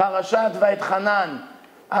 Parashat Vayetze.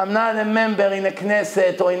 I'm not a member in a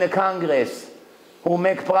Knesset or in a Congress who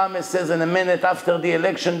make promises and a minute after the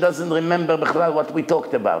election doesn't remember what we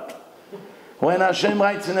talked about. When Hashem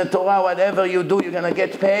writes in the Torah, whatever you do, you're going to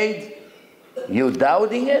get paid. You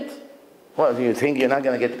doubting it? What, do you think you're not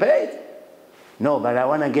going to get paid? No, but I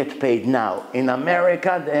want to get paid now. In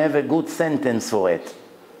America, they have a good sentence for it.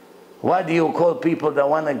 What do you call people that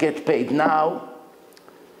want to get paid now?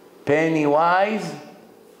 Penny wise,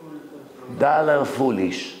 dollar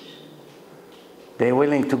foolish. They're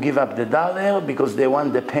willing to give up the dollar because they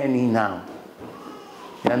want the penny now.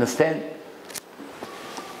 You understand?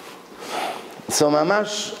 So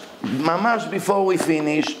mamash before we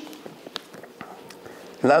finish,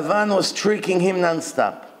 Lavan was tricking him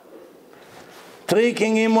non-stop.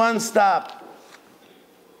 Tricking him one-stop.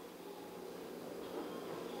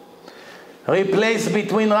 Replace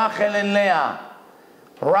between Rachel and Leah.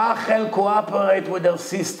 Rachel cooperate with her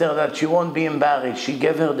sister that she won't be embarrassed. She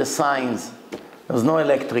gave her the signs. There's no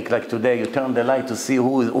electric like today. You turn the light to see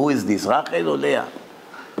who is this, Rachel or Leah.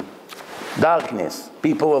 Darkness.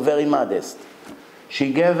 People were very modest.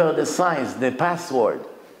 She gave her the signs, the password.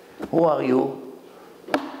 Who are you?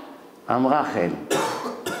 I'm Rachel.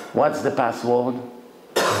 What's the password?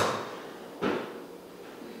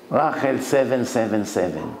 Rachel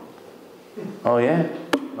 777. Oh yeah?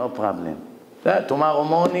 No problem. Tomorrow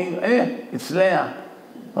morning, it's Leah.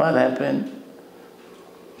 What happened?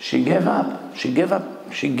 She gave up. She gave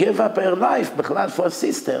up her life for a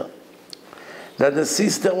sister. That the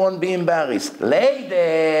sister won't be embarrassed.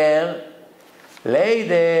 Later,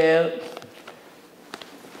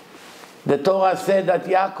 the Torah said that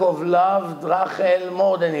Yaakov loved Rachel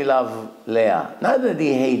more than he loved Leah. Not that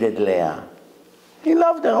he hated Leah. He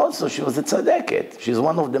loved her also. She was a tzaddiket. She's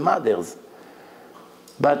one of the mothers.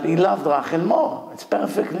 But he loved Rachel more. It's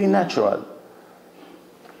perfectly natural.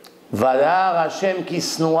 Vayar Hashem ki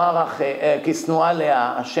snua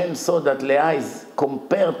Leah. Hashem saw that Leah is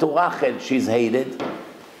compared to Rachel. She's hated.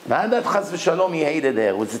 Not that Chas v'Shalom he hated her.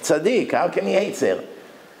 It was a tzaddik. How can he hate her?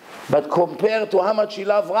 But compared to how much he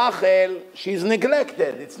loved Rachel, she's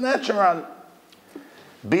neglected. It's natural.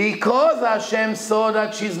 Because Hashem saw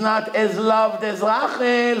that she's not as loved as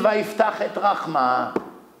Rachel, Vayiftach et Rachma.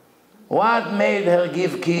 What made her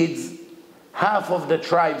give kids? Half of the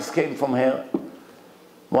tribes came from her.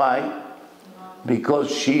 Why? Because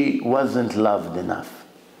she wasn't loved enough.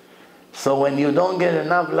 So when you don't get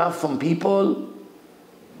enough love from people,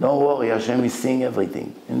 don't worry, Hashem is seeing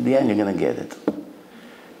everything. In the end, you're going to get it.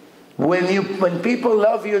 When people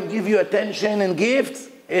love you and give you attention and gifts,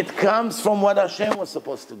 it comes from what Hashem was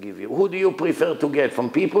supposed to give you. Who do you prefer to get, from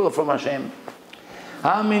people or from Hashem?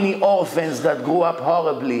 How many orphans that grew up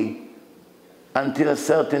horribly until a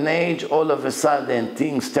certain age, all of a sudden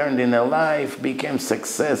things turned in their life, became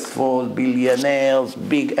successful, billionaires,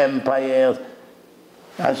 big empires.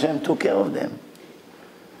 Hashem took care of them.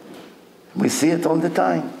 We see it all the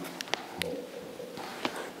time.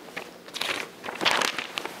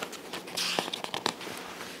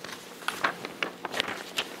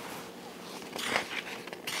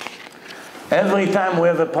 Every time we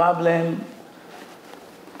have a problem,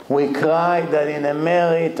 we cry that in the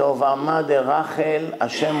merit of our mother Rachel,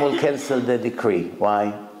 Hashem will cancel the decree.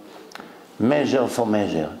 Why? Measure for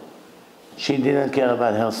measure. She didn't care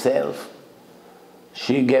about herself.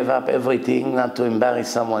 She gave up everything not to embarrass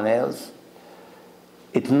someone else.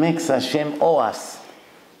 It makes Hashem owe us.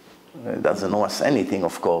 It doesn't owe us anything,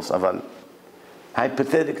 of course, but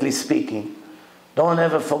hypothetically speaking, don't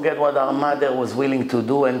ever forget what our mother was willing to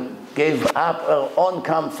do and gave up her own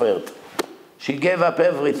comfort. She gave up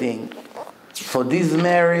everything. For this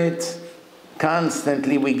merit,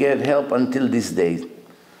 constantly we get help until this day.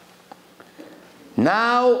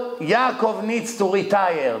 Now, Yaakov needs to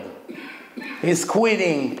retire. He's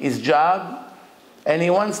quitting his job, and he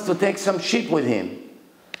wants to take some sheep with him.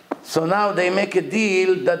 So now they make a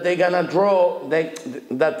deal that they're going to draw,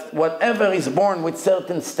 that whatever is born with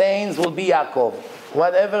certain stains will be Yaakov.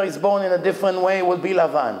 Whatever is born in a different way will be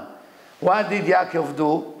Lavan. What did Yaakov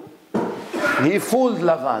do? He fooled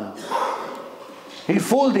Lavan. He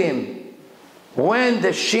fooled him. When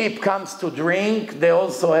the sheep comes to drink, they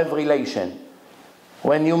also have relation.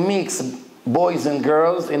 When you mix boys and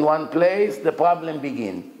girls in one place, the problem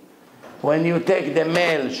begins. When you take the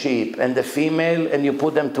male sheep and the female and you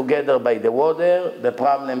put them together by the water, the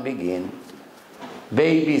problem begins.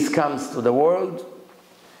 Babies comes to the world,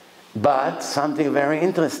 but something very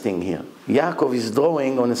interesting here. Yaakov is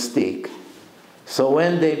drawing on a stick. So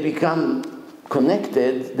when they become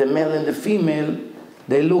connected, the male and the female,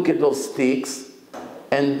 they look at those sticks,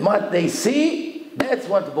 and what they see, that's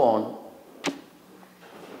what's born.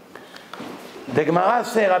 The Gemara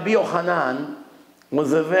says Rabbi Yochanan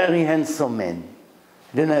was a very handsome man.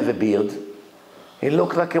 He didn't have a beard. He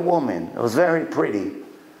looked like a woman. He was very pretty.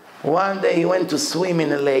 One day he went to swim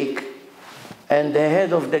in a lake, And the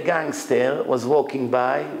head of the gangster was walking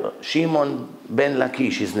by, Shimon ben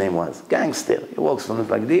Lakish, his name was. Gangster. He walks on it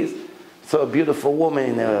like this. Saw a beautiful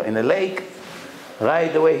woman in a lake.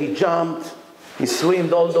 Right away he jumped. He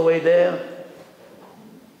swam all the way there.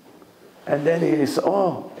 And then he said,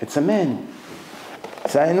 oh, it's a man.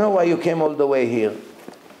 So I know why you came all the way here.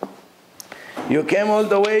 You came all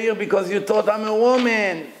the way here because you thought I'm a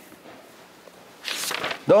woman.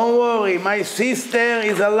 Don't worry, my sister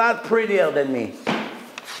is a lot prettier than me.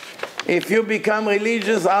 If you become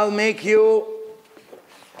religious, I'll make you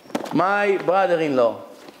my brother-in-law.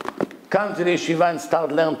 Come to the yeshiva and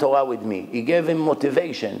start learn Torah with me. He gave him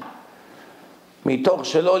motivation. Mitoch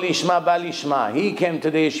shelo lishma ba lishma. He came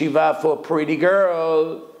to the yeshiva for a pretty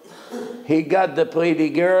girl. He got the pretty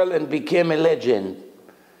girl and became a legend.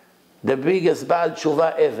 The biggest Baal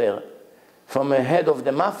Tshuva ever. From the head of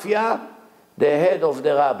the mafia, the head of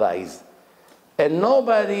the rabbis. And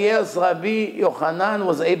nobody else Rabbi Yochanan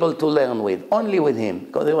was able to learn with. Only with him.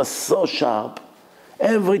 Because he was so sharp.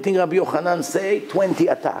 Everything Rabbi Yochanan say, 20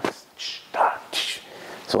 attacks.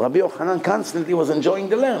 So Rabbi Yochanan constantly was enjoying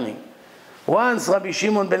the learning. Once Rabbi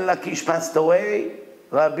Shimon ben Lakish passed away,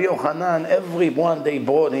 Rabbi Yochanan, everyone they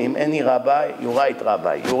brought him, any rabbi, you write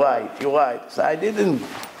rabbi, you write. So I didn't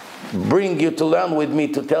bring you to learn with me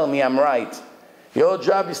to tell me I'm right. Your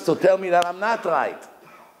job is to tell me that I'm not right.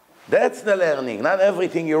 That's the learning. Not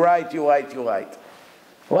everything you write.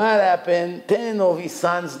 What happened? 10 of his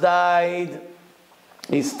sons died.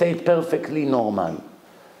 He stayed perfectly normal.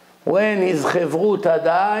 When his chevruta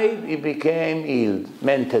died, he became ill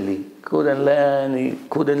mentally. Couldn't learn, he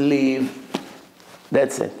couldn't live.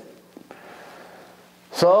 That's it.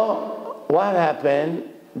 So, what happened?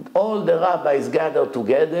 All the rabbis gathered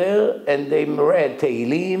together and they read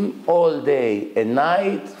Tehillim all day and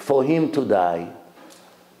night for him to die.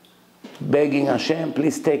 Begging Hashem,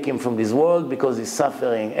 please take him from this world because he's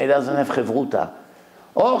suffering. He doesn't have chevruta.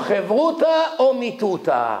 Or chevruta or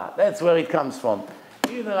mituta. That's where it comes from.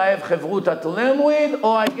 Either I have chevruta to learn with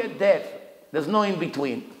or I get death. There's no in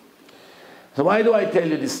between. So why do I tell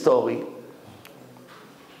you this story?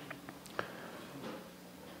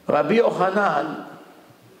 Rabbi Yochanan,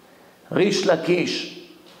 Rish Lakish,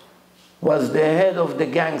 was the head of the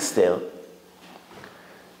gangster.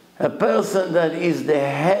 A person that is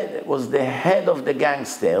was the head of the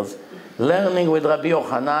gangsters, learning with Rabbi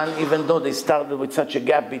Yochanan, even though they started with such a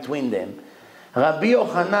gap between them. Rabbi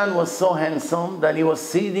Yochanan was so handsome that he was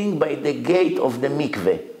sitting by the gate of the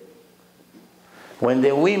mikveh. When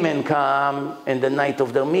the women come in the night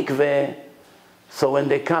of their mikveh, so when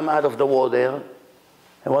they come out of the water,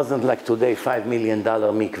 it wasn't like today, $5 million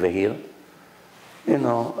mikveh here. You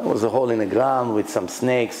know, it was a hole in the ground with some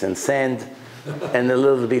snakes and sand and a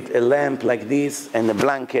little bit, a lamp like this and a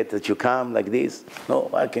blanket that you come like this. No,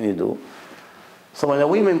 what can you do? So when the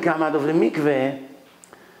women come out of the mikveh,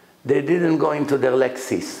 they didn't go into their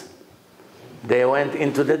Lexus. They went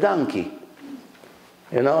into the donkey.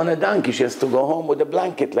 You know, on a donkey, she has to go home with a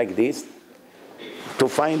blanket like this to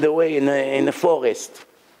find a way in the forest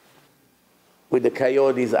with the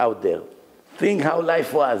coyotes out there. Think how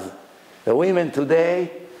life was. The women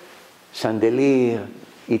today, chandelier,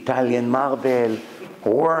 Italian marble,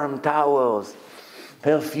 warm towels,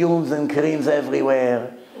 perfumes and creams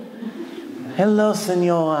everywhere. Hello,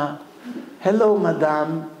 senora. Hello,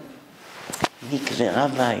 madame. Mikveh,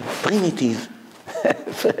 rabbi, primitive.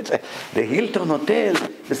 The Hilton Hotel,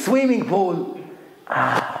 the swimming pool.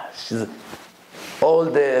 All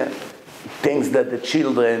the things that the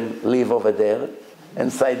children live over there,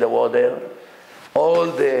 inside the water. All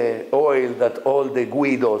the oil that all the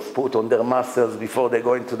guidos put on their muscles before they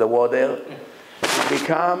go into the water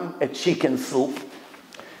become a chicken soup.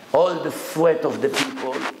 All the sweat of the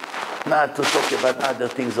people, not to talk about other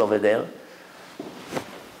things over there.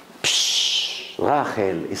 Psh,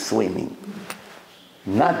 Rachel is swimming.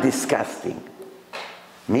 Not disgusting.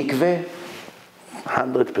 Mikveh,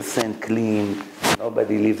 100% clean.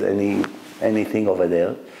 Nobody leaves anything over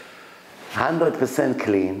there. 100%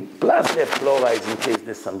 clean. Plus they have fluorides in case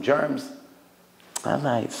there's some germs.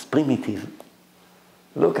 It's primitive.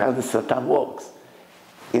 Look how the Satan works.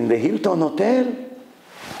 In the Hilton Hotel,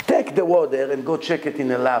 take the water and go check it in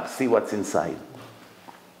a lab, see what's inside.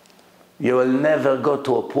 You will never go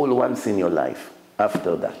to a pool once in your life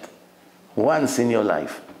after that. Once in your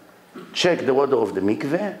life. Check the water of the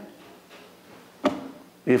mikveh.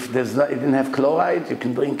 If it didn't have chloride, you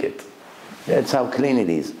can drink it. That's how clean it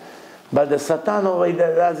is. But the Satan already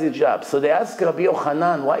does his job. So they ask Rabbi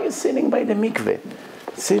Yochanan, why are you sitting by the mikveh?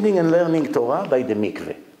 Sitting and learning Torah by the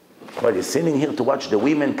mikveh. What, you're sitting here to watch the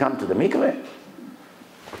women come to the mikveh?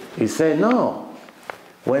 He said, no.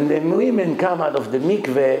 When the women come out of the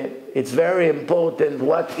mikveh, it's very important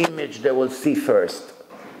what image they will see first.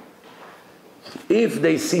 If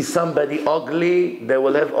they see somebody ugly, they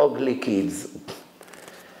will have ugly kids.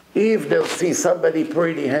 If they'll see somebody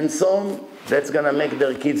pretty handsome, that's going to make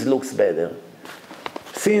their kids look better.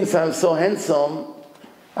 Since I'm so handsome,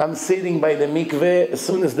 I'm sitting by the mikveh. As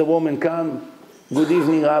soon as the woman comes, good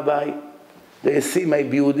evening, Rabbi. They see my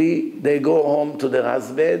beauty. They go home to their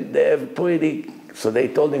husband. They have pretty... So they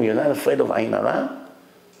told him, you're not afraid of Ain Hara?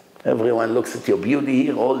 Everyone looks at your beauty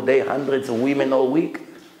here all day, hundreds of women all week.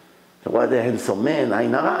 What a handsome man,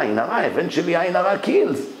 Ain Hara, Ain Hara. Eventually Ain Hara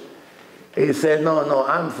kills. He said, no,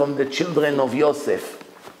 I'm from the children of Yosef.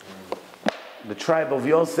 The tribe of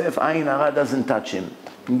Yosef, Ain Hara doesn't touch him.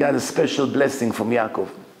 He got a special blessing from Yaakov.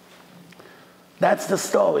 That's the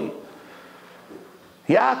story.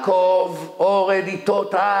 Yaakov already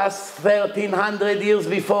taught us 1300 years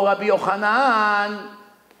before Rabbi Yochanan,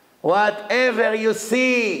 whatever you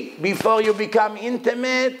see before you become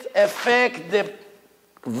intimate affect the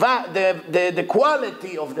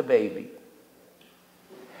quality of the baby.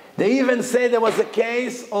 They even say there was a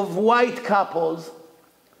case of white couples,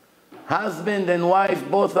 husband and wife,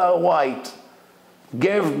 both are white,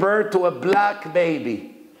 gave birth to a black baby.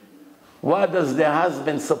 What does the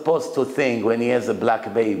husband supposed to think when he has a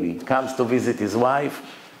black baby? Comes to visit his wife,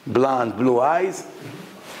 blonde, blue eyes.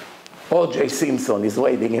 O.J. Simpson is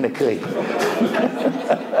waiting in a crib.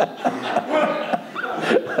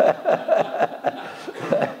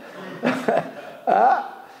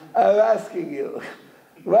 I'm asking you,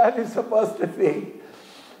 what is supposed to think?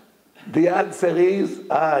 The answer is,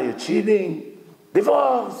 you're cheating.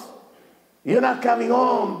 Divorce. You're not coming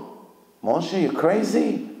home. Moshe, you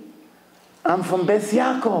crazy? I'm from Beth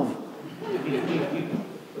Yaakov.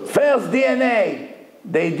 First DNA.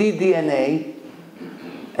 They did DNA,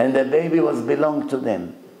 and the baby was belonged to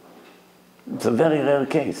them. It's a very rare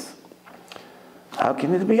case. How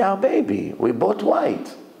can it be our baby? We both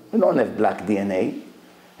white. We don't have black DNA.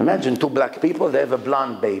 Imagine two black people, they have a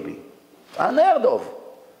blonde baby. Unheard of.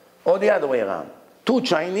 Or the other way around. Two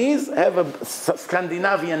Chinese have a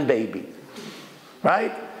Scandinavian baby.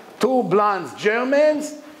 Right? Two blondes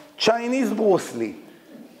Germans, Chinese Bruce Lee,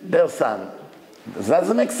 their son. This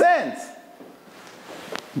doesn't make sense.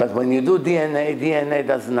 But when you do DNA, DNA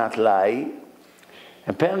does not lie.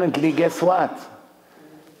 Apparently, guess what?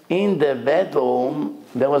 In the bedroom,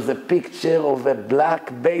 there was a picture of a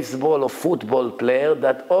black baseball or football player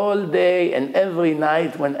that all day and every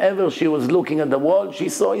night, whenever she was looking at the wall, she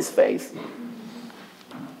saw his face.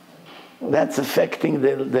 That's affecting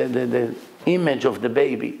the image of the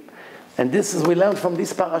baby. And this is, we learned from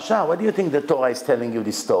this parasha. What do you think the Torah is telling you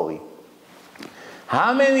this story?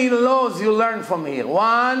 How many laws you learn from here?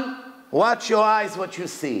 One, watch your eyes, what you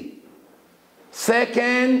see.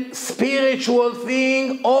 Second, spiritual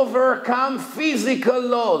thing overcome physical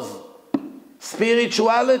laws.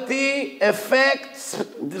 Spirituality affects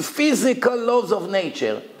the physical laws of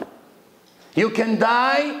nature. You can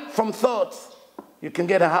die from thoughts. You can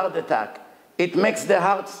get a heart attack. It makes the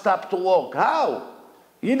heart stop to work. How?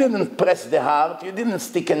 You didn't press the heart. You didn't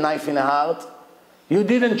stick a knife in the heart. You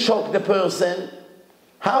didn't choke the person.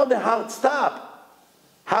 How the heart stop?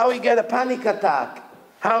 How he get a panic attack?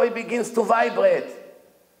 How he begins to vibrate?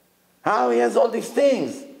 How he has all these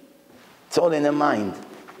things? It's all in the mind.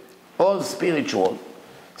 All spiritual.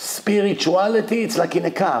 Spirituality, it's like in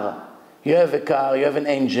a car. You have a car, you have an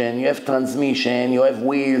engine, you have transmission, you have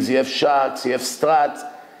wheels, you have shocks, you have struts.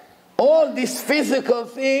 All these physical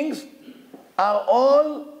things are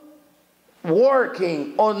all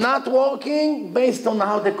working or not working based on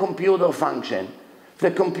how the computer functions. If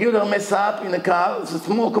the computer messes up in a car, it's a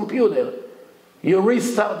small computer. You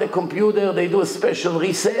restart the computer, they do a special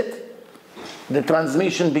reset, the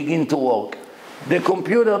transmission begins to work. The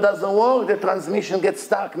computer doesn't work, the transmission gets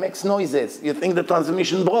stuck, makes noises. You think the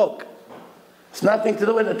transmission broke. It's nothing to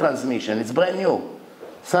do with the transmission, it's brand new.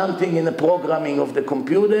 Something in the programming of the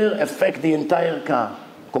computer affects the entire car.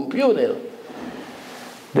 Computer.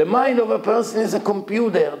 The mind of a person is a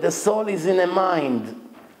computer. The soul is in a mind,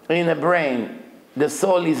 in a brain. The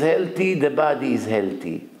soul is healthy, the body is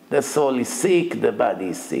healthy. The soul is sick, the body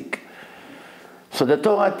is sick. So the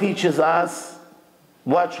Torah teaches us,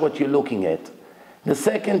 watch what you're looking at. The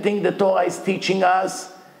second thing the Torah is teaching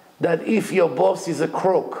us, that if your boss is a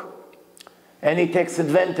crook, and he takes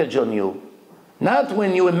advantage on you, not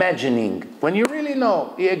when you're imagining, when you really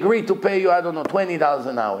know, he agreed to pay you, I don't know, $20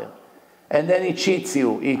 an hour. And then he cheats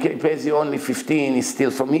you. He pays you only 15. He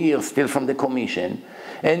steals from here, steals from the commission.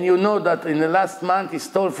 And you know that in the last month he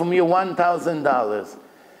stole from you $1,000.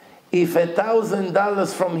 If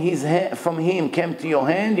 $1,000 from him came to your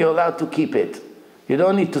hand, you're allowed to keep it. You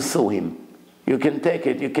don't need to sue him. You can take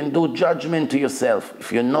it. You can do judgment to yourself.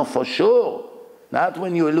 If you know for sure, not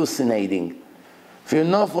when you're hallucinating. If you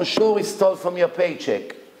know for sure he stole from your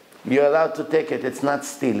paycheck, you're allowed to take it. It's not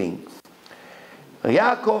stealing.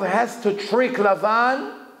 Yaakov has to trick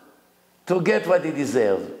Lavan to get what he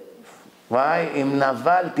deserves. Why? Im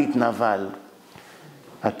naval titnaval.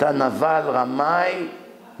 Ata naval ramai,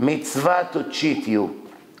 mitzvah to cheat you.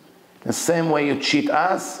 The same way you cheat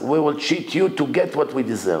us, we will cheat you to get what we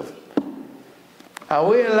deserve. Are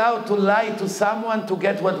we allowed to lie to someone to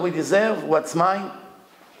get what we deserve? What's mine?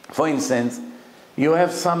 For instance, you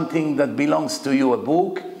have something that belongs to you, a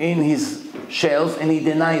book, in his shelf, and he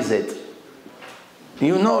denies it.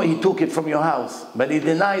 You know he took it from your house, but he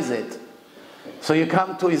denies it. So you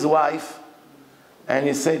come to his wife, and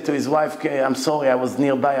you say to his wife, okay, I'm sorry, I was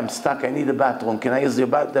nearby, I'm stuck, I need a bathroom. Can I use the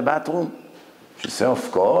bathroom? She says,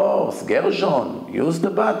 of course, Gershon, use the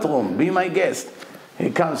bathroom, be my guest. He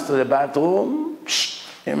comes to the bathroom,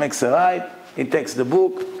 he makes a right, he takes the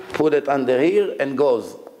book, put it under here, and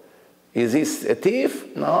goes. Is he a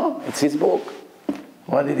thief? No, it's his book.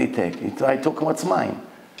 What did he take? I took what's mine.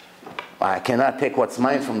 I cannot take what's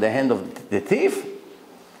mine from the hand of the thief?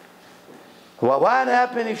 Well, what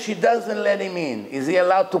happens if she doesn't let him in? Is he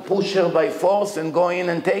allowed to push her by force and go in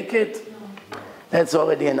and take it? That's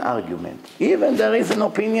already an argument. Even there is an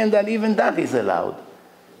opinion that even that is allowed.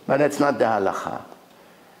 But that's not the halacha.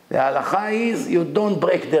 The halacha is you don't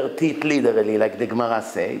break their teeth literally, like the Gemara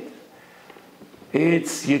said.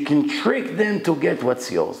 It's you can trick them to get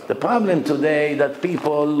what's yours. The problem today is that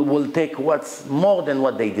people will take what's more than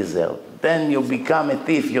what they deserve. Then you become a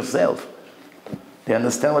thief yourself. Do you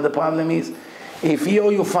understand what the problem is? If he owe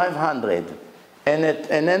you $500 and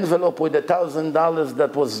an envelope with $1,000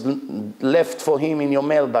 that was left for him in your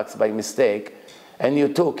mailbox by mistake, and you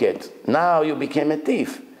took it, now you became a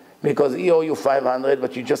thief because he owe you $500,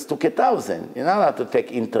 but you just took $1,000. You're not allowed to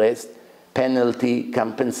take interest, penalty,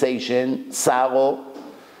 compensation, sorrow.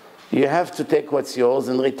 You have to take what's yours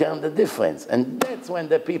and return the difference. And that's when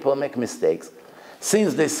the people make mistakes.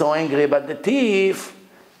 Since they're so angry about the thief,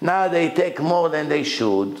 now they take more than they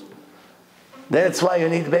should. That's why you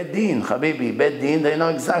need Beit Din, Habibi. Beit Din, they know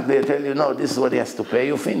exactly. They tell you, no, this is what he has to pay,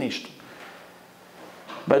 you finished.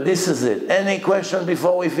 But this is it. Any question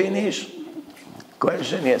before we finish?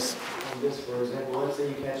 Question, yes. This, for example, let's say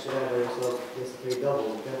you catch it out of yourself, just pay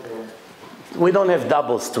double. We don't have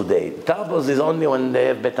doubles today. Doubles is only when they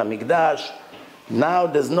have Bet HaMikdash. Now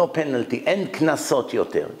there's no penalty. En knasot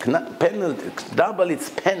yoter. Penalty. Double, it's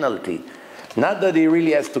penalty. Not that he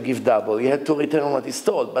really has to give double. He had to return what he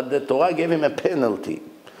stole. But the Torah gave him a penalty.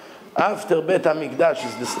 After Bet HaMikdash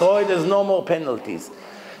is destroyed, there's no more penalties.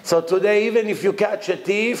 So today, even if you catch a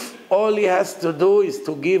thief, all he has to do is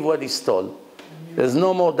to give what he stole. There's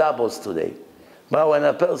no more doubles today. But when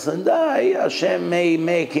a person dies, Hashem may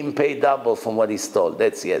make him pay double from what he stole.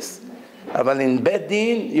 That's yes. But in Beit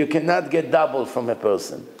Din, you cannot get double from a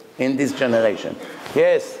person in this generation.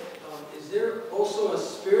 Yes? Is there also a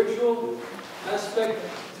spiritual aspect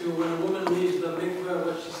to when a woman leaves the mikveh,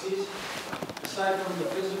 what she sees, aside from the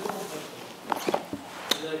physical?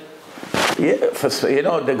 You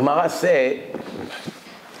know, the Gemara says,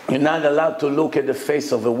 you're not allowed to look at the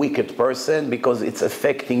face of a wicked person because it's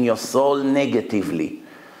affecting your soul negatively.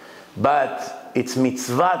 But it's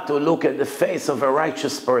mitzvah to look at the face of a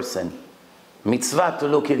righteous person. Mitzvah to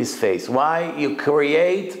look at his face. Why? You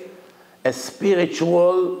create a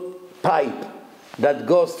spiritual pipe that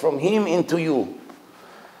goes from him into you.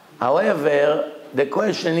 However, the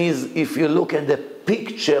question is, if you look at the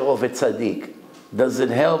picture of a tzaddik, does it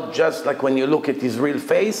help just like when you look at his real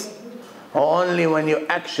face? Or only when you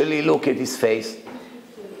actually look at his face?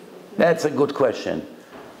 That's a good question.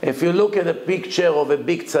 If you look at a picture of a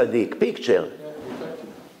big tzaddik,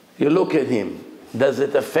 you look at him, does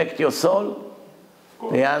it affect your soul?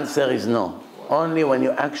 The answer is no. Only when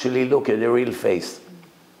you actually look at the real face.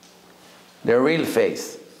 The real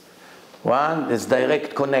face. One, there's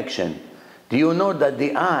direct connection. Do you know that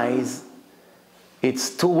the eyes, it's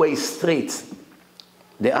two-way streets?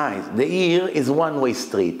 The eyes. The ear is one-way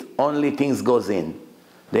street. Only things goes in.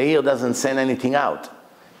 The ear doesn't send anything out.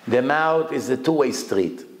 The mouth is a two-way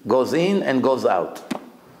street. Goes in and goes out.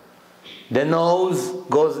 The nose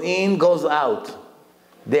goes in, goes out.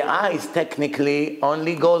 The eyes technically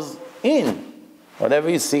only goes in.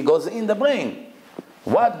 Whatever you see goes in the brain.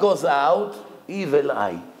 What goes out? Evil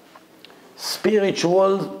eye.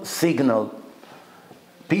 Spiritual signal.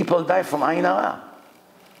 People die from ayin hara.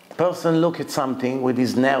 Person look at something with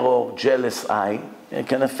his narrow, jealous eye, it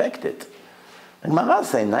can affect it. The Gemara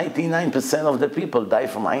says 99% of the people die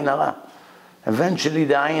from Ayin Hara. Eventually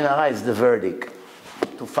the Ayin Hara is the verdict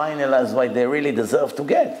to finalize what they really deserve to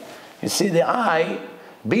get. You see, the eye,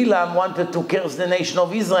 Bilam wanted to curse the nation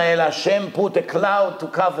of Israel. Hashem put a cloud to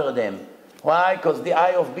cover them. Why? Because the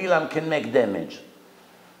eye of Bilam can make damage.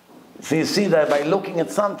 So you see that by looking at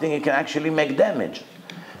something, it can actually make damage.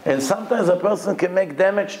 And sometimes a person can make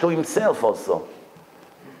damage to himself also.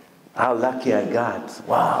 How lucky I got.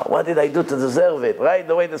 Wow, what did I do to deserve it? Right?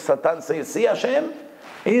 The way the Satan says, see Hashem?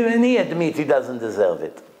 Even he admits he doesn't deserve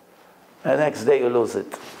it. The next day you lose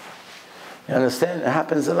it. You understand? It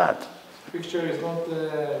happens a lot. Picture is not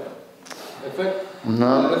effect.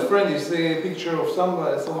 No. A friend, you see a picture of some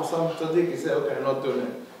tzaddik, you say, okay, I'm not going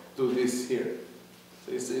to do this here.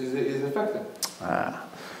 So it's effective.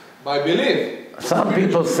 By belief. Some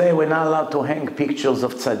people say we're not allowed to hang pictures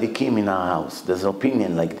of tzaddikim in our house. There's an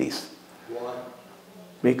opinion like this. Why?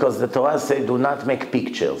 Because the Torah says do not make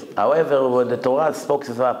pictures. However, when the Torah spoke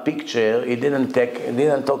about picture, it didn't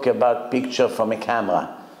talk about picture from a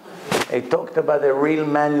camera. It talked about the real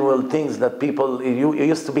manual things that people, it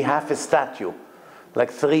used to be half a statue,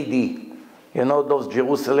 like 3D. You know those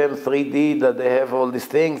Jerusalem 3D that they have all these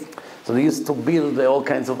things? So they used to build all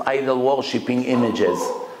kinds of idol worshipping images.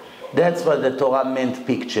 That's what the Torah meant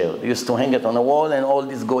picture. They used to hang it on a wall and all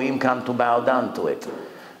these goyim come to bow down to it.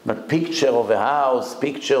 But picture of a house,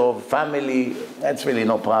 picture of family, that's really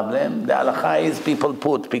no problem. The halakha is people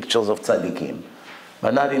put pictures of tzaddikim,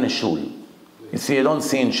 but not in a shul. You see, you don't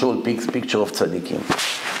see in shul picture of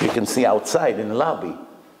tzaddikim. You can see outside in the lobby.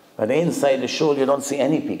 But inside the shul, you don't see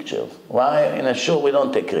any pictures. Why? In a shul, we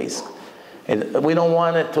don't take risk. We don't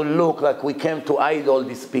want it to look like we came to idol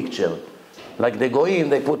this picture. Like the goyim,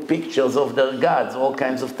 they put pictures of their gods, all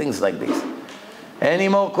kinds of things like this. Any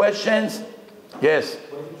more questions? Yes?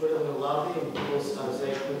 What if you put it in the lobby and people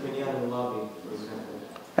say Kumpanya in the lobby, for example?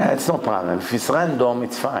 It's no problem. If it's random,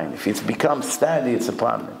 it's fine. If it's become steady, it's a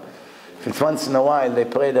problem. If it's once in a while they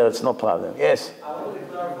pray there, it's no problem. Yes? I wanted to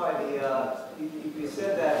clarify you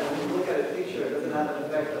said that when you look at a picture, it doesn't have an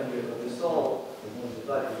effect on your soul.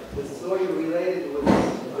 But the story related with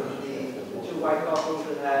the two white couples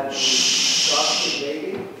that had adopted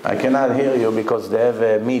baby. I cannot hear you because they have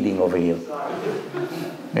a meeting over here. Sorry.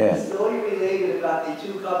 Yeah. The story related about the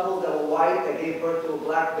two couples that were white that gave birth to a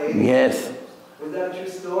black baby. Yes. Was that a true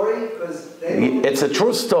story? Because It's a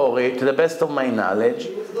true story, to the best of my knowledge.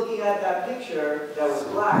 He was looking at that picture that was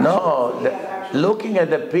black. No, looking at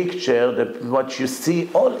the picture, what you see,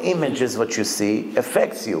 all images what you see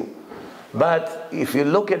affects you. But if you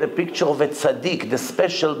look at a picture of a tzaddik, the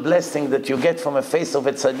special blessing that you get from a face of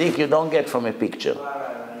a tzaddik, you don't get from a picture. Right,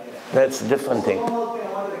 yeah. That's a different thing. One more thing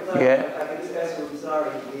I wanted to clarify. Yeah. If I could just ask you, I'm sorry.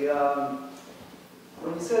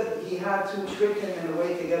 When you said he had to trick him in a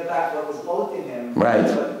way to get back what was owed to him, Right.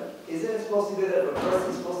 But isn't it supposed to be that if a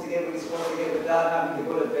person's supposed to get what he's supposed to get without having to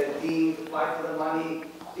go to Beddin to fight for the money?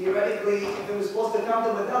 Theoretically, if it was supposed to come to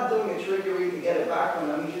him without doing a trickery to get it back from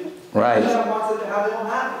him, he should. Right. Hashem wants it to have it on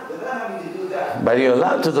hand without having to do that. But you're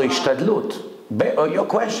allowed to do ishtadlut. Your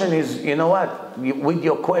question is, you know what? With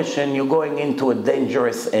your question, you're going into a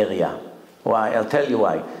dangerous area. Why? I'll tell you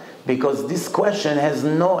why. Because this question has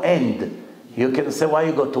no end. You can say, why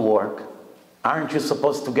you go to work? Aren't you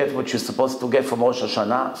supposed to get what you're supposed to get from Rosh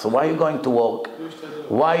Hashanah? So why are you going to work?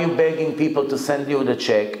 Why are you begging people to send you the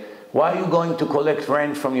check? Why are you going to collect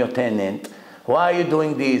rent from your tenant? Why are you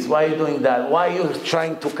doing this? Why are you doing that? Why are you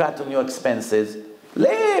trying to cut on your expenses?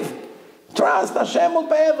 Leave! Trust, Hashem will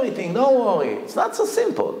pay everything, don't worry. It's not so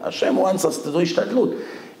simple. Hashem wants us to do ishtadlut.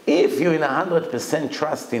 If you're in 100%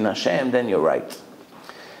 trust in Hashem, then you're right.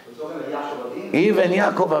 Even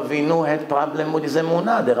Yaakov Avinu had problem with his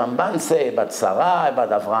emunah. The Ramban say about Sarah,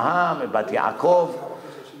 about Avraham, about Yaakov.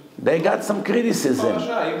 They got some criticism.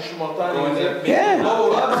 Yeah.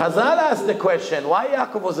 Chazal asked the question, why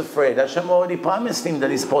Yaakov was afraid? Hashem already promised him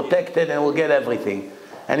that he's protected and will get everything.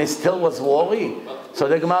 And he still was worried. So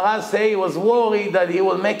the Gemara say he was worried that he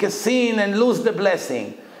will make a sin and lose the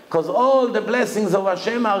blessing. Because all the blessings of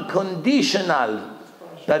Hashem are conditional.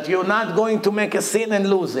 That you're not going to make a sin and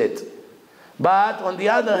lose it. But on the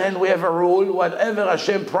other hand, we have a rule, whatever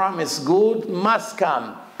Hashem promised good must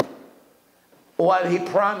come. What He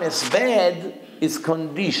promised bad is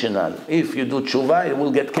conditional. If you do tshuva, it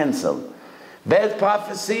will get cancelled. Bad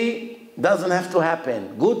prophecy doesn't have to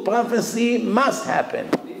happen. Good prophecy must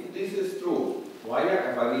happen. This is true. Why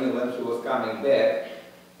Yaakov Avinu, when he was coming back,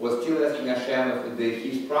 was still asking Hashem if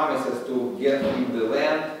his promises to get him the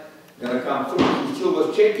land going to come through. He still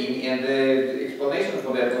was checking, and the explanation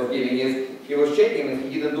for that was giving is he was checking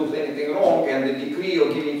if he didn't do anything wrong, and the decree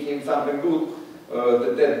of giving him something good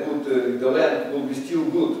the land will be still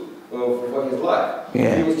good for his life.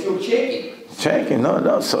 Yeah. He was still checking. Checking,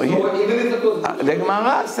 no. So even if it was the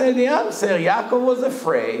Gemara said the answer. Yaakov was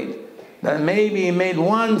afraid that maybe he made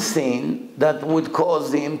one sin that would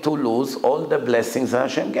cause him to lose all the blessings that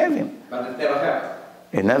Hashem gave him. But it never happened.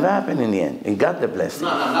 It never happened in the end. He got the blessing. No,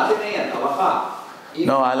 not in the end. Halacha.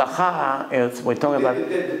 No, halacha, we're talking about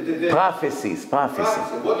prophecies. Prophecy.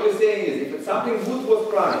 What we're saying is, if something good was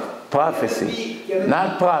promised, prophecy,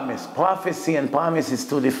 not promise. Prophecy and promise is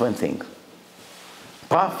two different things.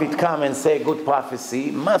 Prophet come and say good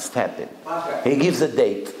prophecy must happen. He gives a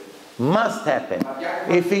date. Must happen.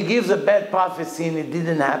 If he gives a bad prophecy and it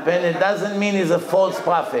didn't happen, it doesn't mean he's a false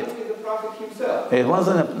prophet. It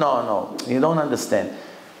wasn't no, you don't understand.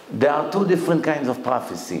 There are two different kinds of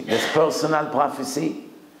prophecy. There's personal prophecy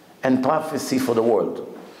and prophecy for the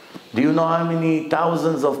world. Do you know how many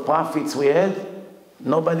thousands of prophets we had?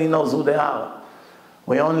 Nobody knows who they are.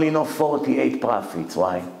 We only know 48 prophets.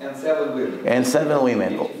 Why? And 7 women. And 7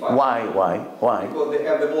 women. Why? Because they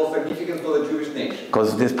have the most significance for the Jewish nation.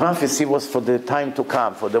 Because this prophecy was for the time to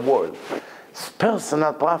come, for the world.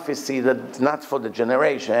 Personal prophecy that's not for the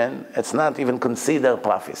generation, it's not even considered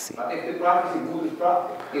prophecy. But if the prophecy good is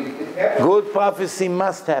prophecy, if it happens, good prophecy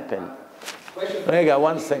must happen. Rega,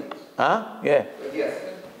 one second. Huh? Yeah. Yes.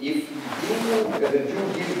 If the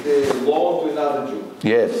Jew gives the law to another Jew,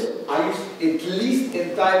 yes, are you at least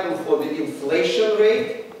entitled for the inflation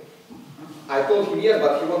rate? I told him yes,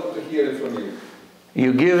 but he wanted to hear it from you.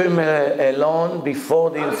 You give him a loan before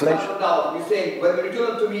the inflation? You're saying, when you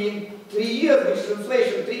return it to me in 3 years, which is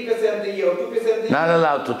inflation, 3% a year or 2% a year. Not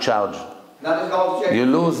allowed to charge. Not allowed to check. You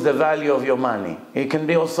lose the value of your money. It can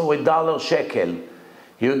be also a dollar shekel.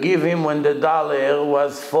 You give him when the dollar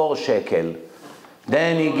was 4 shekel.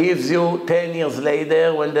 Then he gives you 10 years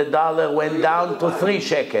later when the dollar went down to 3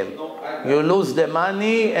 shekel. You lose the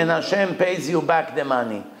money and Hashem pays you back the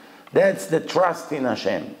money. That's the trust in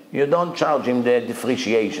Hashem. You don't charge him the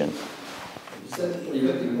depreciation.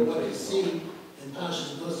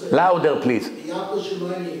 Louder, please. In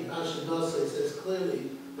Parashat it says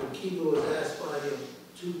clearly when Kiva was asked by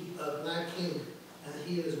a black king, and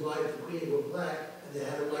he and his wife, the queen, were black, and they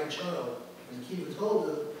had a white child. And Kiva told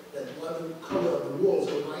them that what the color of the walls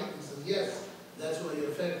are white. He said, yes, that's why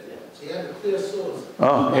you're affected. So you have a clear source.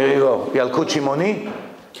 Oh, here you go. Yalkut Shimoni?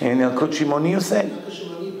 In Yalkut Shimoni you said?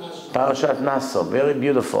 Parashat Naso, very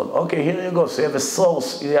beautiful. Okay, here you go. So you have a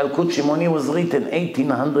source. Yalkut Shimoni was written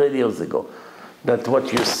 1800 years ago. That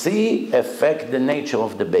what you see affect the nature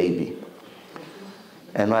of the baby.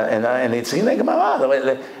 And it's in the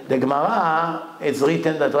Gemara. The Gemara, it's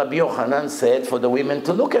written that Rabbi Yochanan said for the women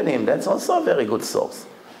to look at him. That's also a very good source.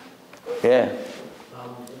 Yeah.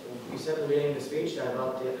 You said in the beginning of the speech that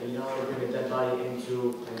about you don't bring a dead body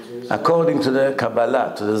into Israel. According to the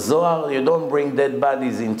Kabbalah, to the Zohar, you don't bring dead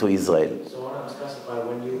bodies into Israel. So I want to specify,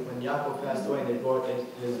 when Yaakov passed away and they brought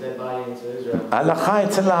his dead body into Israel. Halacha,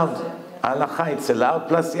 it's allowed. Halacha, it's allowed.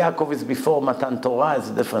 Plus, Yaakov is before Matan Torah. It's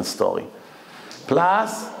a different story.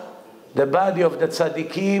 Plus, the body of the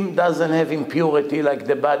tzaddikim doesn't have impurity like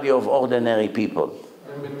the body of ordinary people.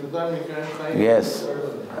 Yes.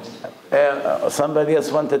 Somebody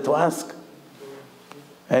else wanted to ask?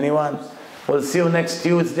 Anyone? We'll see you next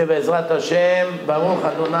Tuesday. Be'ezrat Hashem. Baruch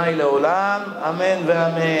Adonai le'olam. Amen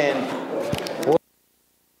ve'amen.